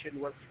salvation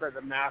was for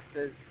the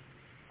masses.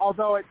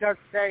 Although it does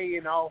say,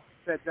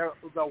 that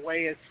the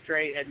way is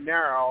straight and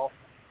narrow,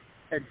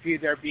 and few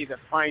there be that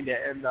find it,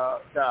 and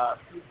the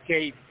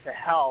gate to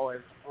hell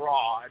is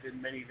broad,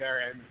 and many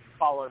therein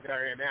follow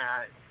therein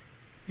at.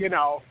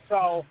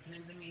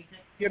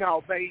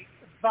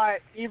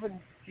 But even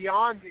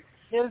beyond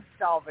his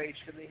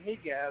salvation that he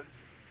gives,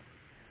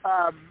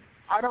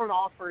 I don't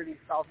offer any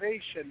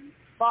salvation,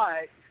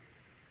 but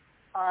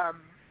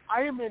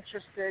I am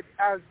interested,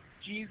 as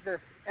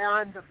Jesus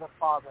and the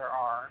Father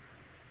are,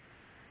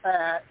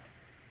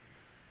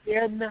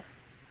 in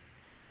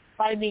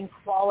finding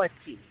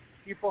quality,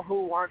 people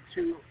who want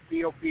to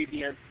be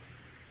obedient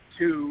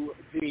to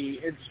the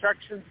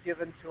instructions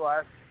given to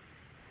us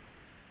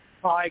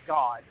by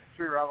God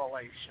through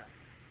revelation.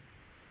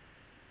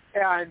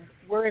 And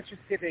we're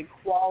interested in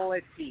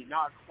quality,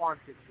 not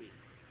quantity.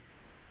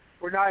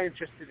 We're not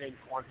interested in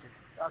quantity.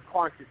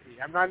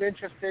 I'm not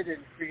interested in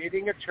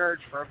creating a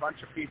church for a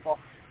bunch of people.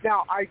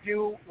 Now, I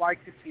do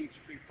like to teach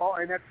people,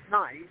 and it's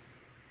nice.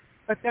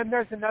 But then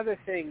there's another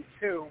thing,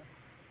 too.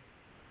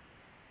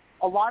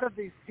 A lot of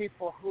these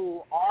people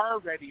who are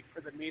ready for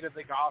the meat of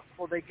the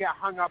gospel, they get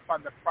hung up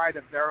on the pride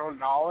of their own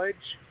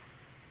knowledge,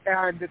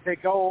 and they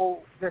go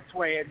this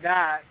way and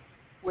that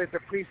with the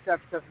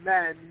precepts of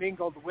men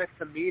mingled with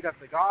the meat of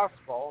the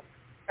gospel,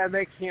 and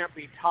they can't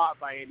be taught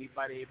by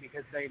anybody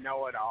because they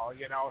know it all,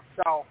 you know.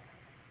 So,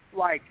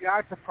 like,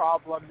 that's a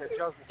problem that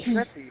Joseph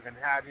Smith even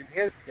had in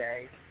his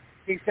day.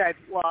 He said,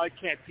 well, I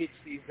can't teach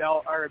these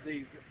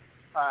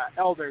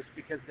elders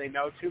because they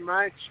know too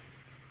much.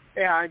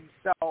 And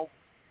so,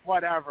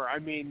 whatever. I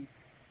mean,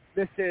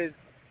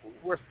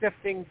 we're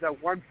sifting the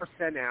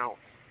 1% out.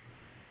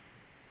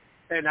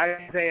 And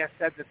Isaiah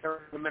said that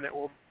the minute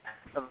will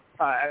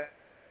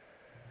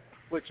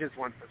which is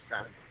 1%.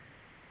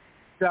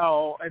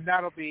 So, and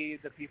that'll be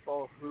the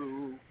people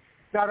who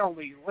not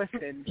only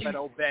listen but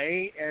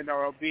obey and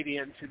are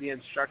obedient to the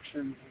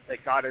instructions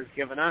that God has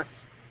given us.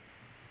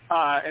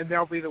 And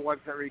they'll be the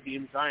ones that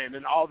redeem Zion.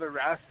 And all the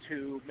rest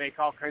who make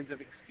all kinds of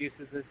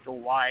excuses as to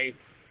why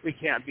we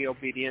can't be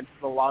obedient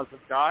to the laws of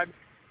God,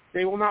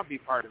 they will not be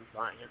part of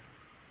Zion.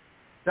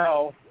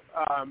 So,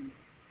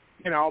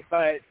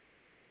 but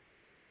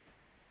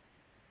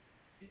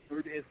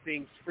is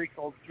being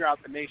sprinkled throughout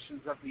the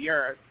nations of the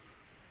earth,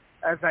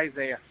 as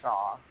Isaiah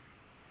saw.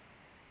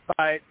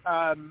 But,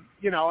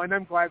 and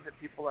I'm glad that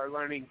people are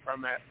learning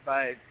from it.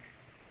 But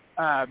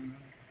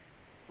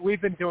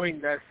we've been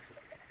doing this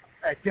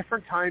at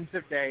different times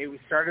of day. We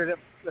started at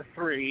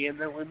 3, and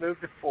then we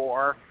moved to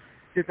 4.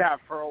 Did that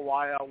for a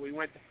while. We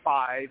went to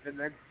 5, and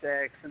then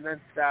 6, and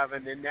then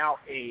 7, and now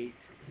 8.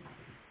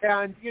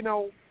 And,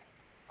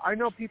 I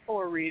know people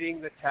are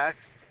reading the text,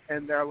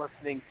 and they're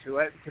listening to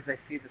it because they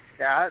see the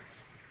stats,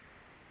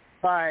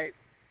 but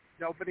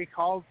nobody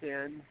calls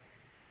in.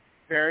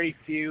 Very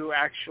few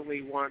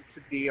actually want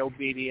to be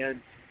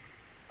obedient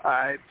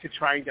to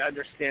trying to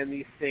understand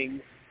these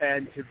things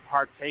and to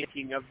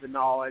partaking of the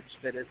knowledge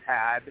that is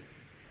had,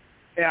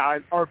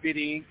 or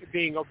being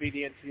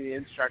obedient to the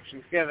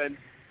instructions given.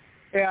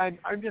 And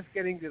I'm just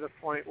getting to the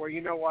point where,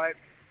 you know what,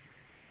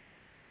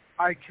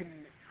 I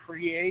can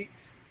create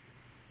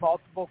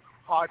multiple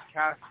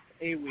podcasts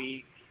a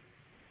week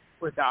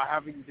without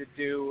having to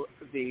do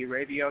the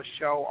radio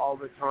show all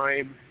the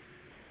time.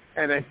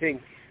 And I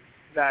think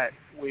that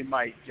I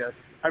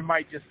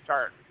might just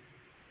start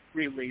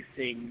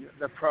releasing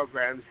the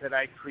programs that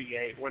I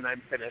create when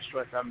I'm finished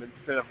with them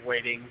instead of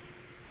waiting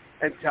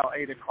until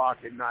 8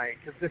 o'clock at night.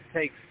 Because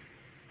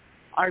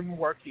I'm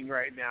working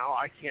right now.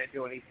 I can't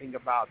do anything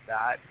about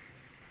that.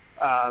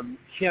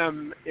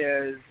 Kim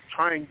is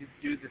trying to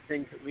do the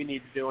things that we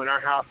need to do in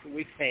our house, and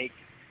we take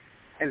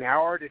an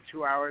hour to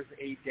 2 hours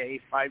a day,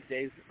 5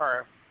 days,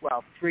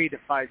 3 to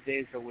 5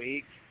 days a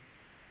week,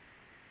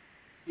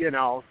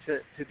 to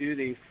do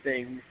these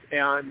things.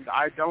 And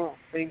I don't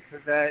think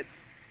that,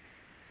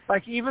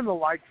 like, even the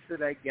likes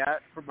that I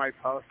get for my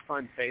posts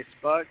on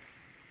Facebook,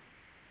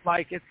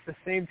 like, it's the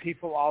same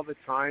people all the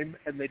time,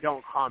 and they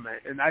don't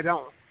comment. And I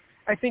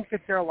think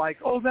that they're like,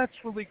 oh, that's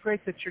really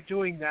great that you're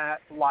doing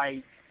that,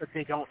 like, but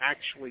they don't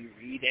actually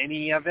read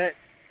any of it.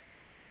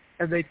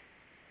 And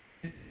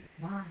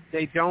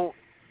they don't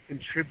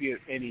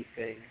contribute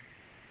anything.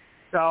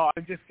 So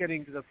I'm just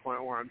getting to the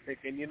point where I'm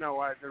thinking, you know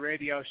what, the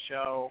radio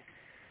show,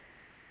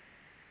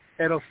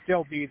 it'll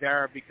still be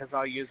there because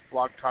I'll use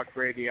Blog Talk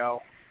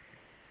Radio,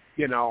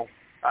 to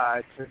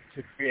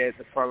create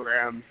the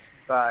programs.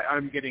 But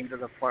I'm getting to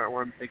the point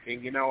where I'm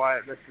thinking, you know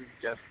what, this is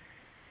just,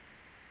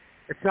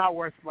 it's not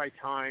worth my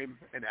time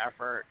and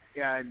effort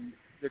and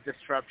the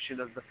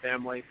disruption of the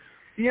family.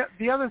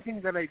 The other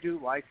thing that I do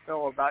like,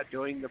 though, about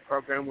doing the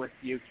program with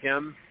you,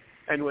 Kim,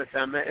 and with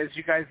Emma, is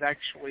you guys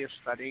actually are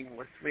studying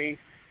with me,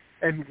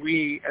 and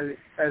we,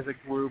 as a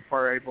group,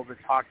 are able to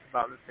talk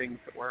about the things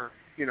that we're,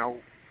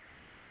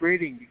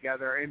 reading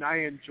together, and I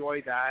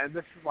enjoy that. And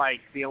this is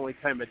like the only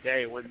time of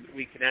day when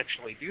we can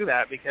actually do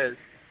that because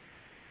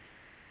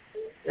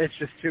it's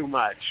just too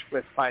much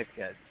with 5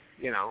 kids,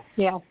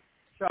 Yeah.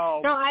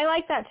 So no, I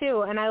like that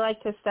too, and I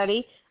like to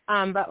study.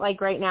 But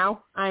like right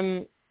now,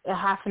 I'm a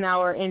half an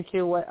hour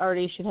into what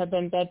already should have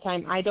been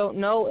bedtime. I don't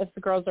know if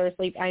the girls are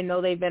asleep. I know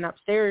they've been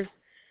upstairs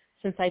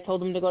since I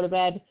told them to go to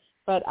bed,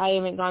 but I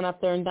haven't gone up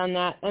there and done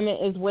that.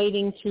 Emmett is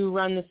waiting to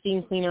run the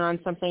steam cleaner on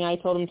something I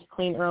told him to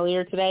clean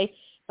earlier today,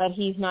 but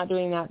he's not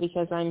doing that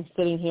because I'm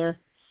sitting here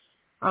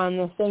on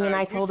this thing, and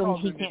I told him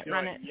he can't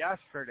run it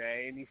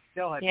yesterday, and he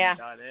still hadn't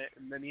done it,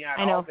 and then he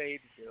had all day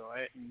to do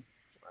it, and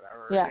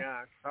whatever.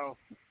 Yeah. So.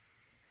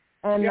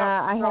 And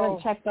I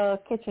haven't checked the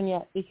kitchen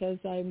yet because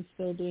I'm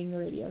still doing the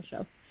radio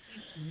show.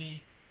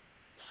 Me.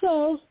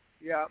 So.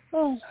 Yeah.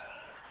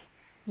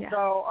 Yeah.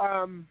 So,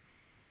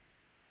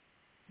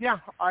 yeah,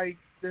 I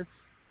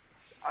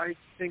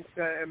think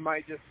that it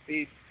might just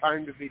be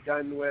time to be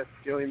done with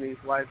doing these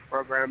live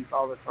programs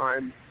all the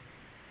time.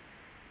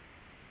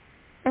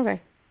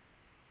 Okay.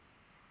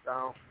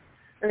 So,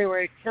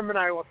 anyway, Kim and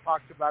I will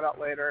talk about it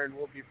later, and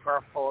we'll be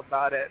prayerful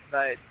about it.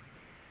 But,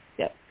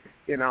 Yep.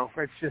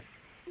 It's just,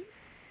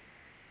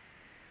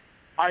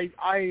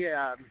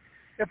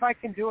 if I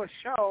can do a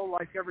show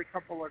like every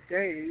couple of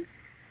days,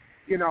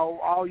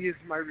 I'll use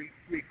my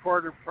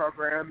recorder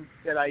program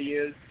that I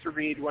use to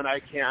read when I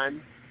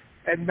can,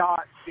 and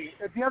not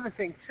the other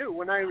thing too.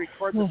 When I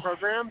record the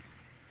programs,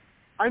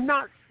 I'm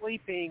not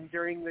sleeping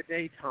during the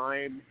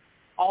daytime.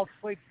 I'll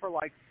sleep for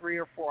like 3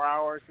 or 4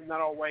 hours, and then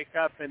I'll wake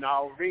up and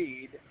I'll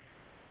read.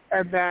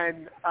 And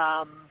then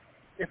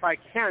if I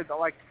can, but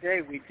like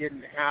today we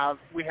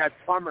had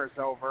plumbers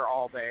over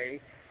all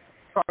day,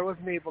 so I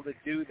wasn't able to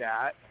do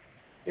that.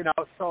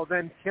 So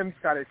then Kim's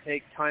got to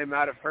take time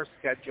out of her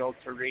schedule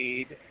to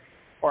read,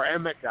 or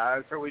Emmett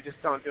does, or we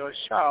just don't do a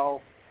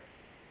show.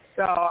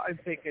 So I'm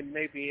thinking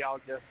maybe I'll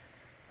just,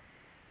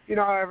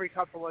 every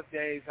couple of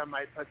days I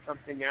might put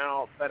something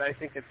out, but I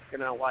think it's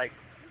going to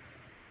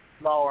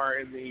lower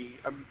in the,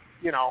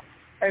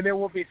 and it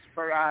will be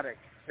sporadic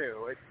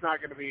too. It's not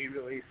going to be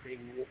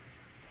releasing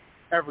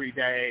every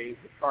day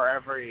or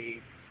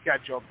every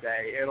scheduled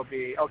day. It'll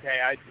be, okay,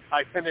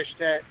 I finished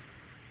it,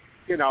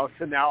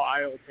 so now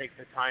I will take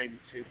the time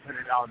to put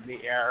it on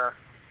the air,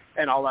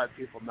 and I'll let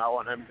people know,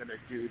 and I'm going to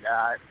do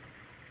that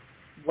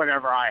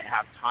whenever I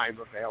have time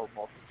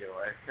available to do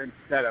it,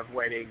 instead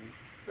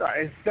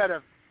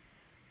of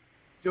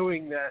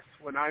doing this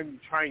when I'm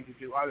trying to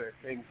do other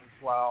things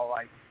as well,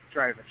 like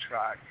drive a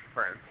truck,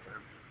 for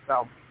instance.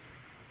 So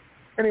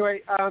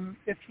anyway,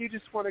 if you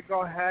just want to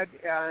go ahead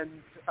and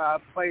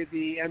play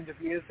the end of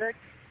music,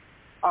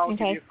 I'll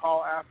give you a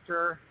call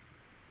after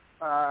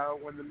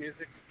when the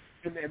music's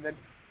in, and then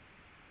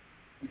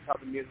until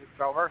the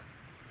music's over.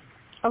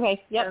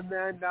 Okay, yep. And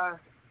then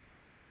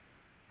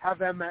have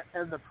them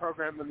end the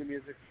program when the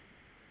music's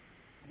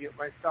mute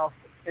myself.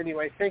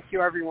 Anyway, thank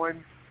you,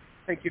 everyone.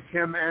 Thank you,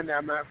 Kim and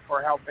Emma,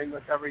 for helping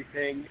with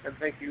everything, and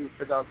thank you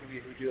for those of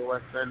you who do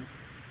listen.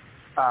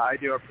 I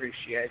do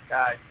appreciate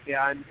that.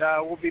 And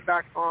we'll be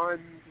back on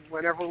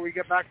whenever we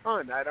get back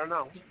on. I don't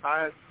know.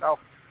 So,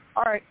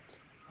 all right.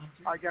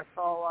 I guess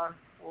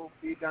we'll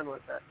be done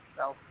with it.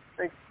 So,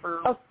 thanks for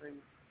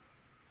listening.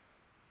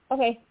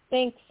 Okay,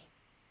 thanks.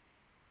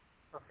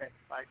 Okay,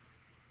 bye.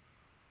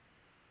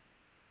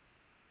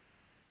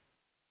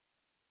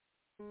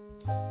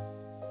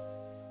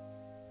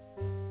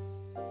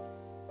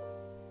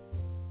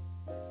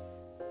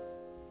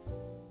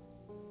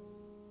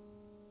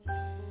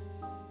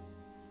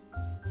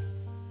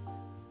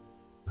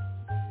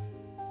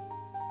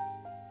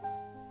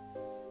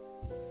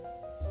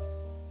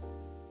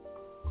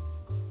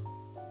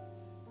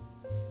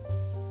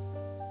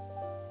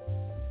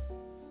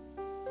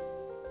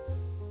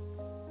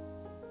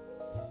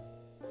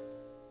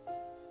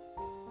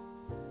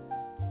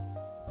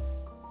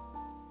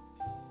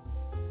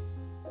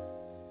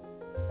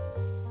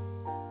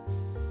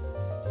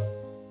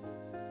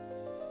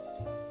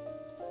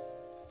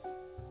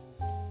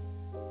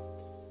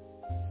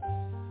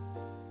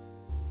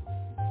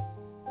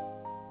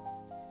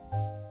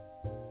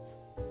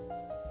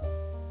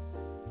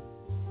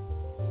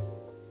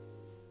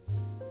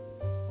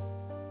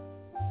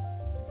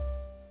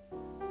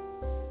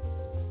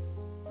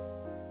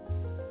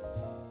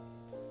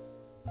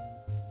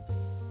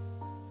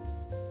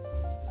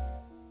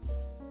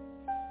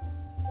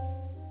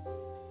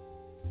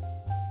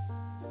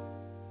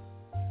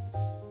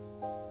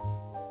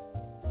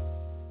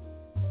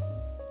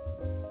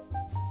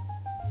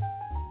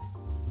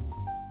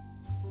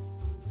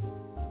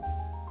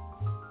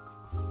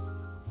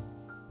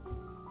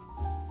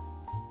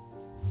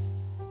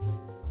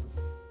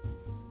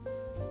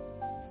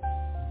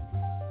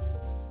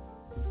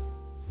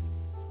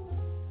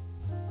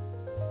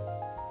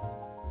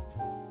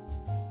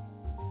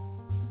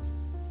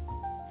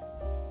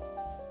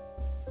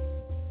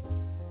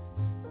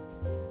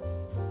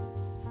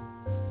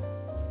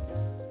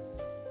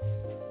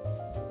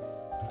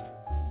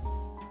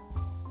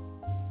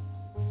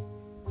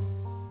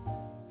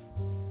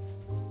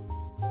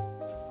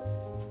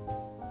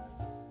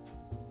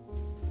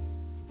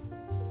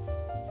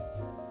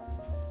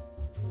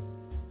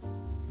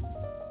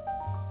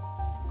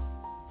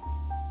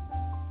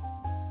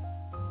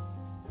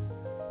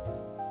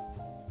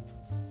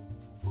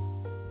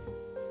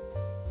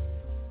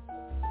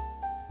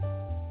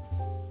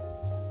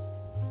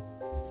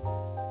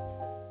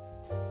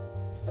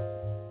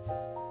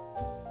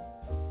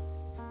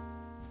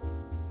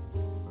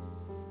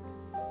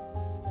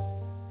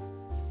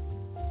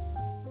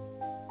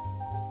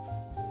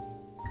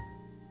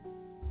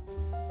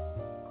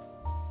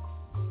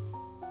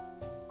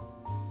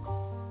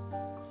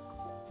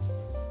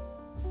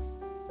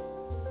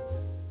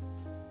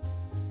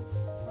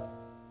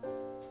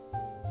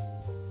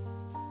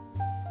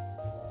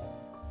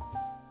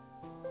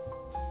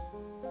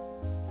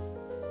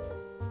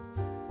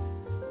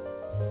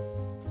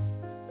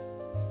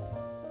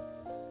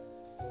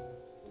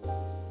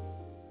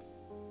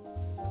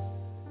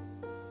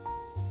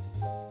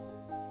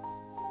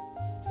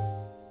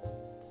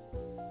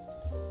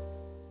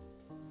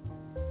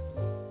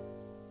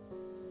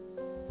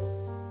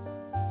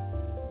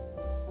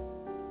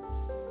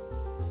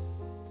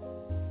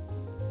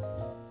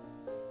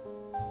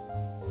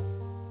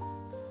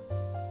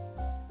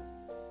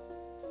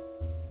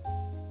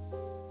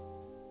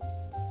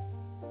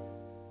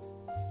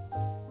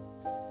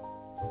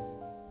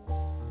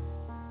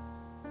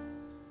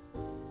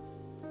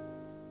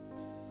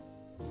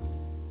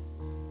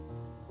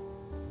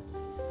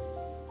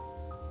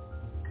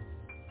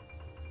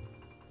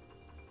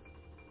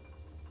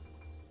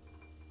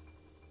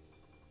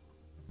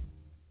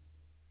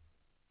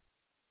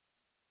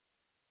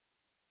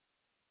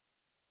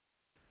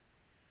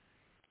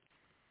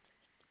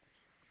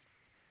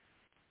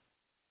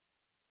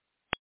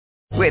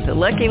 With the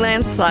Lucky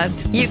Land Slots,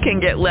 you can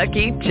get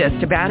lucky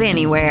just about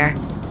anywhere.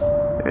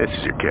 This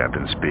is your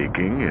captain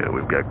speaking.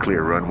 We've got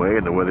clear runway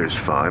and the weather's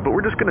fine, but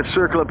we're just going to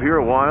circle up here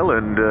a while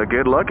and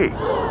get lucky.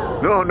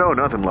 No,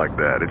 nothing like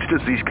that. It's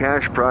just these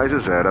cash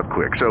prizes add up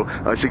quick. So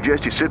I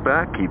suggest you sit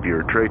back, keep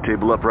your tray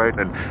table upright,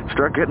 and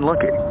start getting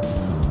lucky.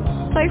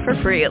 Play for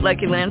free at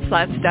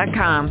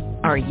LuckyLandSlots.com.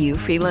 Are you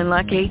feeling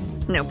lucky?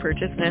 No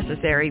purchase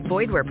necessary.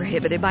 Void where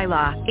prohibited by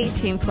law.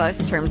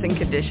 18+ terms and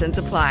conditions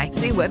apply.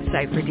 See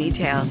website for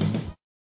details.